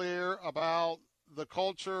 Very clear about the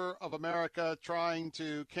culture of America trying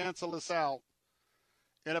to cancel us out,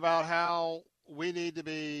 and about how we need to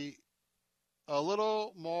be a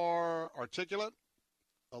little more articulate,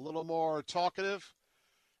 a little more talkative,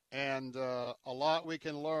 and a lot we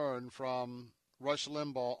can learn from Rush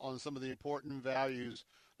Limbaugh on some of the important values,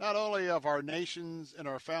 not only of our nations and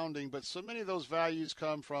our founding, but so many of those values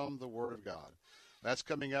come from the Word of God. That's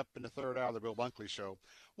coming up in the third hour of the Bill Bunkley Show.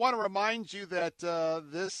 Want to remind you that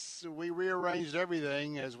we rearranged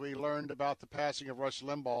everything as we learned about the passing of Rush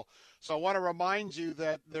Limbaugh. So I want to remind you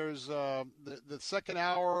that there's the second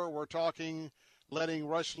hour, we're letting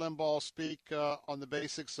Rush Limbaugh speak on the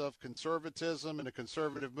basics of conservatism and the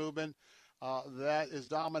conservative movement. That has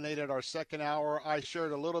dominated our second hour. I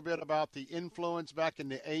shared a little bit about the influence back in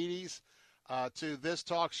the 80s to this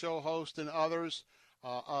talk show host and others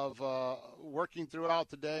of working throughout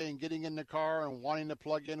the day and getting in the car and wanting to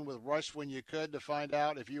plug in with Rush when you could to find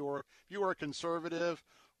out if you were a conservative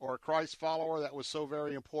or a Christ follower. That was so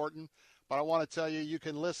very important. But I want to tell you, you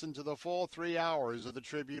can listen to the full 3 hours of the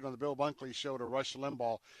tribute on the Bill Bunkley Show to Rush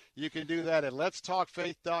Limbaugh. You can do that at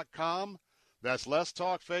letstalkfaith.com. That's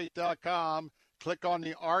letstalkfaith.com. Click on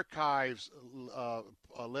the archives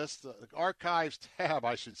list, archives tab,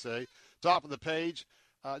 I should say, top of the page.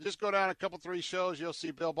 Just go down a couple, 3 shows. You'll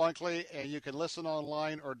see Bill Bunkley, and you can listen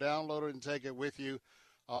online or download it and take it with you.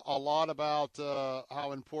 A lot about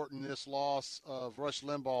how important this loss of Rush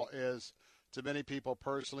Limbaugh is to many people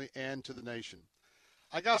personally and to the nation.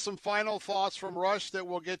 I got some final thoughts from Rush that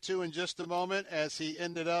we'll get to in just a moment as he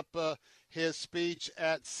ended up his speech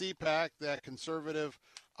at CPAC, that conservative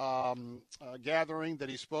gathering that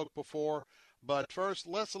he spoke before. But first,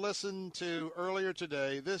 let's listen to earlier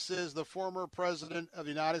today. This is the former president of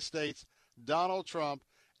the United States, Donald Trump,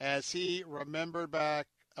 as he remembered back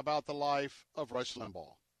about the life of Rush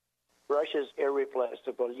Limbaugh. Rush is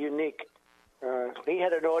irreplaceable, unique. He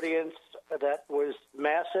had an audience that was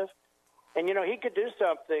massive. And, you know, he could do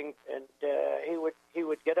something, and he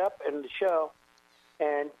would get up in the show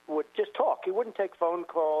and would just talk. He wouldn't take phone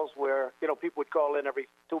calls where, you know, people would call in every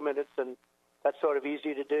 2 minutes, and that's sort of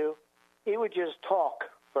easy to do. He would just talk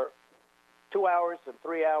for 2 hours and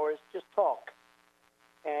 3 hours, just talk.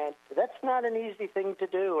 And that's not an easy thing to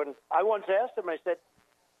do. And I once asked him, I said,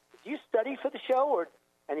 do you study for the show?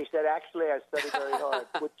 And he said, actually, I study very hard,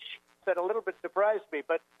 which said a little bit surprised me.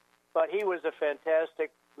 But he was a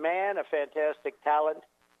fantastic man, a fantastic talent.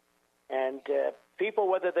 And people,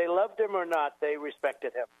 whether they loved him or not, they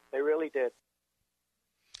respected him. They really did.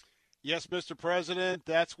 Yes, Mr. President,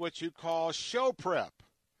 that's what you call show prep.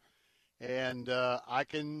 And I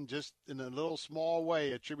can just, in a little small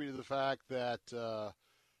way, attribute to the fact that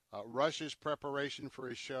Rush's preparation for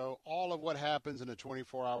his show, all of what happens in a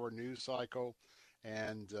 24-hour news cycle,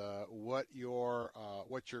 and what your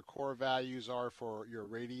core values are for your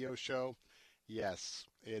radio show. Yes,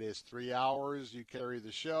 it is 3 hours. You carry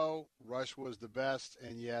the show. Rush was the best,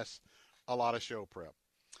 and yes, a lot of show prep.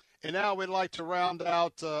 And now we'd like to round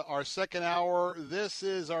out our second hour. This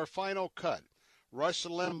is our final cut. Rush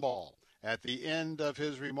Limbaugh at the end of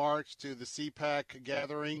his remarks to the CPAC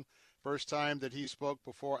gathering, first time that he spoke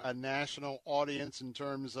before a national audience in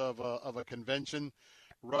terms of a convention.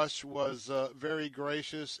 Rush was very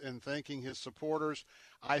gracious in thanking his supporters.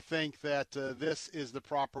 I think that this is the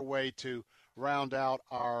proper way to round out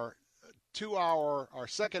our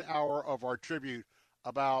second hour of our tribute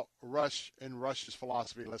about Rush and Rush's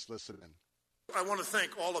philosophy. Let's listen in. I want to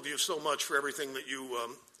thank all of you so much for everything that you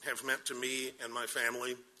have meant to me and my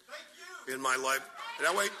family in my life.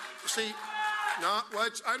 Now, wait, see, no, well,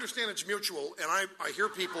 I understand it's mutual, and I hear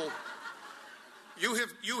people. You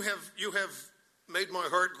have made my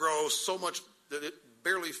heart grow so much that it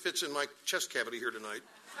barely fits in my chest cavity here tonight.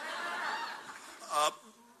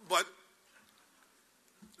 But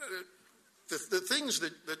the things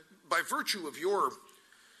that by virtue of your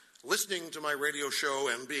listening to my radio show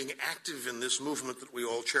and being active in this movement that we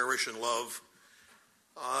all cherish and love,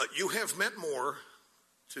 you have meant more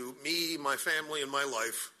to me, my family, and my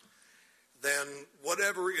life than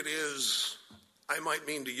whatever it is I might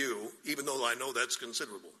mean to you, even though I know that's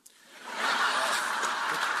considerable.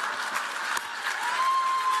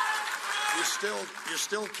 You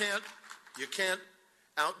still can't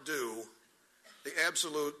outdo the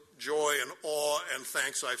absolute joy and awe and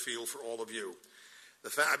thanks I feel for all of you.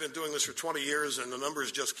 I've been doing this for 20 years, and the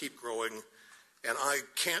numbers just keep growing, and I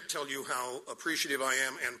can't tell you how appreciative I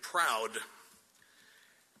am and proud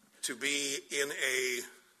to be in a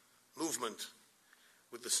movement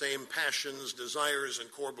with the same passions, desires,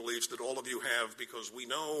 and core beliefs that all of you have, because we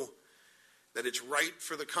know that it's right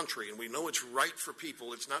for the country, and we know it's right for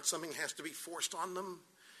people. It's not something that has to be forced on them.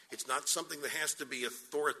 It's not something that has to be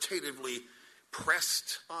authoritatively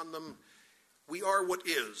pressed on them. We are what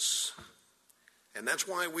is, and that's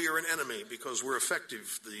why we are an enemy, because we're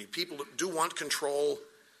effective. The people that do want control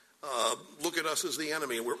look target us as the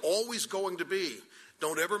enemy, and we're always going to be.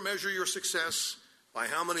 Don't ever measure your success by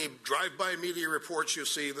how many drive-by media reports you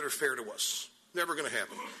see that are fair to us. Never going to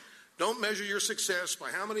happen. Don't measure your success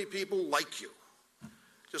by how many people like you.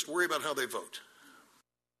 Just worry about how they vote.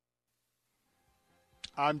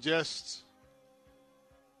 I'm just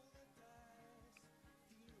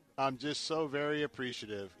so very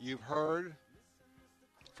appreciative. You've heard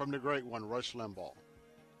from the great one, Rush Limbaugh.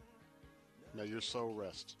 May your soul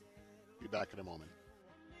rest. Be back in a moment.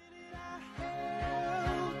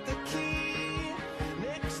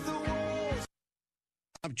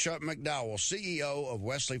 I'm Chuck McDowell, CEO of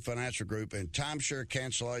Wesley Financial Group and timeshare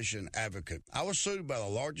cancellation advocate. I was sued by the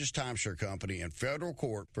largest timeshare company in federal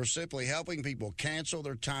court for simply helping people cancel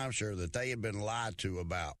their timeshare that they had been lied to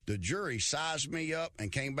about. The jury sized me up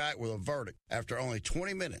and came back with a verdict after only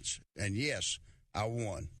 20 minutes. And yes, I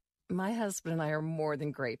won. My husband and I are more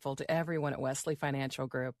than grateful to everyone at Wesley Financial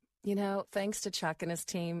Group. You know, thanks to Chuck and his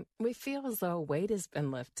team, we feel as though a weight has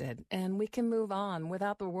been lifted and we can move on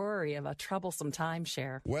without the worry of a troublesome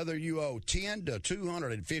timeshare. Whether you owe $10,000 to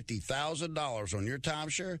 $250,000 on your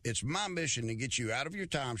timeshare, it's my mission to get you out of your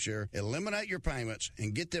timeshare, eliminate your payments,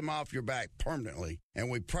 and get them off your back permanently.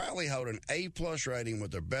 And we proudly hold an A+ rating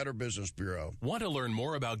with the Better Business Bureau. Want to learn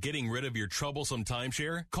more about getting rid of your troublesome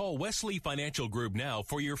timeshare? Call Wesley Financial Group now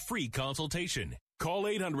for your free consultation. Call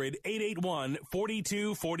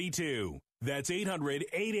 800-881-4242. That's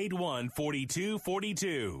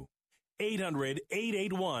 800-881-4242.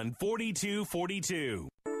 800-881-4242.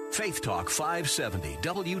 Faith Talk 570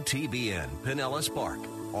 WTBN, Pinellas Park.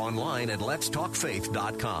 Online at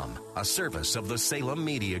letstalkfaith.com, a service of the Salem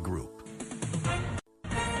Media Group.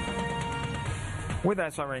 With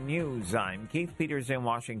SRN News, I'm Keith Peters in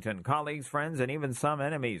Washington. Colleagues, friends, and even some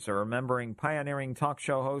enemies are remembering pioneering talk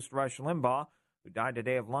show host Rush Limbaugh, who died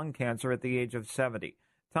today of lung cancer at the age of 70.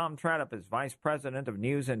 Tom Tradup is Vice President of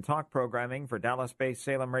News and Talk Programming for Dallas-based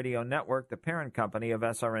Salem Radio Network, the parent company of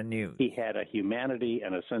SRN News. He had a humanity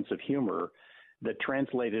and a sense of humor that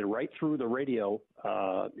translated right through the radio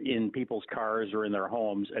in people's cars or in their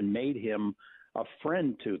homes and made him a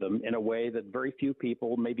friend to them in a way that very few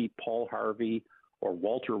people, maybe Paul Harvey or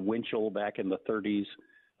Walter Winchell back in the 30s,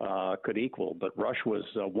 could equal, but Rush was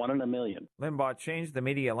one in a million. Limbaugh changed the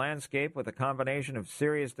media landscape with a combination of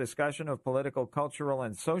serious discussion of political, cultural,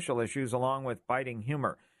 and social issues along with biting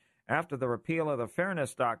humor. After the repeal of the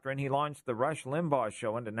Fairness Doctrine, he launched the Rush Limbaugh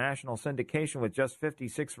Show into national syndication with just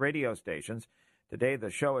 56 radio stations. Today, the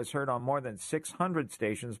show is heard on more than 600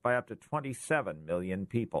 stations by up to 27 million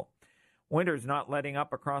people. Winter's not letting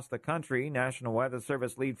up across the country. National Weather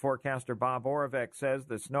Service lead forecaster Bob Oravec says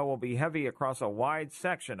the snow will be heavy across a wide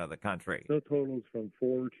section of the country. Snow totals from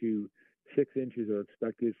 4 to 6 inches are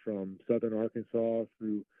expected from southern Arkansas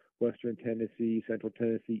through western Tennessee, central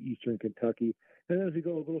Tennessee, eastern Kentucky. And as we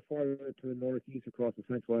go a little farther to the northeast across the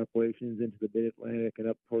central Appalachians into the mid-Atlantic and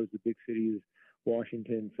up towards the big cities,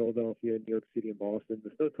 Washington, Philadelphia, New York City, and Boston,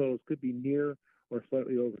 the snow totals could be near or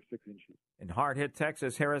slightly over 6 inches. In hard-hit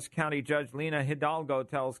Texas, Harris County Judge Lena Hidalgo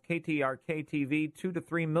tells KTRK-TV 2 to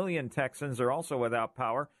 3 million Texans are also without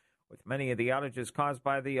power, with many of the outages caused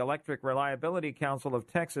by the Electric Reliability Council of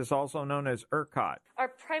Texas, also known as ERCOT. Our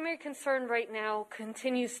primary concern right now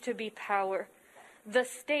continues to be power. The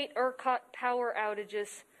state ERCOT power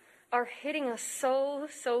outages are hitting us so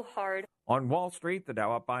hard. On Wall Street, the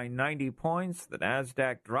Dow up by 90 points, the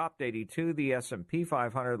Nasdaq dropped 82, the S&P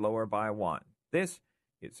 500 lower by 1. This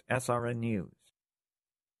is SRN News.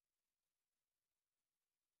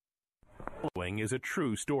 Following is a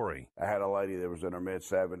true story. I had a lady that was in her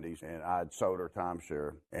mid-70s, and I'd sold her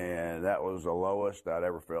timeshare, and that was the lowest I'd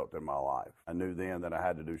ever felt in my life. I knew then that I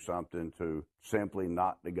had to do something to simply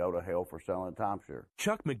not to go to hell for selling timeshare.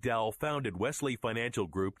 Chuck McDowell founded Wesley Financial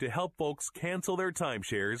Group to help folks cancel their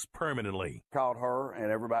timeshares permanently. Called her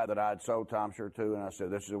and everybody that I'd sold timeshare to, and I said,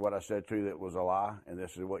 this is what I said to you that was a lie, and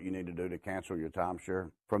this is what you need to do to cancel your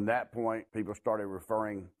timeshare. From that point, people started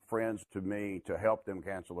referring friends to me to help them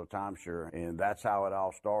cancel the timeshare, and that's how it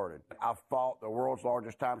all started. I fought the world's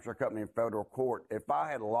largest timeshare company in federal court. If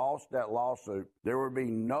I had lost that lawsuit, there would be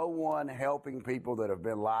no one helping people that have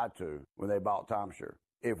been lied to when they bought timeshare.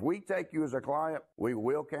 If we take you as a client, we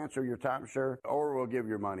will cancel your timeshare or we'll give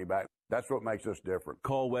your money back. That's what makes us different.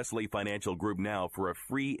 Call Wesley Financial Group now for a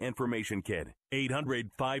free information kit.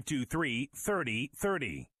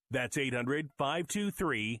 800-523-3030. That's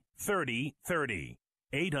 800-523-3030.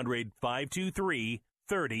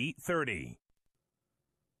 800-523-3030.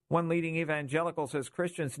 One leading evangelical says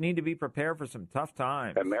Christians need to be prepared for some tough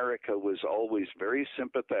times. America was always very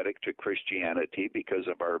sympathetic to Christianity because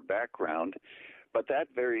of our background, But that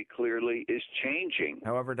very clearly is changing.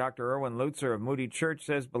 However, Dr. Erwin Lutzer of Moody Church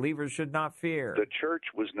says believers should not fear. The church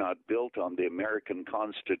was not built on the American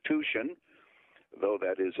Constitution, though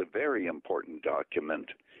that is a very important document.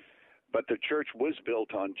 But the church was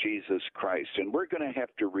built on Jesus Christ, and we're going to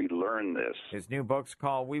have to relearn this. His new book's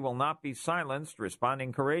called We Will Not Be Silenced,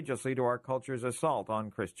 Responding Courageously to Our Culture's Assault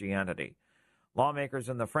on Christianity. Lawmakers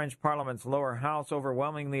in the French Parliament's lower house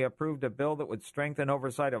overwhelmingly approved a bill that would strengthen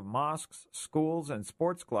oversight of mosques, schools, and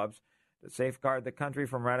sports clubs to safeguard the country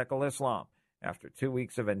from radical Islam. After 2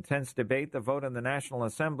 weeks of intense debate, the vote in the National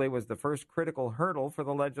Assembly was the first critical hurdle for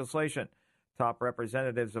the legislation. Top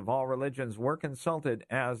representatives of all religions were consulted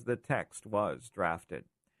as the text was drafted.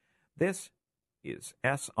 This is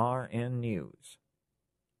SRN News.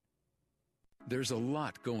 There's a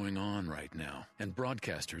lot going on right now, and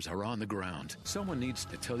broadcasters are on the ground. Someone needs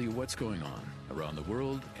to tell you what's going on around the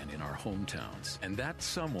world and in our hometowns. And that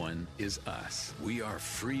someone is us. We are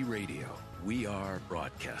free radio. We are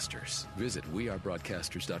broadcasters. Visit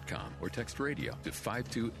wearebroadcasters.com or text radio to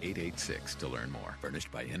 52886 to learn more.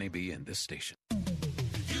 Furnished by NAB and this station.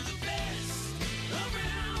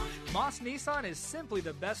 Moss Nissan is simply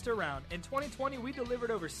the best around. In 2020, we delivered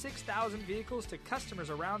over 6,000 vehicles to customers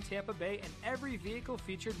around Tampa Bay, and every vehicle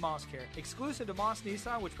featured Moss Care, exclusive to Moss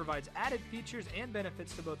Nissan, which provides added features and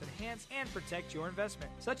benefits to both enhance and protect your investment,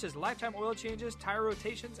 such as lifetime oil changes, tire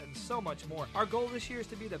rotations, and so much more. Our goal this year is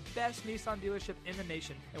to be the best Nissan dealership in the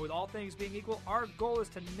nation, and with all things being equal, our goal is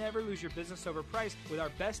to never lose your business over price with our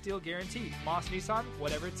best deal guarantee. Moss Nissan,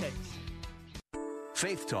 whatever it takes.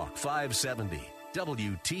 Faith Talk 570.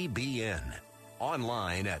 WTBN.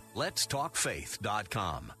 Online at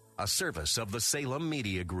letstalkfaith.com, a service of the Salem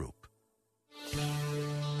Media Group.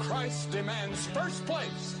 Christ demands first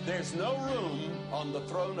place. There's no room on the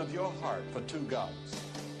throne of your heart for two gods.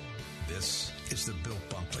 This is the Bill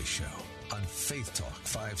Bunkley Show on Faith Talk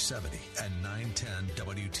 570 and 910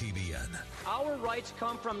 WTBN. Our rights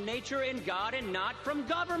come from nature and God and not from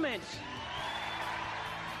government.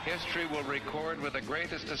 History will record with the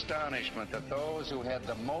greatest astonishment that those who had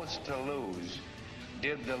the most to lose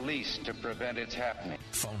did the least to prevent its happening.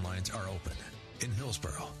 Phone lines are open. In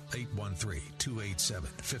Hillsborough,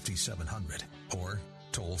 813-287-5700 or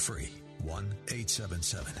toll free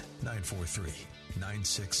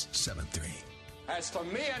 1-877-943-9673. As for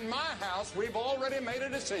me and my house, we've already made a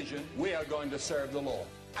decision. We are going to serve the Lord.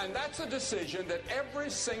 And that's a decision that every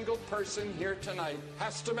single person here tonight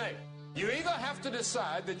has to make. You either have to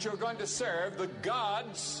decide that you're going to serve the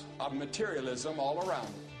gods of materialism all around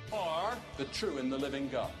you, or the true and the living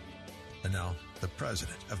God. And now, the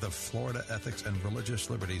president of the Florida Ethics and Religious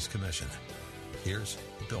Liberties Commission. Here's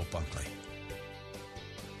Bill Bunkley.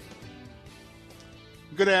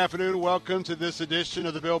 Good afternoon. Welcome to this edition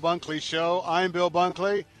of the Bill Bunkley Show. I'm Bill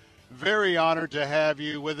Bunkley. Very honored to have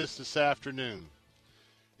you with us this afternoon.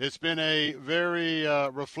 It's been a very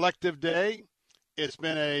reflective day. It's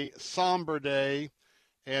been a somber day,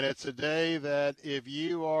 and it's a day that if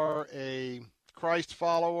you are a Christ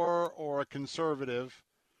follower or a conservative,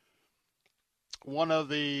 one of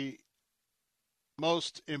the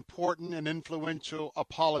most important and influential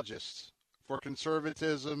apologists for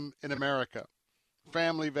conservatism in America,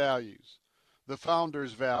 family values, the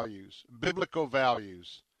founders' values, biblical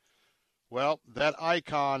values, well, that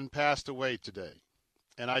icon passed away today.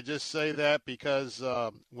 And I just say that because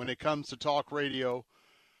when it comes to talk radio,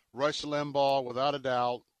 Rush Limbaugh, without a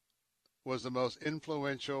doubt, was the most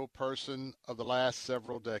influential person of the last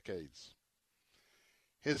several decades.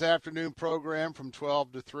 His afternoon program from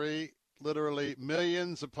 12 to 3, literally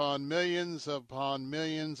millions upon millions upon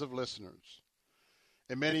millions of listeners.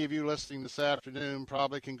 And many of you listening this afternoon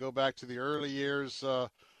probably can go back to the early years, in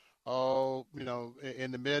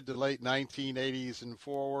the mid to late 1980s and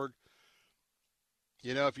forward.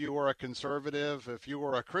 You know, if you were a conservative, if you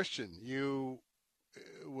were a Christian,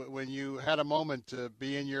 when you had a moment to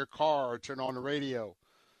be in your car or turn on the radio,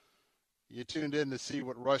 you tuned in to see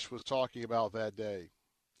what Rush was talking about that day.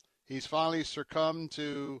 He's finally succumbed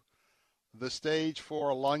to the stage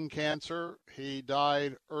 4 lung cancer. He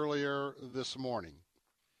died earlier this morning.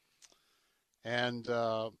 And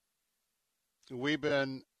we've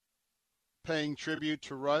been paying tribute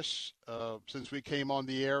to Rush since we came on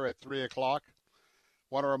the air at 3 o'clock.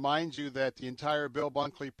 I want to remind you that the entire Bill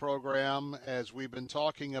Bunkley program, as we've been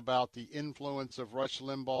talking about the influence of Rush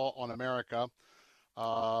Limbaugh on America,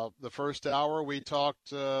 the first hour we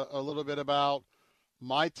talked a little bit about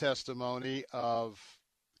my testimony of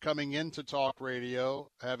coming into talk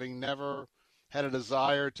radio, having never had a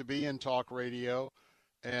desire to be in talk radio,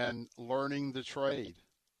 and learning the trade,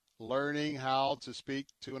 learning how to speak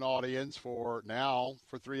to an audience for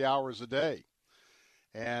 3 hours a day.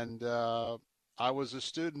 And I was a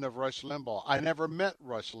student of Rush Limbaugh. I never met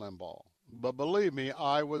Rush Limbaugh, but believe me,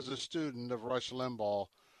 I was a student of Rush Limbaugh,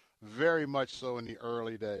 very much so in the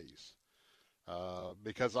early days.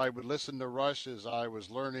 Because I would listen to Rush as I was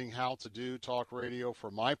learning how to do talk radio for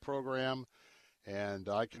my program. And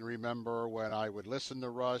I can remember when I would listen to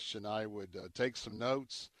Rush and I would take some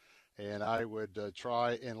notes, and I would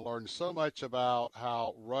try and learn so much about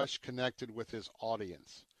how Rush connected with his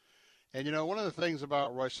audience. And, you know, one of the things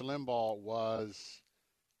about Rush Limbaugh was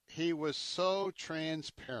he was so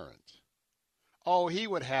transparent. Oh, he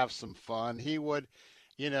would have some fun. He would,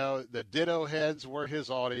 you know, the ditto heads were his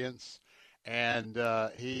audience. And for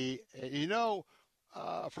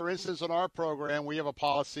instance, on our program, we have a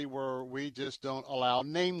policy where we just don't allow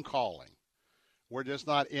name calling. We're just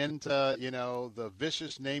not into, you know, the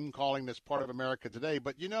vicious name calling that's part of America today.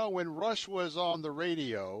 But, you know, when Rush was on the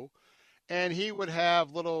radio and he would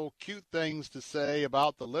have little cute things to say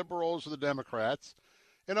about the liberals or the Democrats,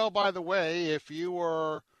 and oh, by the way, if you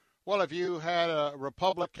had a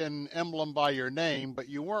Republican emblem by your name, but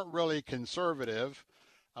you weren't really conservative,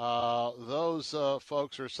 those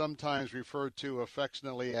folks are sometimes referred to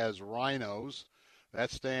affectionately as rhinos.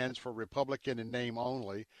 That stands for Republican in name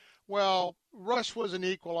only. Well, Rush was an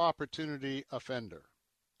equal opportunity offender.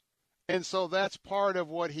 And so that's part of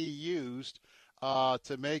what he used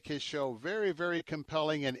to make his show very, very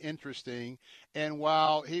compelling and interesting. And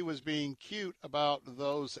while he was being cute about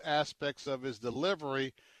those aspects of his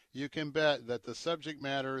delivery, you can bet that the subject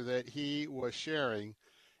matter that he was sharing,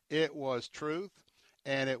 it was truth.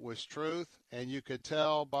 And it was truth, and you could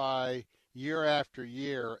tell by year after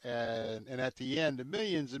year, and at the end, the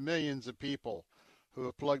millions and millions of people who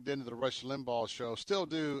have plugged into the Rush Limbaugh show, still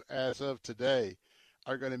do as of today,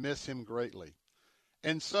 are going to miss him greatly.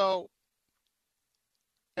 And so,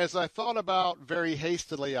 as I thought about, very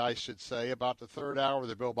hastily, I should say, about the third hour of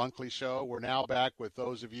the Bill Bunkley Show, we're now back with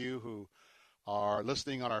those of you who are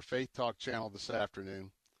listening on our Faith Talk channel this afternoon.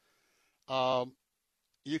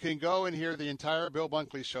 You can go and hear the entire Bill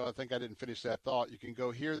Bunkley Show. I think I didn't finish that thought. You can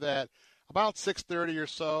go hear that about 6:30 or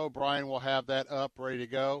so. Brian will have that up, ready to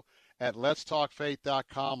go at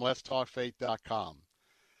letstalkfaith.com, letstalkfaith.com.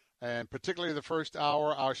 And particularly the first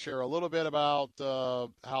hour, I'll share a little bit about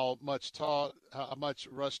how much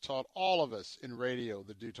Rush taught all of us in radio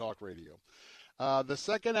that do talk radio. The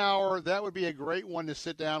second hour, that would be a great one to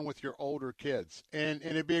sit down with your older kids. And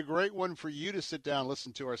it'd be a great one for you to sit down and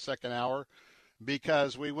listen to our second hour,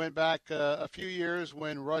 because we went back a few years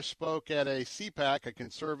when Rush spoke at a CPAC, a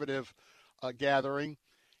conservative gathering,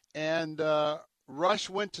 and Rush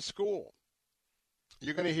went to school.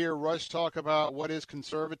 You're going to hear Rush talk about what is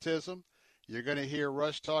conservatism. You're going to hear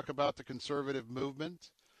Rush talk about the conservative movement.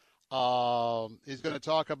 He's going to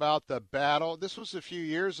talk about the battle. This was a few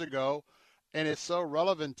years ago, and it's so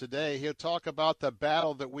relevant today. He'll talk about the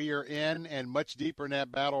battle that we are in and much deeper in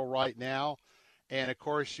that battle right now. And, of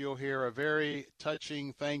course, you'll hear a very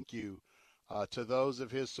touching thank you to those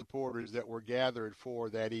of his supporters that were gathered for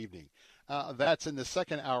that evening. That's in the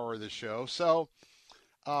second hour of the show. So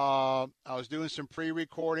I was doing some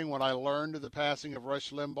pre-recording when I learned of the passing of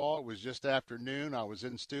Rush Limbaugh. It was just after noon. I was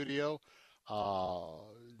in studio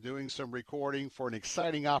doing some recording for an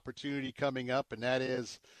exciting opportunity coming up, and that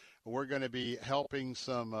is we're going to be helping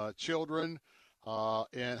some children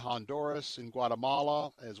in Honduras, in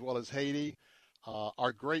Guatemala, as well as Haiti.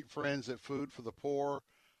 Our great friends at Food for the Poor,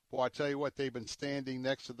 boy, I tell you what, they've been standing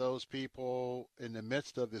next to those people in the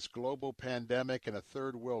midst of this global pandemic in a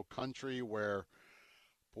third world country where,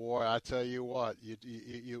 boy, I tell you what,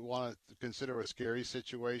 you want to consider a scary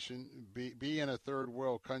situation. Be in a third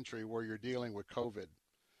world country where you're dealing with COVID,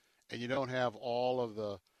 and you don't have all of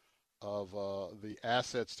the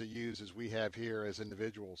assets to use as we have here as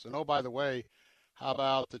individuals. And oh, by the way, how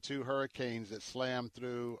about the two hurricanes that slammed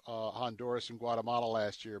through Honduras and Guatemala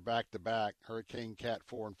last year, back-to-back, Hurricane Cat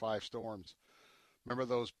 4 and 5 storms? Remember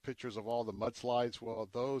those pictures of all the mudslides? Well,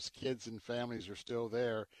 those kids and families are still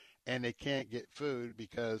there, and they can't get food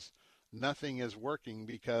because nothing is working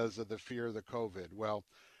because of the fear of the COVID. Well,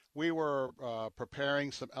 we were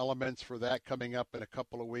preparing some elements for that coming up in a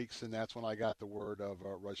couple of weeks, and that's when I got the word of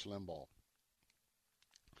Rush Limbaugh.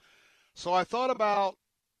 So I thought about,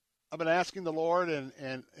 I've been asking the Lord,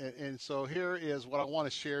 and so here is what I want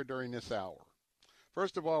to share during this hour.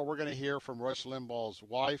 First of all, we're going to hear from Rush Limbaugh's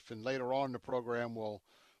wife, and later on in the program, we'll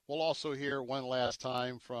also hear one last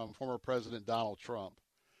time from former President Donald Trump.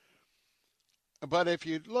 But if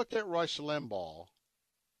you look at Rush Limbaugh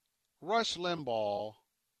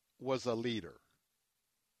was a leader.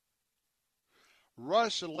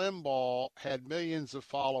 Rush Limbaugh had millions of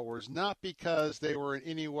followers, not because they were in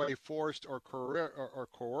any way forced or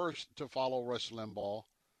coerced to follow Rush Limbaugh.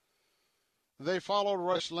 They followed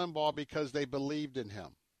Rush Limbaugh because they believed in him.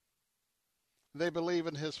 They believe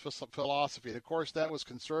in his philosophy. And of course, that was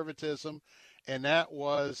conservatism, and that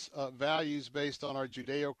was values based on our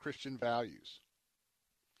Judeo-Christian values.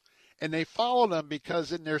 And they followed him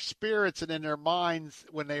because in their spirits and in their minds,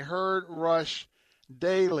 when they heard Rush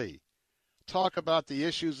daily talk about the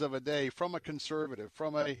issues of a day from a conservative,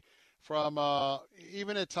 from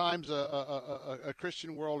even at times a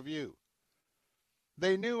Christian worldview,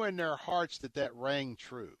 they knew in their hearts that rang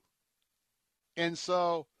true. And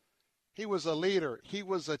so he was a leader. He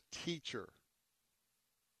was a teacher.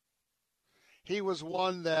 He was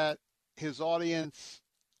one that his audience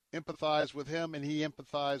empathized with him, and he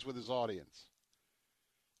empathized with his audience.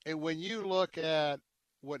 And when you look at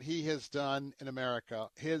what he has done in America,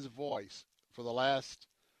 his voice for the last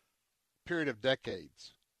period of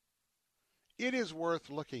decades, it is worth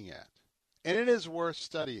looking at, and it is worth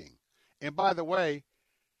studying. And by the way,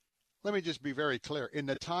 let me just be very clear. In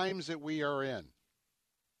the times that we are in,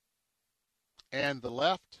 and the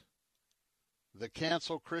left, the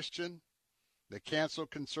cancel Christian, the cancel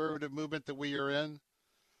conservative movement that we are in,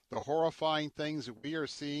 the horrifying things that we are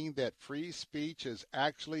seeing, that free speech is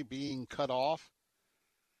actually being cut off,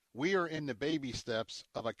 we are in the baby steps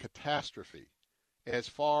of a catastrophe as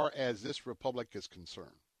far as this republic is concerned.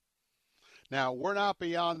 Now, we're not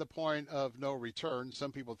beyond the point of no return.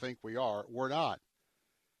 Some people think we are. We're not.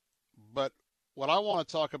 But what I want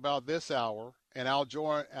to talk about this hour, and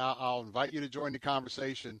I'll invite you to join the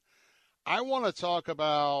conversation, I want to talk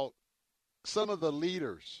about some of the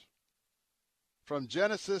leaders from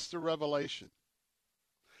Genesis to Revelation.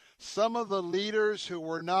 Some of the leaders who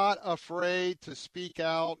were not afraid to speak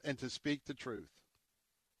out and to speak the truth.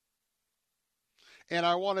 And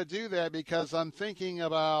I want to do that because I'm thinking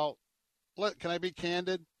about, can I be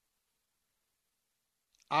candid?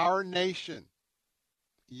 Our nation,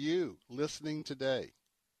 you listening today,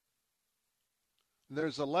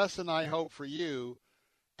 there's a lesson I hope for you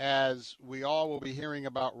as we all will be hearing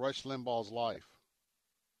about Rush Limbaugh's life.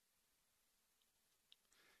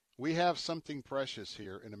 We have something precious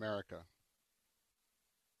here in America.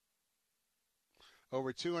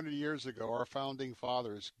 Over 200 years ago, our founding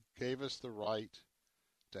fathers gave us the right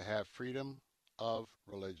to have freedom of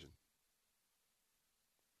religion.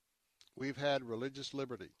 We've had religious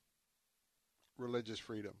liberty, religious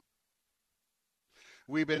freedom.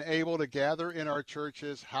 We've been able to gather in our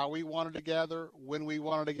churches how we wanted to gather, when we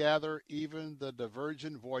wanted to gather, even the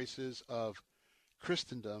divergent voices of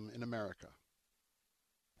Christendom in America.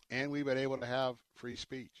 And we've been able to have free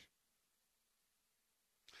speech.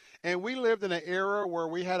 And we lived in an era where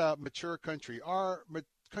we had a mature country. Our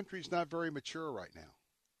country's not very mature right now.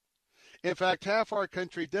 In fact, half our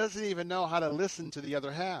country doesn't even know how to listen to the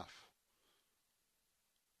other half.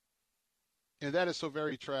 And that is so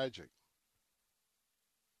very tragic.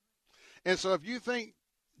 And so if you think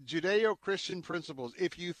Judeo-Christian principles,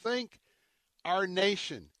 if you think our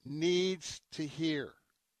nation needs to hear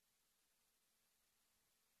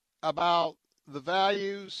about the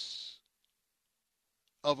values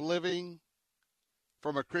of living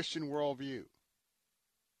from a Christian worldview,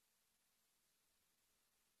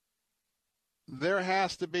 there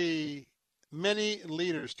has to be many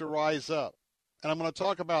leaders to rise up. And I'm going to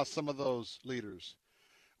talk about some of those leaders.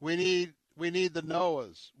 We need the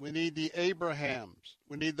Noahs. We need the Abrahams.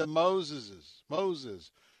 We need the Moses.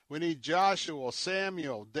 We need Joshua,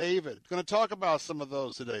 Samuel, David. I'm going to talk about some of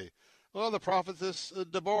those today. Well, the prophetess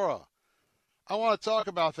Deborah. I want to talk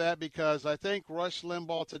about that because I think Rush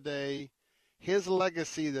Limbaugh today, his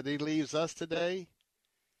legacy that he leaves us today,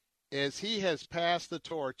 is he has passed the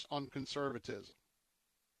torch on conservatism.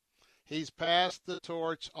 He's passed the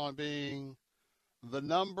torch on being the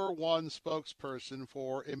number one spokesperson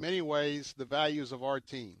for, in many ways, the values of our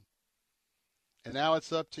team. And now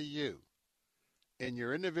it's up to you in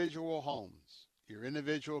your individual homes, your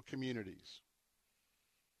individual communities.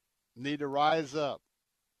 You need to rise up.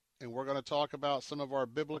 And we're going to talk about some of our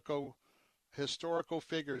biblical, historical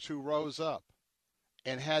figures who rose up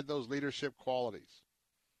and had those leadership qualities.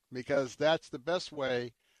 Because that's the best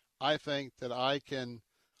way, I think, that I can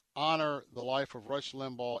honor the life of Rush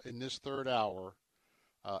Limbaugh in this third hour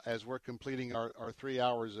as we're completing our 3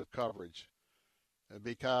 hours of coverage.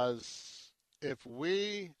 Because if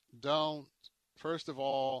we don't, first of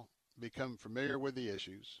all, become familiar with the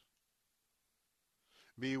issues,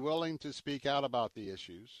 be willing to speak out about the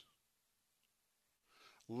issues,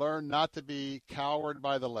 learn not to be cowed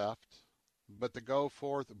by the left, but to go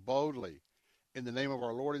forth boldly in the name of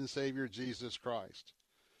our Lord and Savior, Jesus Christ.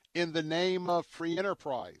 In the name of free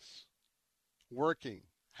enterprise, working,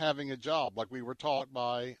 having a job like we were taught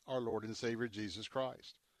by our Lord and Savior, Jesus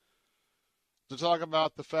Christ. To talk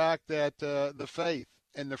about the fact that the faith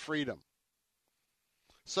and the freedom.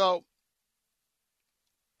 So,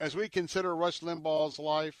 as we consider Rush Limbaugh's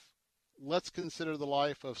life, let's consider the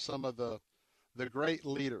life of some of the great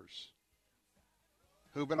leaders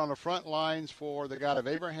who've been on the front lines for the God of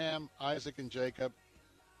Abraham, Isaac, and Jacob,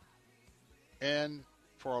 and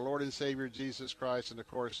for our Lord and Savior, Jesus Christ, and, of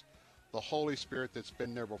course, the Holy Spirit that's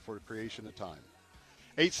been there before the creation of time.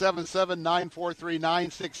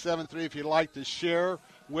 877-943-9673 if you'd like to share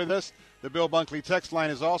with us. The Bill Bunkley text line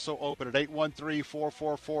is also open at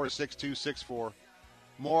 813-444-6264.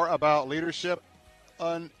 More about leadership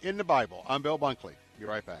in the Bible. I'm Bill Bunkley. Be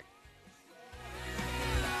right back.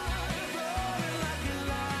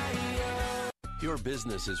 Your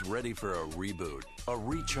business is ready for a reboot, a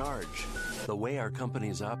recharge. The way our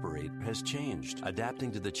companies operate has changed.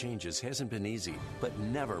 Adapting to the changes hasn't been easy, but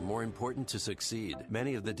never more important to succeed.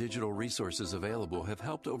 Many of the digital resources available have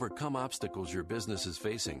helped overcome obstacles your business is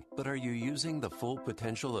facing. But are you using the full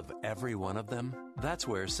potential of every one of them? That's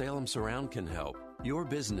where Salem Surround can help. Your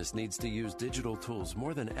business needs to use digital tools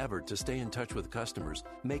more than ever to stay in touch with customers,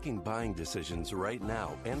 making buying decisions right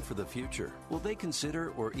now and for the future. Will they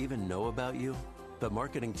consider or even know about you? The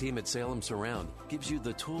marketing team at Salem Surround gives you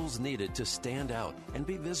the tools needed to stand out and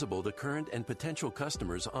be visible to current and potential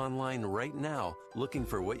customers online right now looking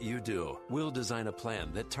for what you do. We'll design a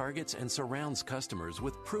plan that targets and surrounds customers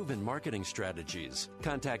with proven marketing strategies.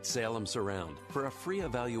 Contact Salem Surround for a free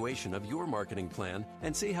evaluation of your marketing plan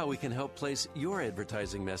and see how we can help place your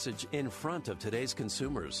advertising message in front of today's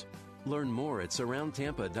consumers. Learn more at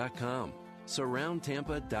surroundtampa.com.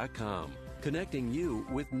 Surroundtampa.com. Connecting you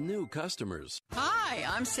with new customers. Hi,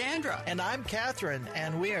 I'm Sandra. And I'm Catherine,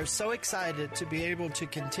 and we are so excited to be able to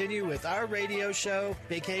continue with our radio show,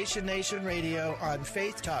 Vacation Nation Radio, on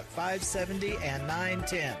Faith Talk 570 and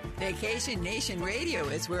 910. Vacation Nation Radio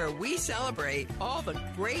is where we celebrate all the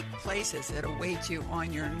great places that await you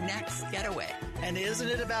on your next getaway. And isn't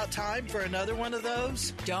it about time for another one of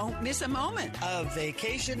those? Don't miss a moment of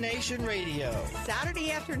Vacation Nation Radio.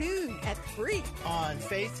 Saturday afternoon at 3 on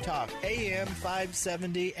Faith Talk AM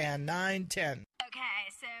 570 and 910. Okay,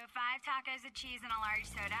 so 5 tacos of cheese and a large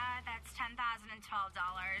soda. That's $10,012.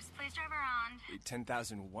 Please drive around. Wait,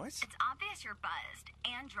 10,000 what? It's obvious you're buzzed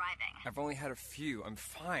and driving. I've only had a few. I'm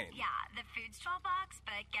fine. Yeah, the food's $12,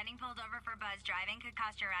 but getting pulled over for buzz driving could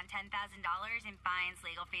cost you around $10,000 in fines,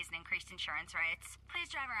 legal fees, and increased insurance rates. Please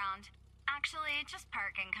drive around. Actually, just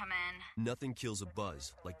park and come in. Nothing kills a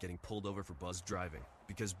buzz like getting pulled over for buzz driving,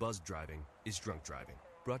 because buzz driving is drunk driving.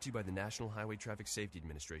 Brought to you by the National Highway Traffic Safety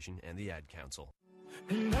Administration and the Ad Council.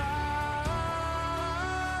 And I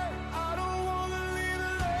don't want to leave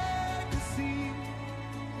a legacy.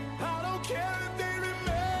 I don't care if they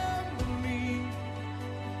remember me.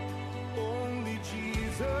 Only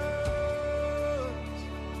Jesus.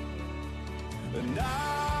 And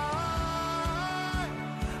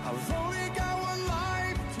I've only got one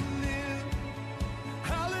life to live.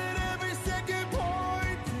 I'll let every second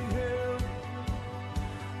point to Him.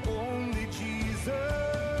 Only Jesus.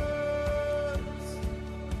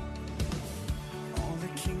 All the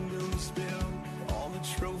kingdoms built, all the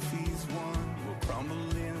trophies won, will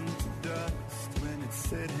crumble into dust when it's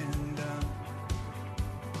said and done.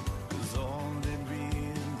 'Cause all that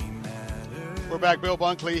really matters. We're back, Bill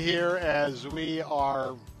Bunkley here, as we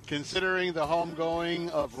are considering the homegoing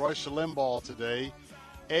of Rush Limbaugh today.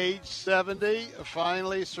 Age 70,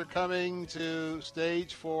 finally succumbing to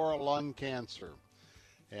stage 4 lung cancer.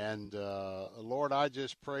 And, Lord, I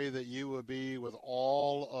just pray that you would be with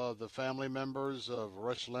all of the family members of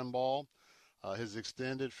Rush Limbaugh, his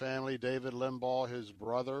extended family, David Limbaugh, his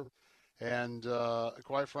brother. And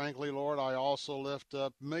quite frankly, Lord, I also lift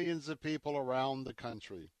up millions of people around the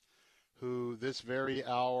country who this very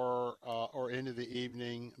hour or into the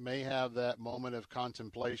evening may have that moment of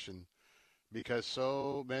contemplation, because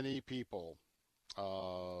so many people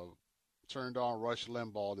turned on Rush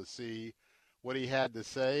Limbaugh to see what he had to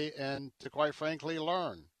say and to, quite frankly,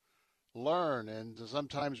 learn and to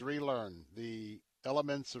sometimes relearn the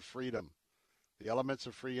elements of freedom, the elements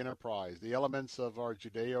of free enterprise, the elements of our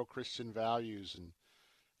Judeo-Christian values, and,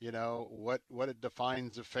 you know, what it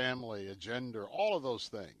defines a family, a gender, all of those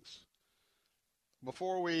things.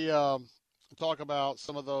 Before we talk about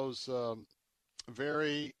some of those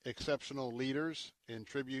very exceptional leaders in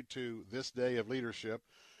tribute to this day of leadership,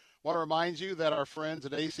 I want to remind you that our friends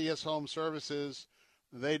at ACS Home Services,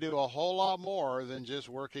 they do a whole lot more than just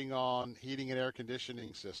working on heating and air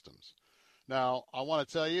conditioning systems. Now, I want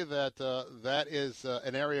to tell you that that is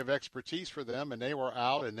an area of expertise for them, and they were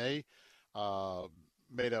out and they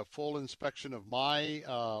made a full inspection of my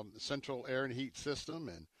central air and heat system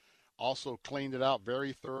and also cleaned it out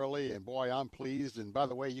very thoroughly. And, boy, I'm pleased. And, by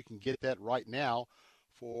the way, you can get that right now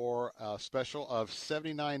for a special of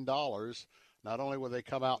 $79. Not only will they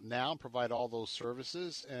come out now and provide all those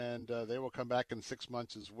services, and they will come back in 6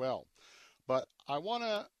 months as well. But I want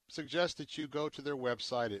to suggest that you go to their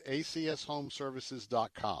website at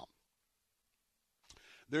acshomeservices.com.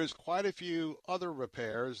 There's quite a few other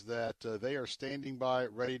repairs that they are standing by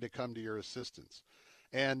ready to come to your assistance.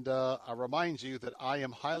 And I remind you that I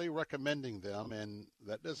am highly recommending them, and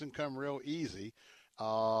that doesn't come real easy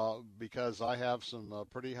because I have some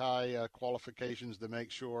pretty high qualifications to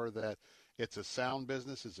make sure that it's a sound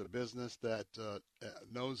business. It's a business that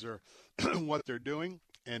knows what they're doing,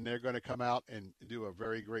 and they're going to come out and do a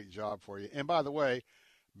very great job for you. And by the way,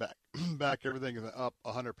 back everything up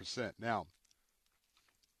 100%. Now,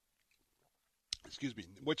 excuse me,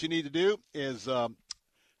 what you need to do is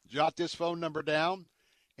jot this phone number down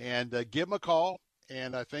and give them a call.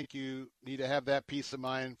 And I think you need to have that peace of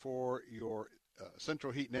mind for your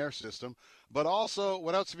central heat and air system. But also,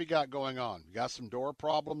 what else have you got going on? You got some door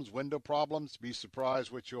problems, window problems? Be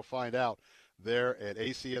surprised what you'll find out there at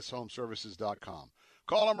acshomeservices.com.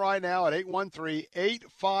 Call them right now at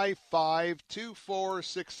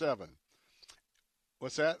 813-855-2467.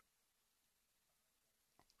 What's that?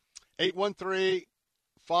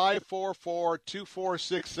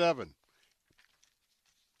 813-544-2467.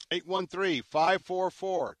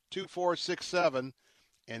 813-544-2467.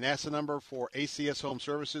 And that's the number for ACS Home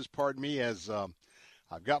Services. Pardon me, as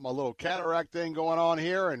I've got my little cataract thing going on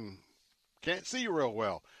here and can't see real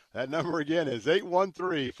well. That number again is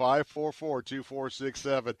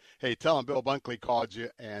 813-544-2467. Hey, tell them Bill Bunkley called you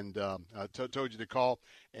and told you to call.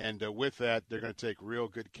 And with that, they're going to take real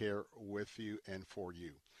good care with you and for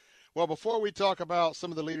you. Well, before we talk about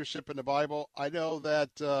some of the leadership in the Bible, I know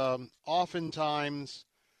that oftentimes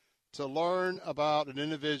to learn about an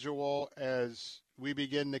individual as we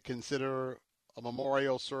begin to consider a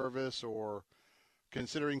memorial service or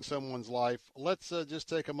considering someone's life, let's just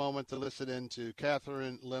take a moment to listen in to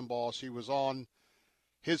Catherine Limbaugh. She was on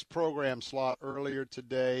his program slot earlier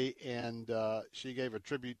today, and she gave a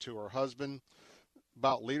tribute to her husband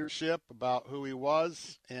about leadership, about who he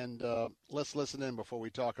was, and let's listen in before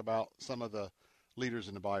we talk about some of the leaders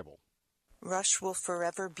in the Bible. Rush will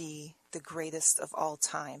forever be the greatest of all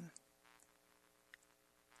time.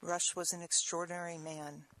 Rush was an extraordinary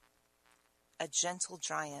man, a gentle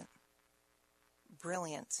giant,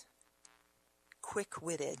 brilliant,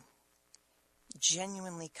 quick-witted,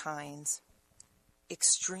 genuinely kind,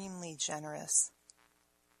 extremely generous,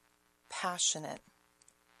 passionate,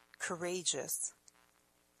 courageous,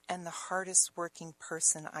 and the hardest working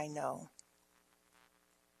person I know.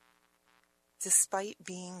 Despite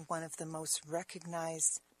being one of the most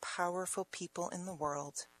recognized, powerful people in the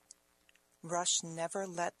world, Rush never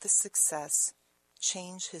let the success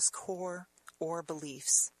change his core or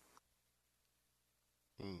beliefs.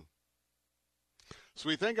 So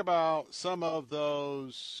we think about some of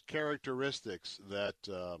those characteristics that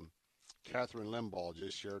Catherine Limbaugh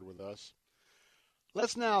just shared with us.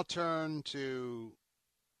 Let's now turn to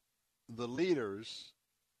the leaders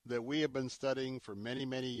that we have been studying for many,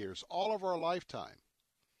 many years, all of our lifetime.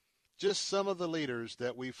 Just some of the leaders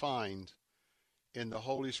that we find in the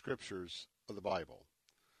Holy Scriptures of the Bible.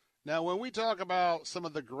 Now, when we talk about some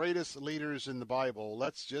of the greatest leaders in the Bible,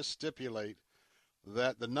 let's just stipulate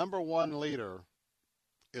that the number one leader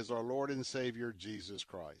is our Lord and Savior, Jesus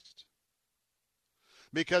Christ.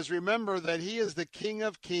 Because remember that he is the King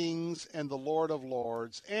of Kings and the Lord of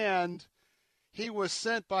Lords, and he was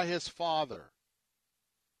sent by his Father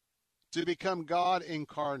to become God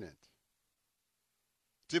incarnate,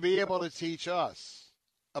 to be able to teach us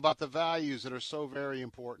about the values that are so very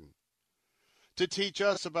important, to teach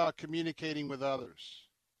us about communicating with others,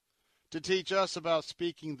 to teach us about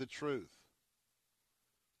speaking the truth,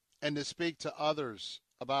 and to speak to others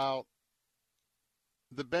about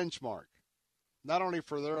the benchmark, not only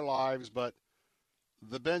for their lives, but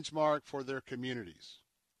the benchmark for their communities.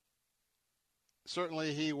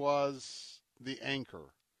 Certainly he was the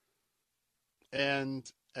anchor. And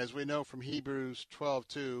as we know from Hebrews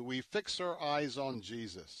 12:2, we fix our eyes on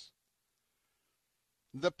Jesus,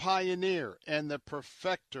 the pioneer and the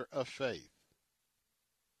perfecter of faith.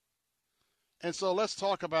 And so let's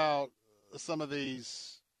talk about some of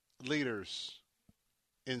these leaders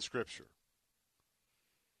in Scripture.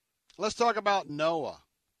 Let's talk about Noah.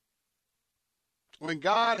 When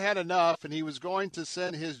God had enough and he was going to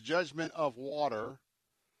send his judgment of water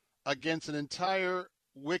against an entire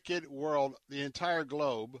wicked world, the entire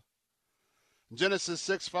globe. Genesis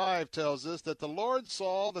 6:5 tells us that the Lord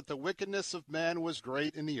saw that the wickedness of man was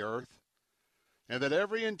great in the earth, and that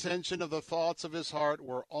every intention of the thoughts of his heart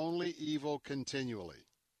were only evil continually.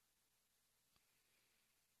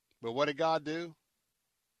 But what did God do?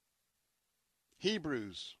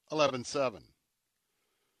 Hebrews 11:7.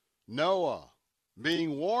 Noah,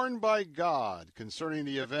 being warned by God concerning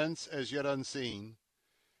the events as yet unseen,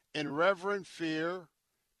 in reverent fear,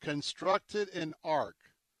 constructed an ark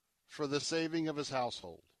for the saving of his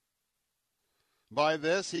household. By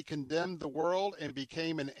this he condemned the world and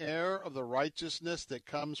became an heir of the righteousness that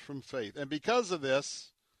comes from faith. And because of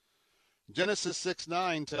this, Genesis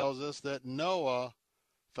 6:9 tells us that Noah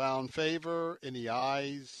found favor in the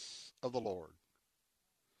eyes of the Lord.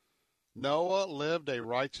 Noah lived a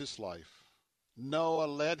righteous life. Noah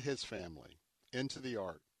led his family into the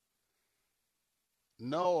ark.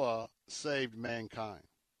 Noah saved mankind.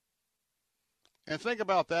 And think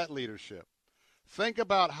about that leadership. Think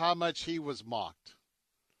about how much he was mocked.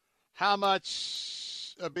 How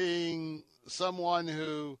much being someone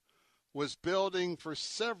who was building for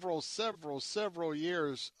several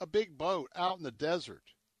years a big boat out in the desert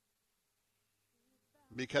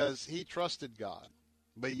because he trusted God.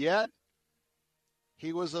 But yet,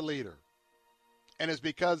 he was a leader. And it's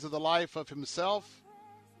because of the life of himself,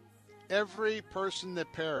 every person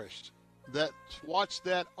that perished, that watched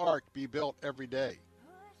that ark be built every day.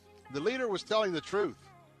 The leader was telling the truth,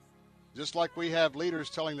 just like we have leaders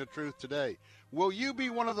telling the truth today. Will you be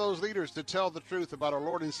one of those leaders to tell the truth about our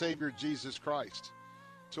Lord and Savior Jesus Christ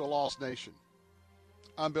to a lost nation?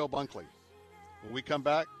 I'm Bill Bunkley. When we come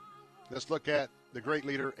back, let's look at the great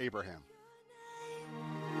leader Abraham.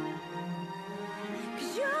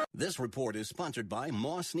 This report is sponsored by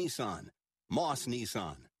Moss Nissan. Moss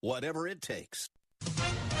Nissan, whatever it takes.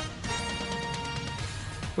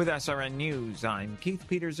 With SRN News, I'm Keith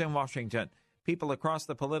Peters in Washington. People across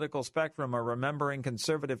the political spectrum are remembering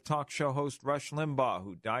conservative talk show host Rush Limbaugh,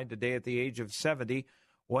 who died today at the age of 70,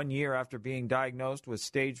 1 year after being diagnosed with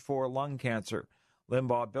stage 4 lung cancer.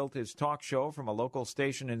 Limbaugh built his talk show from a local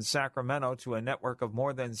station in Sacramento to a network of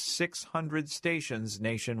more than 600 stations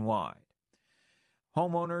nationwide.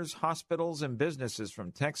 Homeowners, hospitals, and businesses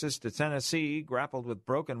from Texas to Tennessee grappled with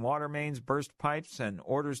broken water mains, burst pipes, and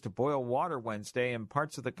orders to boil water Wednesday in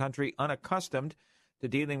parts of the country unaccustomed to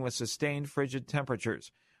dealing with sustained frigid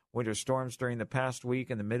temperatures. Winter storms during the past week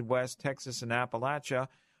in the Midwest, Texas, and Appalachia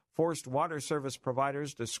forced water service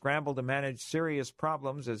providers to scramble to manage serious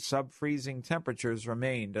problems as sub-freezing temperatures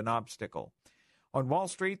remained an obstacle. On Wall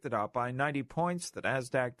Street, the Dow by 90 points, the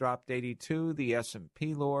Nasdaq dropped 82, the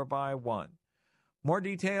S&P lower by 1. More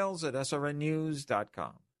details at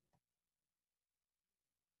srnnews.com.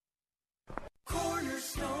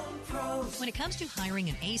 Cornerstone Pros. When it comes to hiring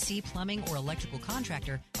an AC, plumbing, or electrical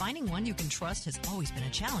contractor, finding one you can trust has always been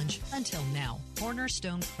a challenge until now.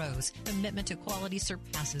 Cornerstone Pros. Commitment to quality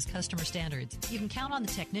surpasses customer standards. You can count on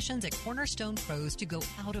the technicians at Cornerstone Pros to go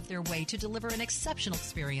out of their way to deliver an exceptional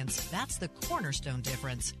experience. That's the Cornerstone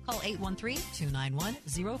difference. Call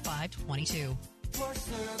 813-291-0522. For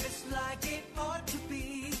service like it ought to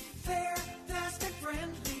be, fair, fast, and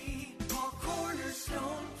friendly. Call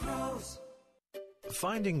Cornerstone Pros.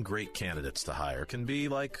 Finding great candidates to hire can be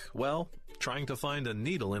like, well, trying to find a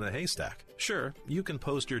needle in a haystack. Sure, you can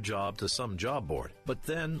post your job to some job board, but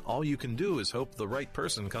then all you can do is hope the right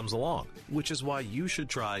person comes along, which is why you should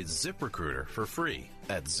try ZipRecruiter for free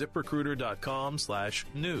at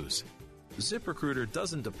ZipRecruiter.com/news. ZipRecruiter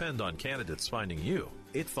doesn't depend on candidates finding you.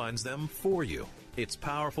 It finds them for you. Its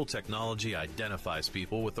powerful technology identifies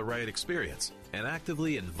people with the right experience and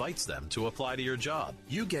actively invites them to apply to your job.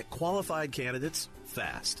 You get qualified candidates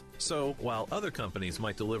fast. So while other companies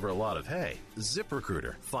might deliver a lot of hay,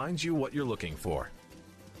 ZipRecruiter finds you what you're looking for.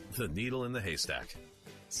 The needle in the haystack.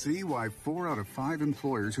 See why 4 out of 5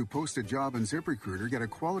 employers who post a job in ZipRecruiter get a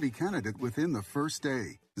quality candidate within the first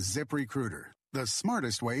day. ZipRecruiter, the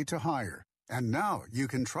smartest way to hire. And now you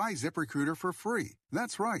can try ZipRecruiter for free.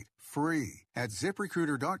 That's right, free at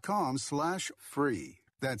ZipRecruiter.com/free.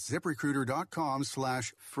 That's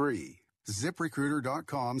ZipRecruiter.com/free.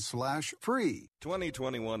 ZipRecruiter.com/free.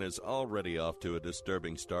 2021 is already off to a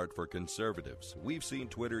disturbing start for conservatives. We've seen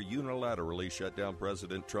Twitter unilaterally shut down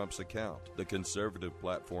President Trump's account. The conservative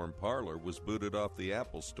platform Parler was booted off the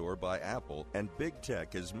Apple Store by Apple, and big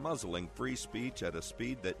tech is muzzling free speech at a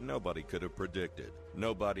speed that nobody could have predicted.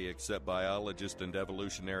 Nobody except biologist and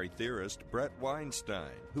evolutionary theorist Brett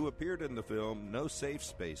Weinstein, who appeared in the film No Safe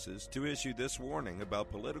Spaces to issue this warning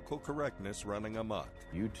about political correctness running amok.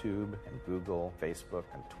 YouTube and Google, Facebook,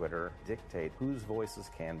 and Twitter dictate whose voices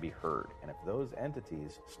can be heard. And if those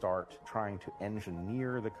entities start trying to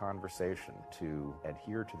engineer the conversation to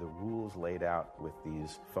adhere to the rules laid out with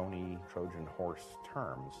these phony Trojan horse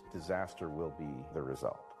terms, disaster will be the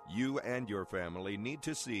result. You and your family need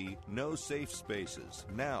to see No Safe Spaces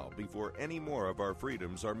now before any more of our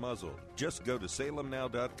freedoms are muzzled. Just go to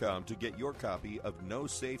salemnow.com to get your copy of No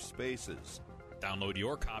Safe Spaces. Download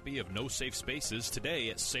your copy of No Safe Spaces today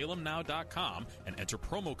at salemnow.com and enter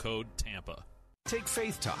promo code TAMPA. Take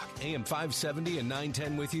Faith Talk, AM 570 and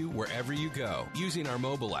 910 with you wherever you go. Using our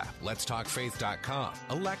mobile app, letstalkfaith.com,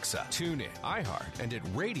 Alexa, TuneIn, iHeart, and at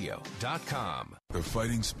radio.com. The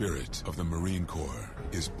fighting spirit of the Marine Corps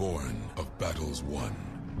is born of battles won.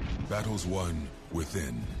 Battles won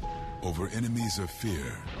within, over enemies of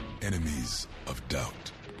fear, enemies of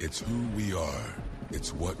doubt. It's who we are.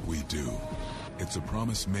 It's what we do. It's a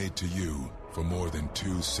promise made to you for more than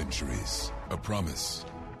 2 centuries. A promise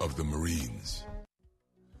of the Marines.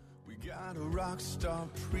 We got a rock star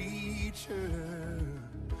preacher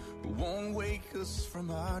who won't wake us from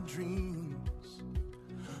our dreams.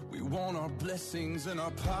 We want our blessings in our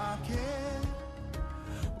pocket.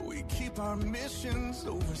 We keep our missions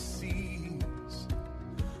overseas.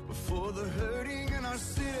 But for the hurting in our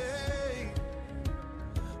city,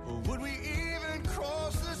 would we even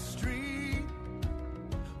cross the street?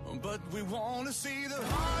 But we want to see the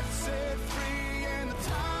heart set free and the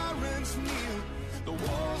tyrants kneel. The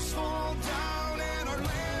walls fall down and our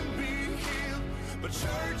land be healed. But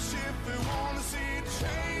church, if we want to see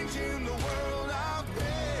change in the world out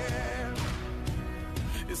there,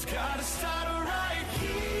 it's got to start right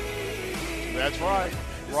here. That's right.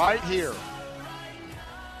 Right here.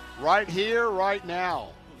 Right here, right now.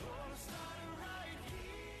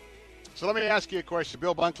 So let me ask you a question.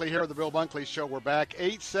 Bill Bunkley here at the Bill Bunkley Show. We're back.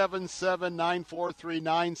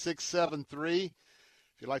 877-943-9673. If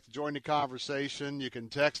you'd like to join the conversation, you can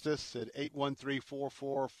text us at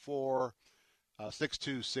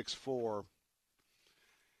 813-444-6264.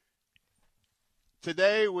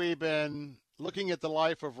 Today we've been looking at the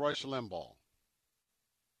life of Rush Limbaugh.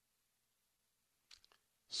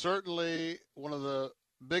 Certainly one of the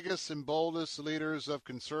biggest and boldest leaders of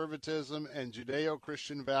conservatism and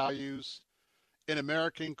Judeo-Christian values in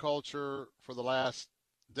American culture for the last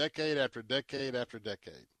decade after decade after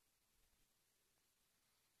decade.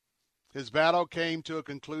 His battle came to a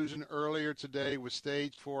conclusion earlier today with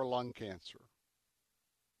stage 4 lung cancer.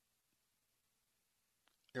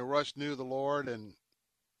 Rush knew the Lord, and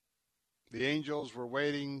the angels were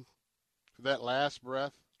waiting for that last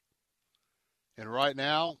breath. And right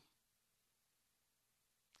now,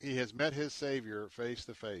 he has met his Savior face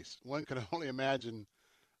to face. One can only imagine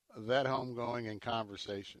that homegoing and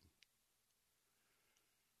conversation.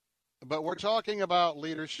 But we're talking about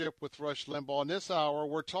leadership with Rush Limbaugh. In this hour,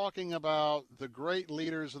 we're talking about the great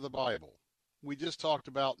leaders of the Bible. We just talked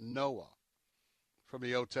about Noah from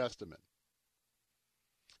the Old Testament.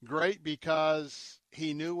 Great because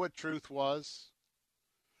he knew what truth was.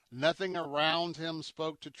 Nothing around him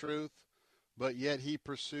spoke to truth, but yet he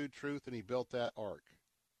pursued truth and he built that ark.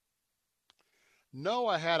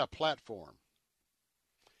 Noah had a platform.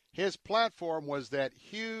 His platform was that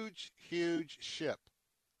huge, huge ship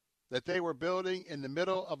that they were building in the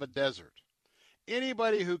middle of a desert.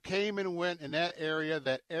 Anybody who came and went in that area,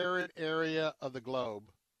 that arid area of the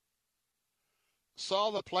globe,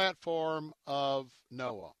 saw the platform of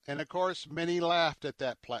Noah. And, of course, many laughed at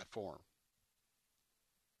that platform.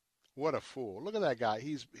 What a fool. Look at that guy.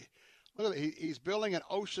 He's building an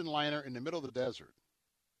ocean liner in the middle of the desert.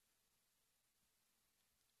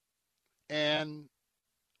 And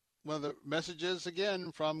one of the messages,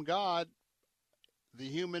 again, from God, the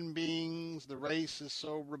human beings, the race is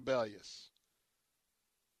so rebellious.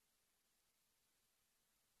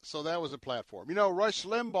 So that was a platform. You know, Rush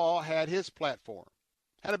Limbaugh had his platform,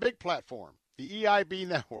 had a big platform, the EIB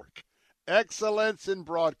network, excellence in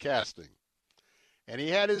broadcasting. And he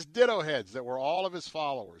had his ditto heads that were all of his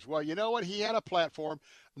followers. Well, you know what? He had a platform.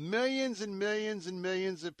 Millions and millions and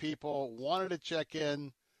millions of people wanted to check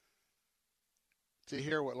in to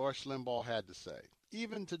hear what Rush Limbaugh had to say,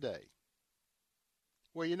 even today.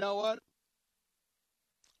 Well, you know what?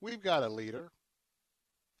 We've got a leader.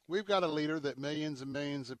 We've got a leader that millions and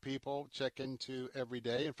millions of people check into every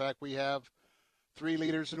day. In fact, we have 3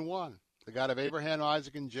 leaders in one. The God of Abraham,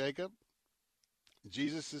 Isaac, and Jacob,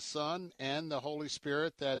 Jesus' Son, and the Holy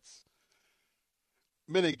Spirit that's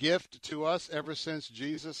been a gift to us ever since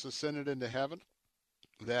Jesus ascended into heaven,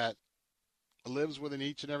 that lives within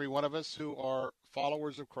each and every one of us who are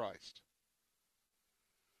followers of Christ.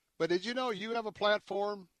 But did you know you have a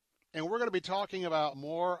platform And we're going to be talking about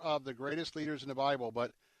more of the greatest leaders in the Bible.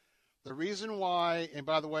 But the reason why, and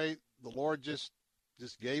by the way, the Lord just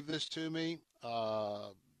gave this to me.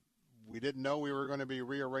 We didn't know we were going to be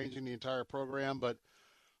rearranging the entire program, but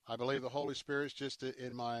I believe the Holy Spirit's just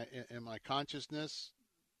in my consciousness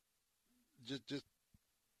just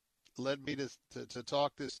led me to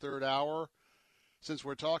talk this third hour, since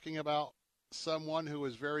we're talking about someone who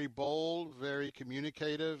is very bold, very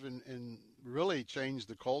communicative, and really changed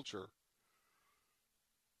the culture,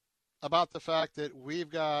 about the fact that we've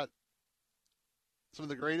got some of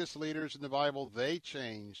the greatest leaders in the Bible. They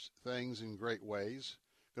changed things in great ways.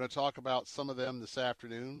 Going to talk about some of them this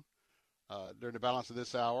afternoon during the balance of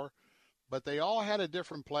this hour. But they all had a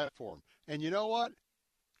different platform. And you know what?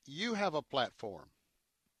 You have a platform.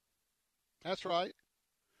 That's right.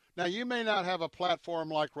 Now, you may not have a platform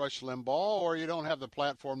like Rush Limbaugh, or you don't have the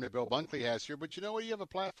platform that Bill Bunkley has here, but you know what? You have a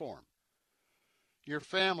platform. Your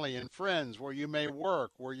family and friends, where you may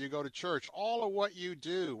work, where you go to church, all of what you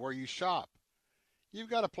do, where you shop, you've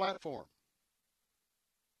got a platform.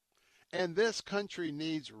 And this country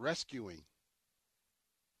needs rescuing.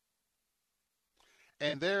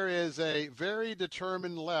 And there is a very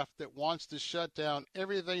determined left that wants to shut down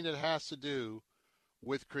everything that has to do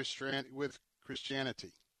with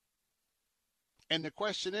Christianity. And the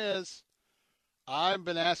question is, I've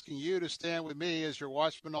been asking you to stand with me as your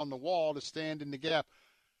watchman on the wall, to stand in the gap.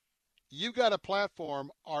 You've got a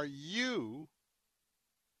platform. Are you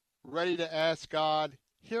ready to ask God,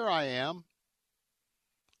 here I am.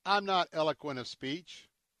 I'm not eloquent of speech.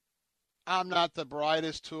 I'm not the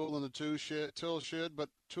brightest tool in the tool shed,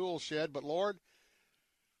 but Lord,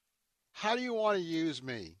 how do you want to use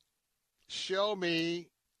me? Show me,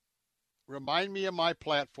 remind me of my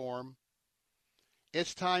platform.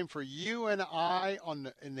 It's time for you and I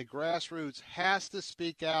in the grassroots has to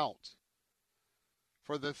speak out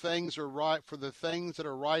for the things that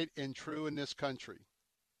are right and true in this country.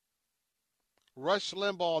 Rush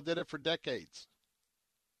Limbaugh did it for decades.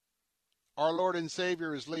 Our Lord and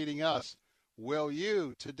Savior is leading us. Will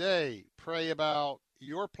you today pray about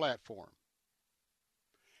your platform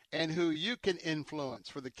and who you can influence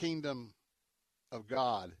for the kingdom of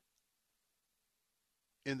God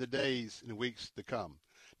in the days and weeks to come?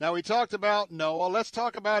 Now, we talked about Noah. Let's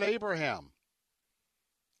talk about Abraham.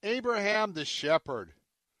 Abraham the shepherd,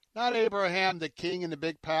 not Abraham the king in the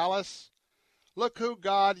big palace. Look who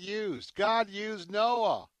God used. God used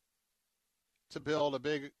Noah to build a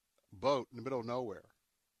big boat in the middle of nowhere.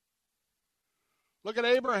 Look at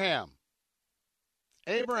Abraham.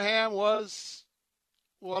 Abraham was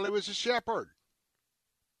a shepherd.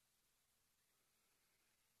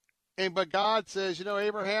 But God says,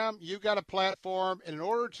 Abraham, you've got a platform, and in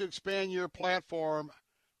order to expand your platform,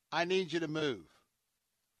 I need you to move.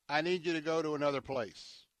 I need you to go to another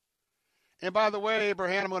place. And by the way,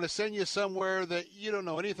 Abraham, I'm going to send you somewhere that you don't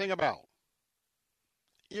know anything about.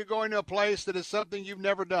 You're going to a place that is something you've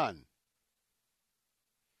never done.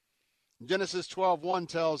 Genesis 12:1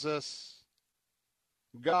 tells us,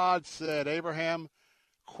 God said, Abraham,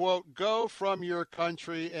 quote, go from your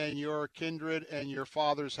country and your kindred and your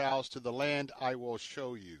father's house to the land I will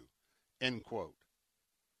show you, end quote.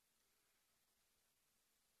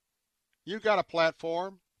 You've got a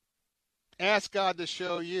platform. Ask God to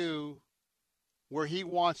show you where he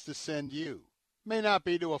wants to send you. May not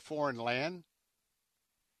be to a foreign land.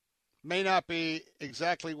 May not be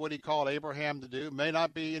exactly what he called Abraham to do. May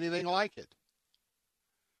not be anything like it.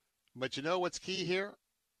 But you know what's key here?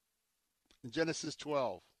 In Genesis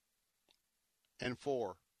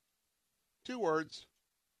 12:4. 2 words.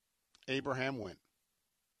 Abraham went.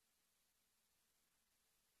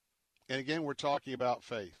 And again, we're talking about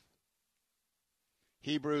faith.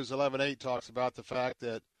 Hebrews 11:8 talks about the fact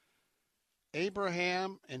that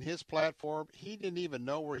Abraham and his platform, he didn't even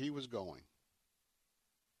know where he was going.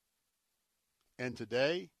 And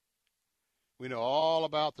today, we know all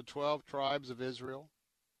about the 12 tribes of Israel.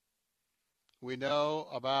 We know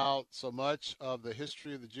about so much of the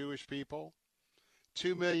history of the Jewish people.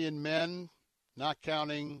 2 million men, not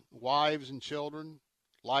counting wives and children,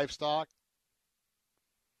 livestock.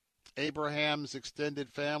 Abraham's extended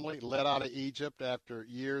family led out of Egypt after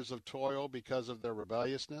years of toil because of their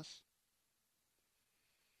rebelliousness.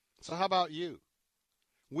 So how about you?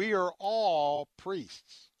 We are all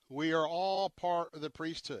priests. We are all part of the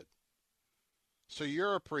priesthood. So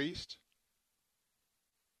you're a priest.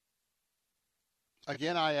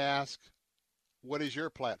 Again, I ask, what is your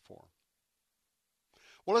platform?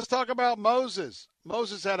 Well, let's talk about Moses.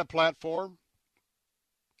 Moses had a platform.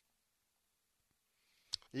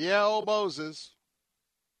 Yeah, old Moses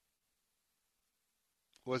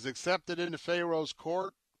was accepted into Pharaoh's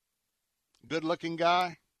court. Good-looking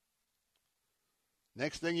guy.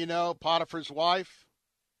 Next thing you know, Potiphar's wife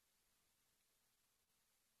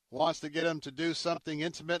wants to get him to do something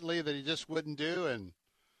intimately that he just wouldn't do. And,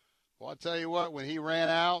 well, I'll tell you what, when he ran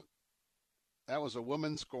out, that was a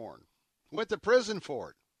woman scorned. Went to prison for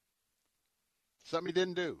it. Something he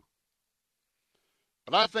didn't do.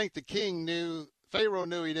 But I think the king knew, Pharaoh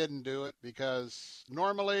knew he didn't do it, because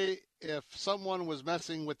normally if someone was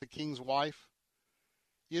messing with the king's wife,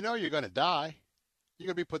 you know you're going to die. You're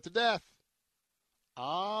going to be put to death.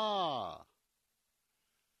 But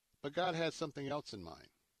God had something else in mind.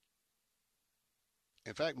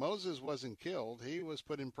 In fact, Moses wasn't killed. He was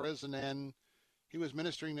put in prison and he was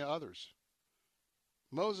ministering to others.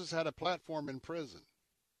 Moses had a platform in prison.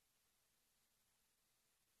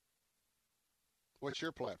 What's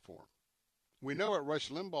your platform? We know what Rush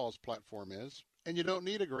Limbaugh's platform is, and you don't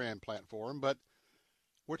need a grand platform, but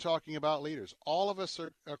we're talking about leaders. All of us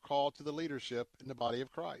are called to the leadership in the body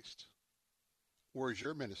of Christ. Where's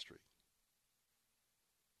your ministry?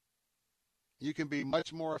 You can be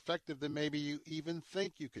much more effective than maybe you even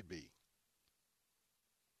think you could be.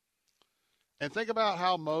 And think about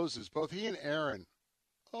how Moses, both he and Aaron,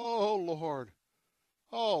 oh, Lord,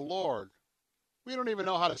 we don't even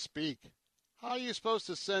know how to speak. How are you supposed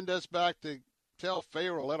to send us back to tell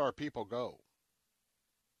Pharaoh, let our people go?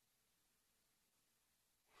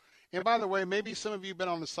 And by the way, maybe some of you have been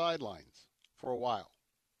on the sidelines for a while.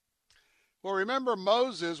 Well, remember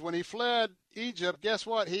Moses, when he fled Egypt, guess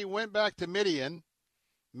what? He went back to Midian,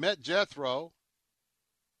 met Jethro,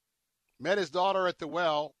 met his daughter at the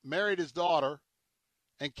well, married his daughter.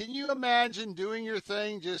 And can you imagine doing your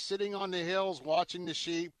thing, just sitting on the hills watching the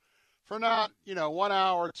sheep for not, 1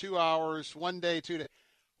 hour, 2 hours, 1 day, 2 days,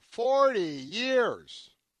 40 years.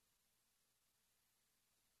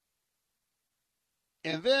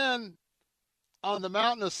 And then on the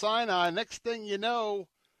mountain of Sinai, next thing you know,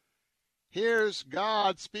 here's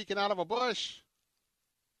God speaking out of a bush.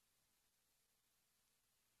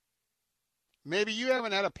 Maybe you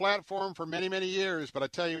haven't had a platform for many, many years, but I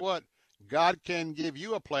tell you what, God can give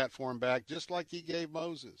you a platform back just like he gave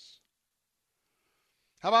Moses.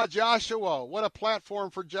 How about Joshua? What a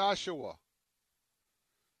platform for Joshua.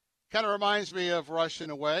 Kind of reminds me of Rush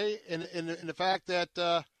in a way, in the fact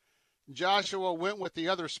that Joshua went with the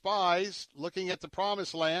other spies looking at the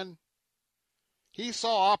promised land. He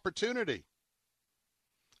saw opportunity.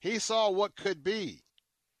 He saw what could be.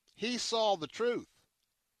 He saw the truth.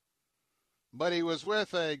 But he was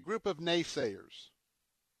with a group of naysayers.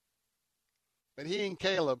 But he and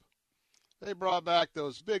Caleb, they brought back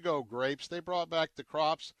those big old grapes. They brought back the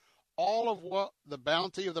crops, all of what the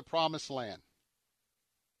bounty of the promised land.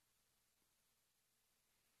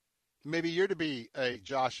 Maybe you're to be a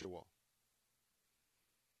Joshua.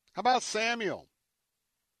 How about Samuel?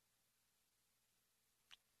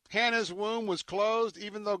 Hannah's womb was closed,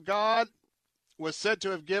 even though God was said to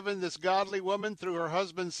have given this godly woman through her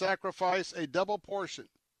husband's sacrifice a double portion.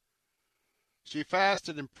 She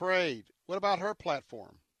fasted and prayed. What about her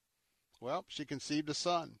platform? Well, she conceived a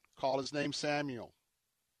son, called his name Samuel.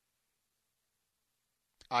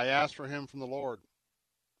 I asked for him from the Lord.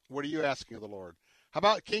 What are you asking of the Lord? How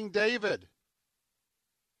about King David?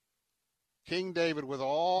 King David, with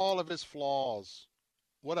all of his flaws,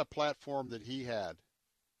 what a platform that he had.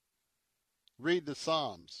 Read the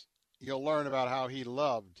Psalms. You'll learn about how he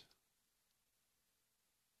loved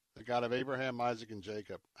the God of Abraham, Isaac, and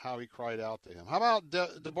Jacob, how he cried out to him. How about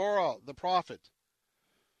Deborah, the prophet?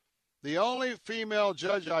 The only female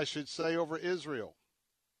judge, I should say, over Israel.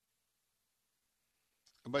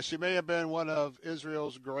 But she may have been one of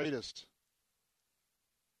Israel's greatest.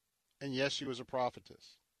 And yes, she was a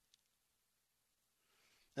prophetess.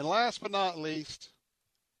 And last but not least,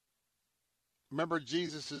 remember,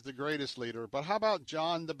 Jesus is the greatest leader, but how about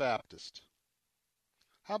John the Baptist?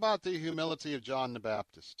 How about the humility of John the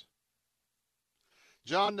Baptist?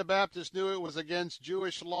 John the Baptist knew it was against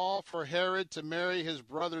Jewish law for Herod to marry his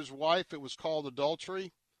brother's wife. It was called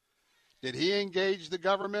adultery. Did he engage the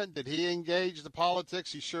government? Did he engage the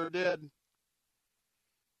politics? He sure did.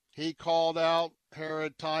 He called out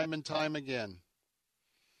Herod time and time again.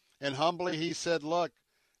 And humbly he said, look,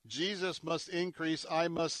 Jesus must increase, I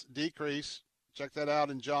must decrease. Check that out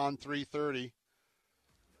in John 3:30.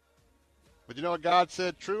 But you know what God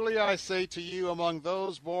said? Truly I say to you, among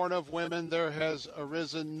those born of women, there has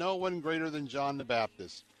arisen no one greater than John the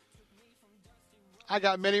Baptist. I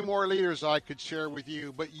got many more leaders I could share with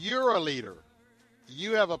you, but you're a leader.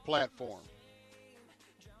 You have a platform.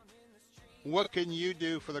 What can you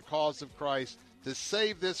do for the cause of Christ to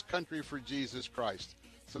save this country for Jesus Christ?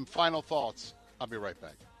 Some final thoughts. I'll be right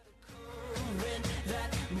back.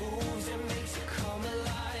 That moves and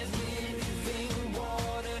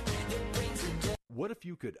What if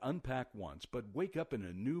you could unpack once but wake up in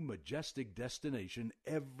a new majestic destination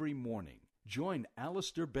every morning? Join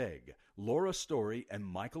Alistair Begg, Laura Story, and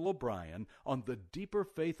Michael O'Brien on the Deeper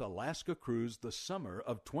Faith Alaska Cruise the summer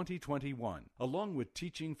of 2021. Along with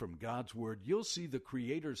teaching from God's Word, you'll see the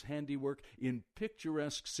Creator's handiwork in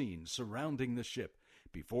picturesque scenes surrounding the ship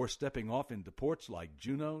before stepping off into ports like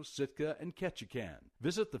Juneau, Sitka, and Ketchikan.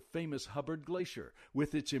 Visit the famous Hubbard Glacier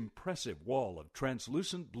with its impressive wall of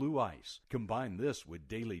translucent blue ice. Combine this with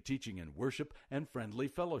daily teaching and worship and friendly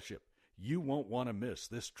fellowship. You won't want to miss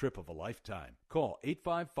this trip of a lifetime. Call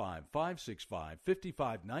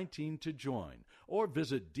 855-565-5519 to join or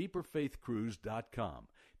visit deeperfaithcruise.com.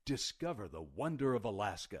 Discover the wonder of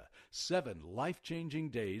Alaska. 7 life-changing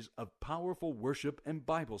days of powerful worship and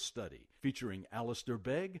Bible study featuring Alistair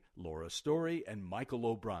Begg, Laura Story, and Michael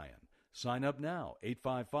O'Brien. Sign up now,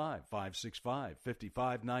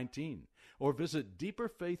 855-565-5519, or visit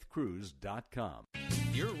deeperfaithcruise.com.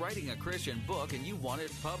 You're writing a Christian book and you want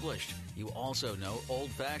it published. You also know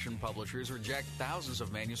old-fashioned publishers reject thousands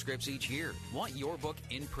of manuscripts each year. Want your book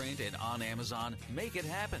in print and on Amazon? Make it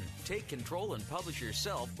happen. Take control and publish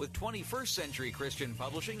yourself with 21st Century Christian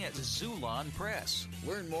Publishing at Zulon Press.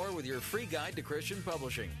 Learn more with your free guide to Christian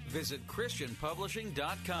publishing. Visit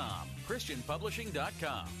ChristianPublishing.com.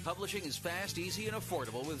 ChristianPublishing.com. Publishing is fast, easy, and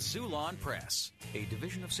affordable with Zulon Press, a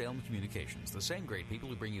division of Salem Communications, the same great people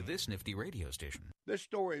who bring you this nifty radio station. This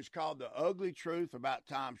story is called The Ugly Truth About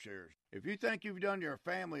Timeshares. If you think you've done your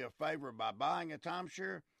family a favor by buying a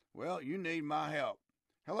timeshare, well, you need my help.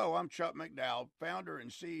 Hello, I'm Chuck McDowell, founder and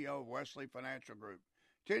CEO of Wesley Financial Group.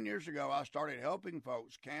 10 years ago, I started helping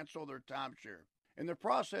folks cancel their timeshare. And the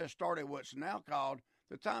process started what's now called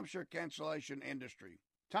the timeshare cancellation industry.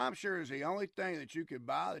 Timeshare is the only thing that you can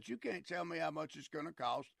buy that you can't tell me how much it's going to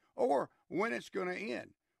cost or when it's going to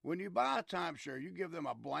end. When you buy a timeshare, you give them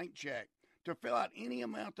a blank check to fill out any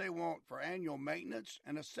amount they want for annual maintenance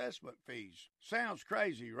and assessment fees. Sounds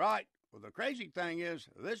crazy, right? Well, the crazy thing is,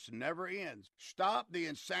 this never ends. Stop the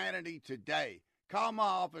insanity today. Call my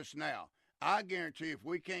office now. I guarantee if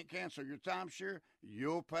we can't cancel your timeshare,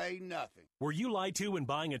 you'll pay nothing. Were you lied to when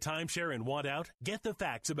buying a timeshare and want out? Get the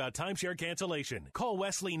facts about timeshare cancellation. Call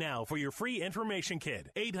Wesley now for your free information kit.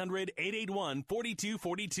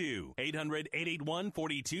 800-881-4242.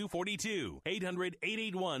 800-881-4242.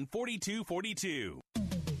 800-881-4242.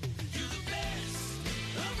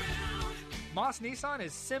 Moss Nissan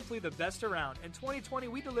is simply the best around. In 2020,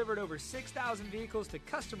 we delivered over 6,000 vehicles to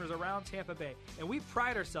customers around Tampa Bay, and we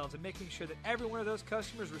pride ourselves in making sure that every one of those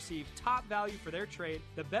customers receive top value for their trade,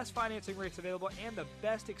 the best financing rates available, and the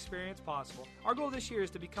best experience possible. Our goal this year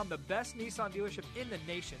is to become the best Nissan dealership in the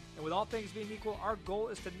nation, and with all things being equal, our goal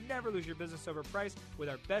is to never lose your business over price with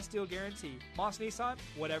our best deal guarantee. Moss Nissan,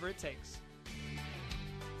 whatever it takes.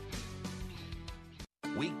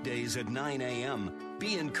 Weekdays at 9 a.m.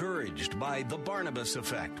 Be encouraged by The Barnabas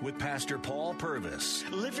Effect with Pastor Paul Purvis.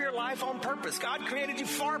 Live your life on purpose. God created you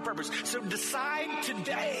for a purpose. So decide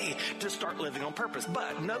today to start living on purpose.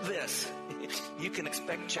 But know this, you can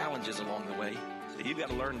expect challenges along the way. So you've got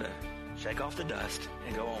to learn to shake off the dust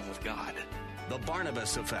and go on with God. The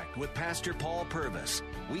Barnabas Effect with Pastor Paul Purvis.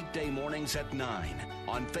 Weekday mornings at 9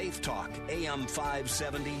 on Faith Talk, AM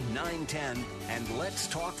 570, 910, and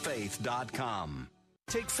letstalkfaith.com.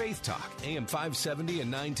 Take Faith Talk, AM 570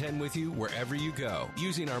 and 910 with you wherever you go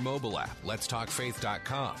using our mobile app,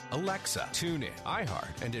 letstalkfaith.com, Alexa, TuneIn,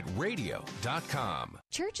 iHeart, and at radio.com.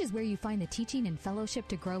 Church is where you find the teaching and fellowship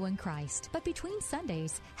to grow in Christ. But between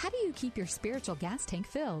Sundays, how do you keep your spiritual gas tank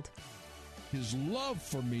filled? His love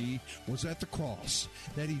for me was at the cross,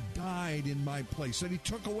 that he died in my place, that he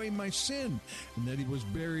took away my sin, and that he was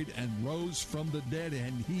buried and rose from the dead,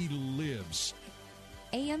 and he lives.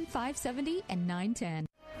 AM 570 and 910.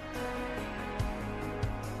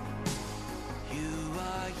 You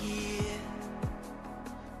are here,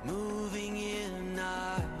 moving in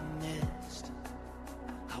our midst.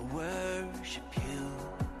 I worship you.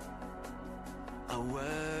 I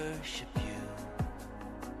worship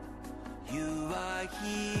you. You are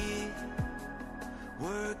here,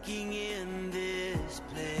 working in this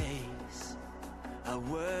place. I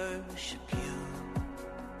worship you.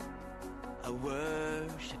 I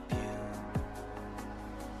worship you.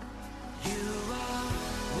 You are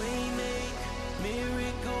waymaker,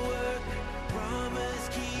 miracle worker, promise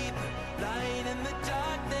keeper, light in the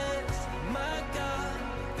darkness. My God,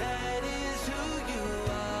 that is who you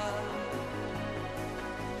are.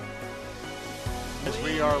 As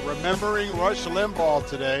we are remembering Rush Limbaugh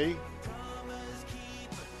today,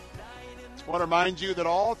 I just want to remind you that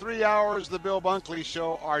all 3 hours of the Bill Bunkley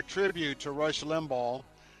Show are tribute to Rush Limbaugh.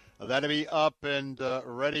 That'll be up and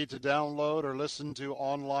ready to download or listen to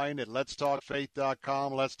online at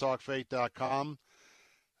letstalkfaith.com, letstalkfaith.com.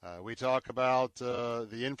 We talk about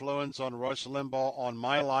the influence on Rush Limbaugh on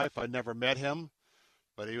my life. I never met him,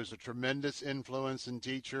 but he was a tremendous influence and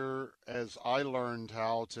teacher as I learned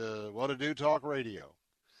how to do talk radio.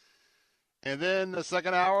 And then the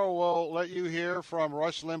second hour, we'll let you hear from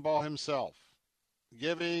Rush Limbaugh himself,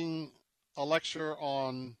 giving a lecture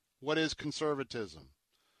on what is conservatism,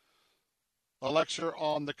 a lecture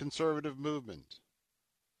on the conservative movement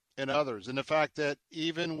and others, and the fact that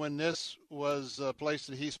even when this was a place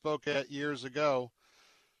that he spoke at years ago,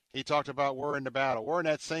 he talked about we're in the battle. We're in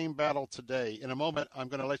that same battle today. In a moment, I'm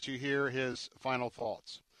going to let you hear his final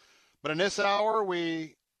thoughts. But in this hour,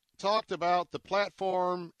 we talked about the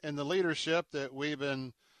platform and the leadership that we've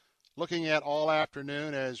been looking at all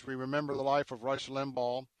afternoon as we remember the life of Rush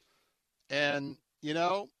Limbaugh. And, you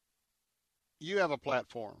know, you have a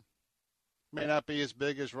platform. May not be as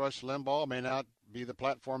big as Rush Limbaugh, may not be the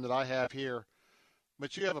platform that I have here,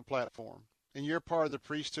 but you have a platform, and you're part of the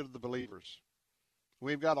priesthood of the believers.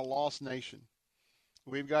 We've got a lost nation.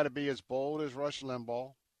 We've got to be as bold as Rush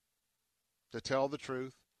Limbaugh to tell the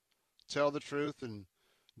truth and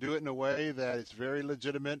do it in a way that it's very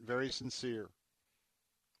legitimate, very sincere.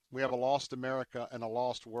 We have a lost America and a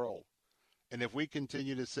lost world. And if we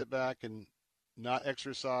continue to sit back and not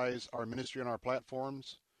exercise our ministry on our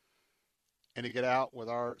platforms and to get out with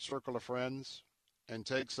our circle of friends and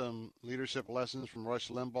take some leadership lessons from Rush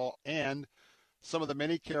Limbaugh and some of the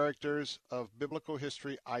many characters of biblical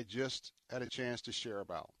history I just had a chance to share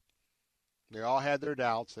about. They all had their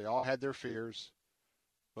doubts. They all had their fears.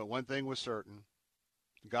 But one thing was certain.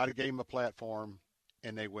 God gave them a platform,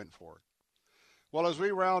 and they went for it. Well, as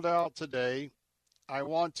we round out today, I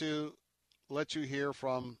want to let you hear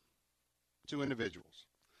from two individuals.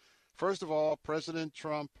 First of all, President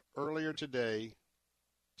Trump earlier today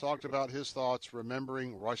talked about his thoughts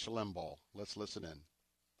remembering Rush Limbaugh. Let's listen in.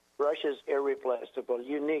 Rush is irreplaceable,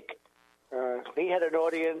 unique. He had an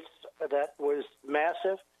audience that was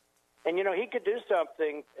massive, and you know he could do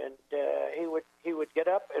something, and he would get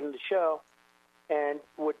up in the show and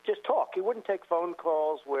would just talk. He wouldn't take phone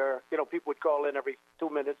calls where people would call in every 2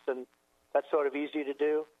 minutes, and that's sort of easy to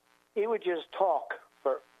do. He would just talk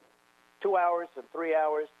for 2 hours and 3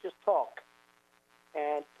 hours, just talk.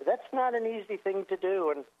 And that's not an easy thing to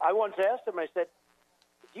do. And I once asked him, I said,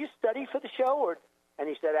 "Do you study for the show?" And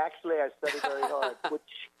he said, "Actually, I study very hard,"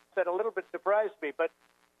 which said a little bit surprised me. But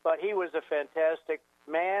he was a fantastic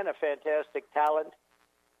man, a fantastic talent.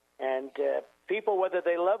 And people, whether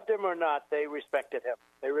they loved him or not, they respected him.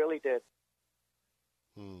 They really did.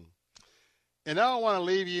 And now I want to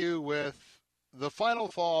leave you with the final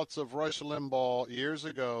thoughts of Rush Limbaugh years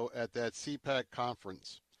ago at that CPAC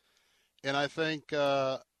conference. And I think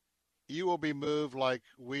you will be moved like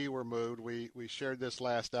we were moved. We shared this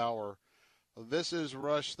last hour. This is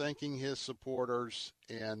Rush thanking his supporters.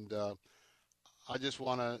 And I just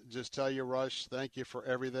want to tell you, Rush, thank you for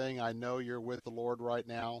everything. I know you're with the Lord right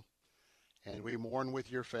now, and we mourn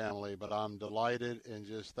with your family. But I'm delighted and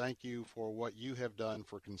just thank you for what you have done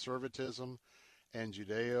for conservatism and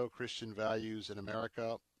Judeo-Christian values in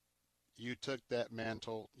America. You took that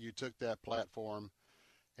mantle, you took that platform,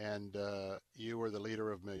 and you were the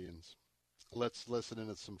leader of millions. Let's listen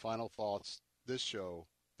to some final thoughts this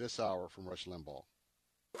hour from Rush Limbaugh.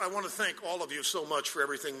 I want to thank all of you so much for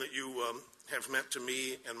everything that you have meant to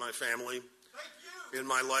me and my family in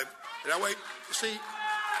my life. Now, wait, see,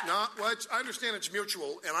 no, well, I understand it's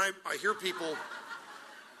mutual, and I hear people.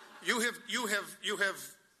 You have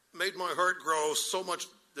made my heart grow so much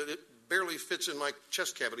that it barely fits in my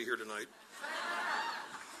chest cavity here tonight.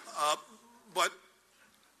 But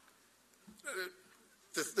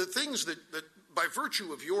the things that by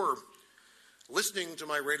virtue of your listening to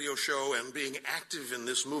my radio show and being active in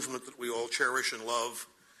this movement that we all cherish and love,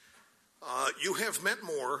 you have meant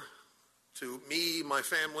more to me, my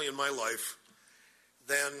family, and my life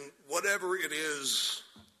than whatever it is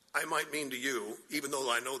I might mean to you, even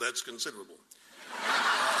though I know that's considerable.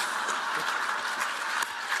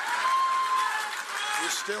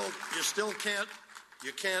 You still can't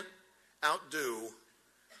outdo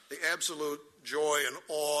the absolute joy and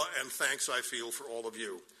awe and thanks I feel for all of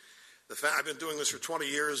you. I've been doing this for 20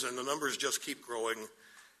 years, and the numbers just keep growing,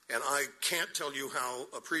 and I can't tell you how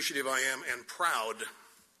appreciative I am and proud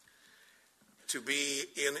to be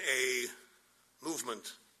in a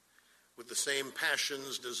movement with the same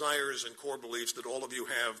passions, desires, and core beliefs that all of you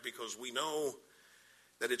have, because we know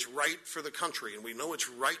that it's right for the country, and we know it's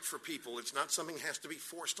right for people. It's not something that has to be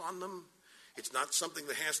forced on them. It's not something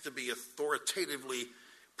that has to be authoritatively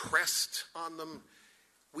pressed on them.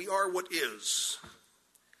 We are what is.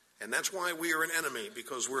 And that's why we are an enemy,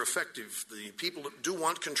 because we're effective. The people that do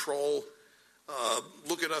want control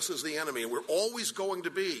look at us as the enemy, and we're always going to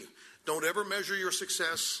be. Don't ever measure your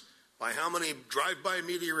success by how many drive-by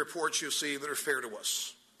media reports you see that are fair to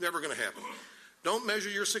us. Never going to happen. Don't measure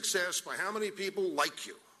your success by how many people like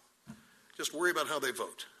you. Just worry about how they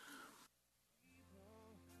vote.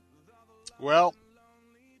 Well,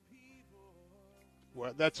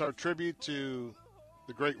 that's our tribute to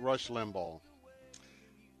the great Rush Limbaugh.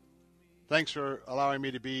 Thanks for allowing me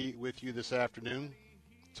to be with you this afternoon.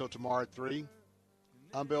 Till tomorrow at 3.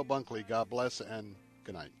 I'm Bill Bunkley. God bless and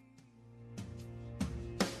good night.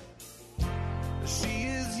 She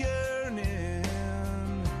is yearning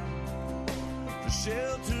for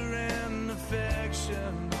shelter